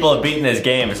lot of people have beaten this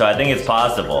game, so I think it's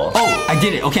possible. Oh, I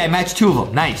did it. Okay, I matched 2 of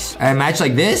them. Nice. I matched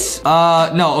like this.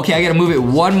 No. Okay, I gotta move it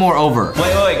one more over.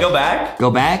 Wait. Go back. Go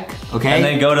back. Okay. And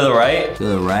then go to the right. To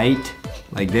the right,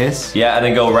 like this. Yeah, and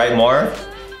then go right more.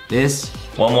 This.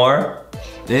 One more.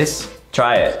 This.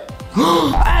 Try it.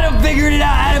 Adam figured it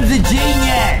out. Adam's a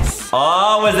genius.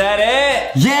 Oh, was that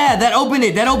it? Yeah, that opened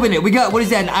it. We got, what is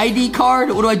that, an ID card?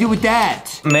 What do I do with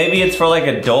that? Maybe it's for like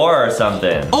a door or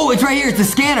something. Oh, it's right here. It's a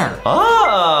scanner.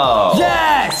 Oh.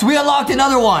 Yes, we unlocked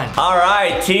another one. All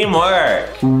right,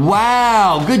 teamwork.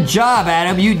 Wow, good job,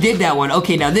 Adam. You did that one.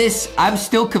 Okay, now this, I'm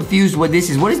still confused what this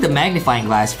is. What is the magnifying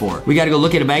glass for? We got to go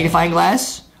look at a magnifying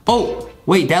glass. Oh.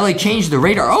 Wait, that like changed the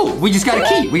radar. Oh, we just got a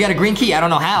key. We got a green key. I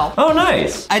don't know how. Oh,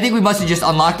 nice. I think we must have just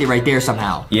unlocked it right there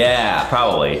somehow. Yeah,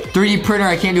 probably. 3D printer,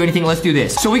 I can't do anything. Let's do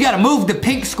this. So we got to move the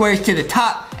pink squares to the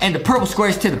top and the purple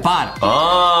squares to the bottom.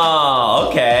 Oh,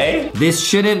 okay. This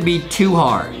shouldn't be too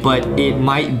hard, but it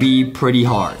might be pretty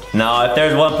hard. No, if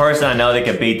there's one person I know that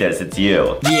could beat this, it's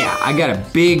you. Yeah, I got a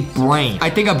big brain. I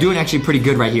think I'm doing actually pretty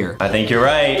good right here. I think you're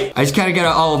right. I just kind of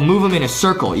got to move them in a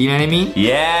circle. You know what I mean?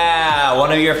 Yeah,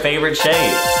 one of your favorite shapes.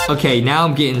 Okay, now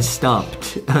I'm getting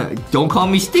stumped. Don't call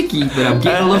me sticky, but I'm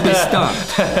getting a little bit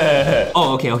stumped.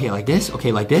 Oh, okay, like this.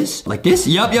 Okay, like this. Like this.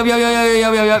 Yup.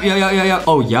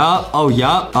 Oh,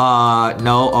 yup.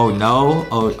 No. Oh, no.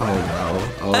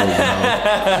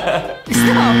 It's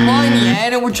not funny,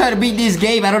 Adam. We're trying to beat this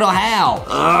game. I don't know how.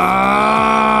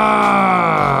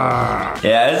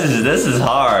 Yeah, this is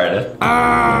hard.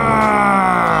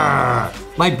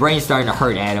 My brain's starting to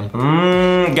hurt, Adam.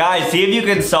 Guys, see if you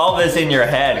can solve this in your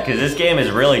head, because this game is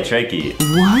really tricky.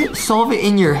 What? Solve it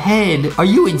in your head? Are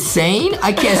you insane?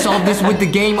 I can't solve this with the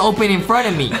game open in front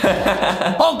of me.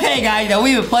 Okay, guys, now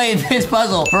we've been playing this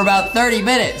puzzle for about 30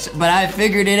 minutes, but I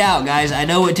figured it out, guys. I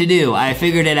know what to do. I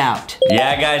figured it out.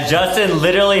 Yeah, guys, Justin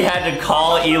literally had to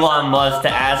call Elon Musk to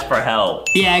ask for help.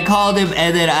 Yeah, I called him,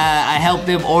 and then I helped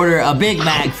him order a Big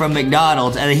Mac from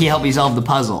McDonald's, and then he helped me solve the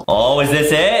puzzle. Oh, is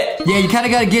this it? Yeah, you kind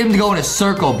of got to get him to go in a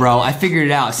circle, bro. I figured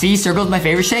it out. See, circle's my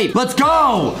favorite shape. Let's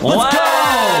go! Let's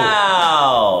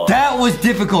go! That was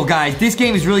difficult, guys. This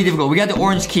game is really difficult. We got the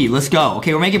orange key. Let's go.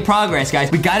 Okay, we're making progress, guys.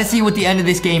 We got to see what the end of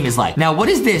this game is like. Now, what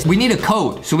is this? We need a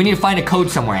code. So we need to find a code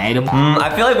somewhere, Adam. I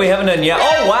feel like we haven't done yet.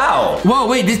 Oh, wow. Whoa,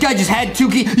 wait. This guy just had 2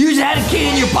 keys. You just had a key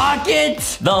in your pocket?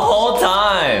 The whole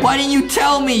time. Why didn't you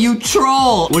tell me, you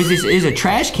troll? What is this? It is a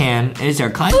trash can. It is our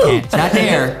content. It's not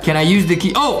there. Can I use the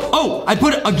key? Oh, I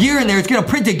put a gear in there. It's going to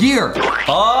print a gear.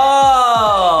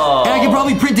 Oh. And I can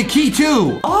probably print a key,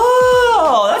 too.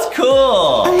 Oh, that's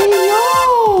cool. I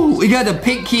know. We got the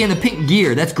pink key and the pink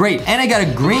gear. That's great. And I got a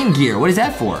green gear. What is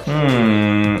that for?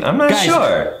 I'm not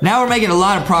sure. Now we're making a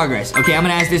lot of progress. Okay, I'm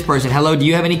gonna ask this person. Hello, do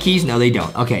you have any keys? No, they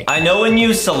don't. Okay. I know when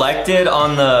you selected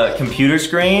on the computer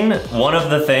screen, one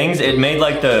of the things, it made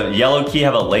like the yellow key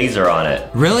have a laser on it.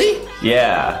 Really?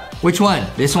 Yeah. Which one?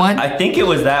 This one? I think it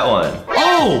was that one.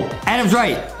 Oh, Oh, Adam's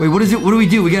right. Wait, what is it? What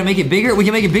do? We gotta make it bigger? We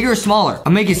can make it bigger or smaller?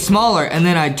 I'll make it smaller, and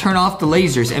then I turn off the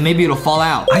lasers, and maybe it'll fall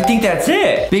out. I think that's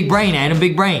it. Big brain, Adam,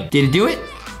 big brain. Did it do it?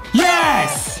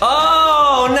 Yes!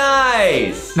 Oh,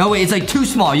 nice. No, wait, it's like too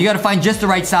small. You gotta find just the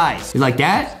right size. You like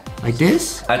that? Like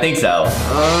this? I think so.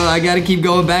 I gotta keep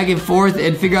going back and forth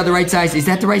and figure out the right size. Is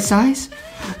that the right size?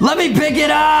 Let me pick it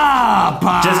up!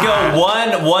 Just go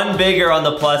one bigger on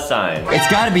the plus sign. It's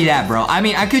gotta be that, bro. I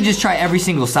mean, I could just try every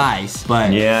single size,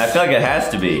 but... Yeah, I feel like it has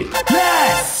to be.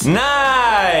 Yes!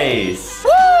 Nice!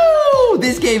 Woo!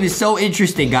 This game is so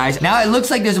interesting, guys. Now, it looks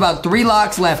like there's about 3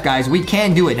 locks left, guys. We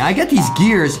can do it. Now, I got these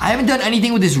gears. I haven't done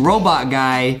anything with this robot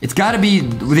guy. It's gotta be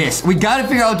this. We gotta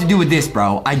figure out what to do with this,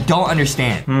 bro. I don't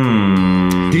understand.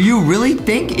 Do you really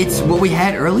think it's what we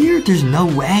had earlier? There's no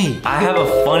way. I have a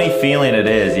funny feeling it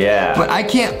is, yeah. But I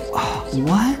can't...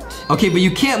 What? Okay, but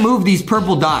you can't move these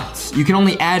purple dots. You can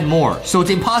only add more. So it's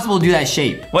impossible to do that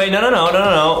shape. Wait, no.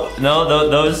 No,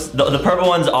 the purple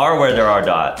ones are where there are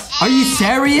dots. Are you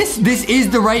serious? This is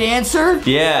the right answer?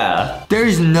 Yeah.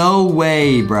 There's no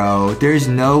way, bro. There's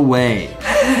no way.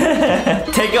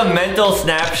 Take a mental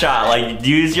snapshot. Like,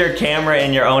 use your camera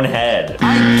in your own head.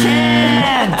 I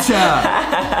can't!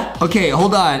 Okay,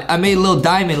 hold on. I made a little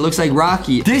diamond. Looks like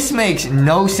Rocky. This makes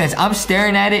no sense. I'm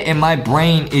staring at it and my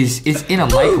brain is in a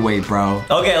microwave, bro.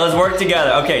 Okay, let's work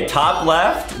together. Okay, top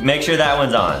left. Make sure that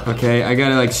one's on. Okay, I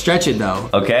gotta like stretch it though.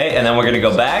 Okay, and then we're gonna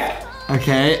go back.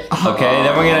 Okay. Okay,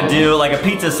 then we're gonna do like a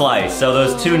pizza slice. So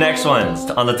those 2 next ones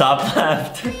on the top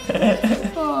left.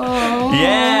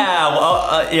 Yeah.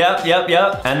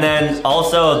 Yep. And then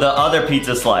also the other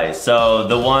pizza slice. So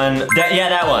the one,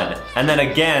 that one. And then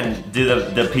again, do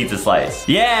the pizza slice.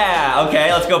 Yeah.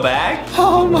 Okay, let's go back.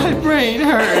 Oh, my brain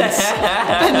hurts.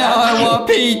 And now I want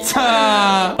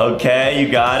pizza. Okay, you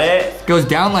got it. It goes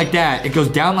down like that. It goes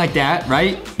down like that,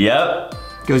 right? Yep.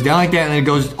 Goes down like that and then it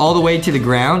goes all the way to the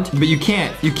ground. But you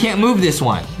can't move this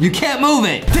one. You can't move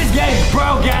it. This game's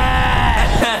broken.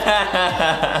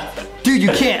 Dude, you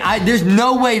can't. There's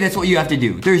no way that's what you have to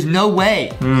do. There's no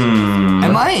way.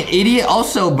 Am I an idiot?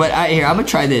 Also, but here, I'm gonna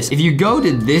try this. If you go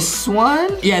to this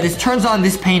one, yeah, this turns on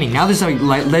this painting. Now there's like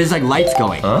lights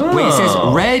going. Oh. Wait, it says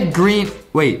red, green.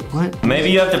 Wait, what? Maybe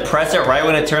you have to press it right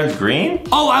when it turns green?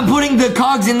 Oh, I'm putting the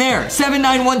cogs in there.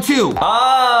 7912.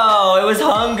 Oh, it was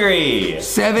hungry.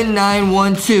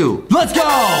 7912. Let's go.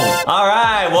 All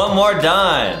right, one more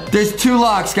done. There's 2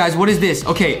 locks, guys. What is this?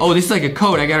 Okay. Oh, this is like a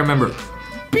code. I gotta remember.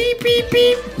 Beep, beep,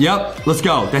 beep. Yep. Let's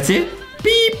go. That's it.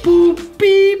 Beep, boop,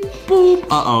 beep, boop.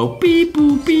 Uh-oh. Beep,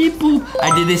 boop, beep, boop.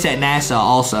 I did this at NASA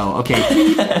also. Okay.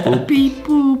 Beep, boop, beep,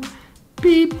 boop.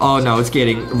 Beep. Oh, no. It's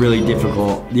getting really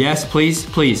difficult. Yes, please.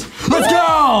 Please. Let's go.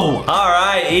 All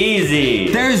right.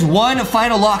 Easy. There's one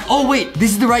final lock. Oh, wait.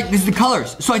 This is the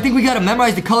colors. So I think we gotta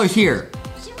memorize the colors here.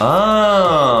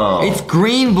 Oh. It's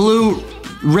green, blue,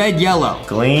 red, yellow.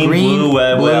 Green, blue,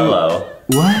 red, yellow.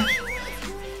 What?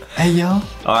 Hey, yo.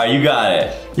 All right, you got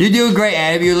it. You're doing great,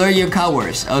 Adam. You learn your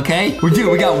colors, okay? We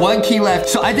got 1 key left.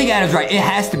 So I think Adam's right. It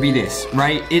has to be this,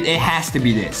 right? It has to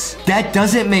be this. That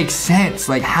doesn't make sense.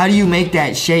 Like, how do you make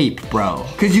that shape, bro?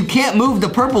 Because you can't move the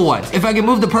purple ones. If I could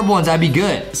move the purple ones, I'd be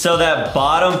good. So that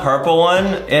bottom purple one,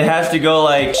 it has to go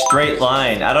like straight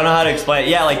line. I don't know how to explain it.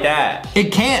 Yeah, like that.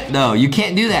 It can't, though. You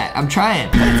can't do that. I'm trying.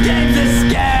 This game's a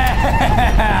scam.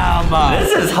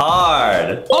 This is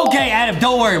hard. Okay, Adam,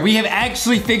 don't worry. We have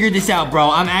actually figured this out, bro.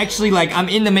 I'm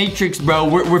in the Matrix, bro.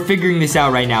 We're figuring this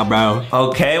out right now, bro.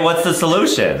 Okay, what's the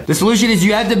solution? The solution is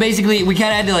you have to basically, we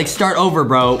kind of had to like start over,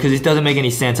 bro, because it doesn't make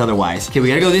any sense otherwise. Okay, we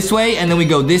gotta go this way, and then we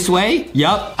go this way.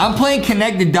 Yup. I'm playing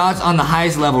connect the dots on the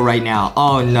highest level right now.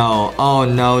 Oh, no. Oh,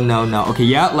 no. Okay,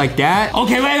 yeah, like that.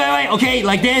 Okay, wait. Okay,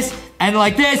 like this, and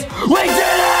like this. We did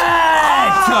it!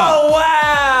 Oh,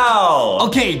 wow!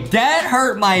 Okay, that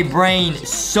hurt my brain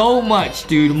so much,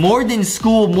 dude. More than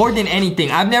school, more than anything.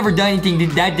 I've never done anything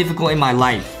that difficult in my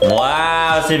life.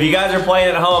 Wow, so if you guys are playing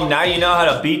at home, now you know how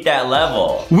to beat that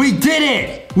level. We did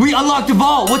it! We unlocked the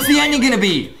vault. What's the ending gonna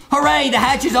be? Hooray, the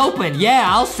hatch is open. Yeah,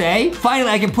 I'll say.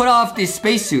 Finally, I can put off this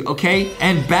spacesuit, okay?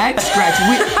 And back scratch.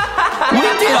 We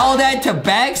did all that to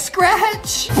back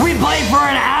scratch? We played for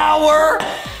an hour?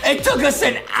 It took us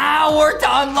an hour to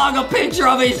unlock a picture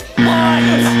of his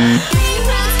foot.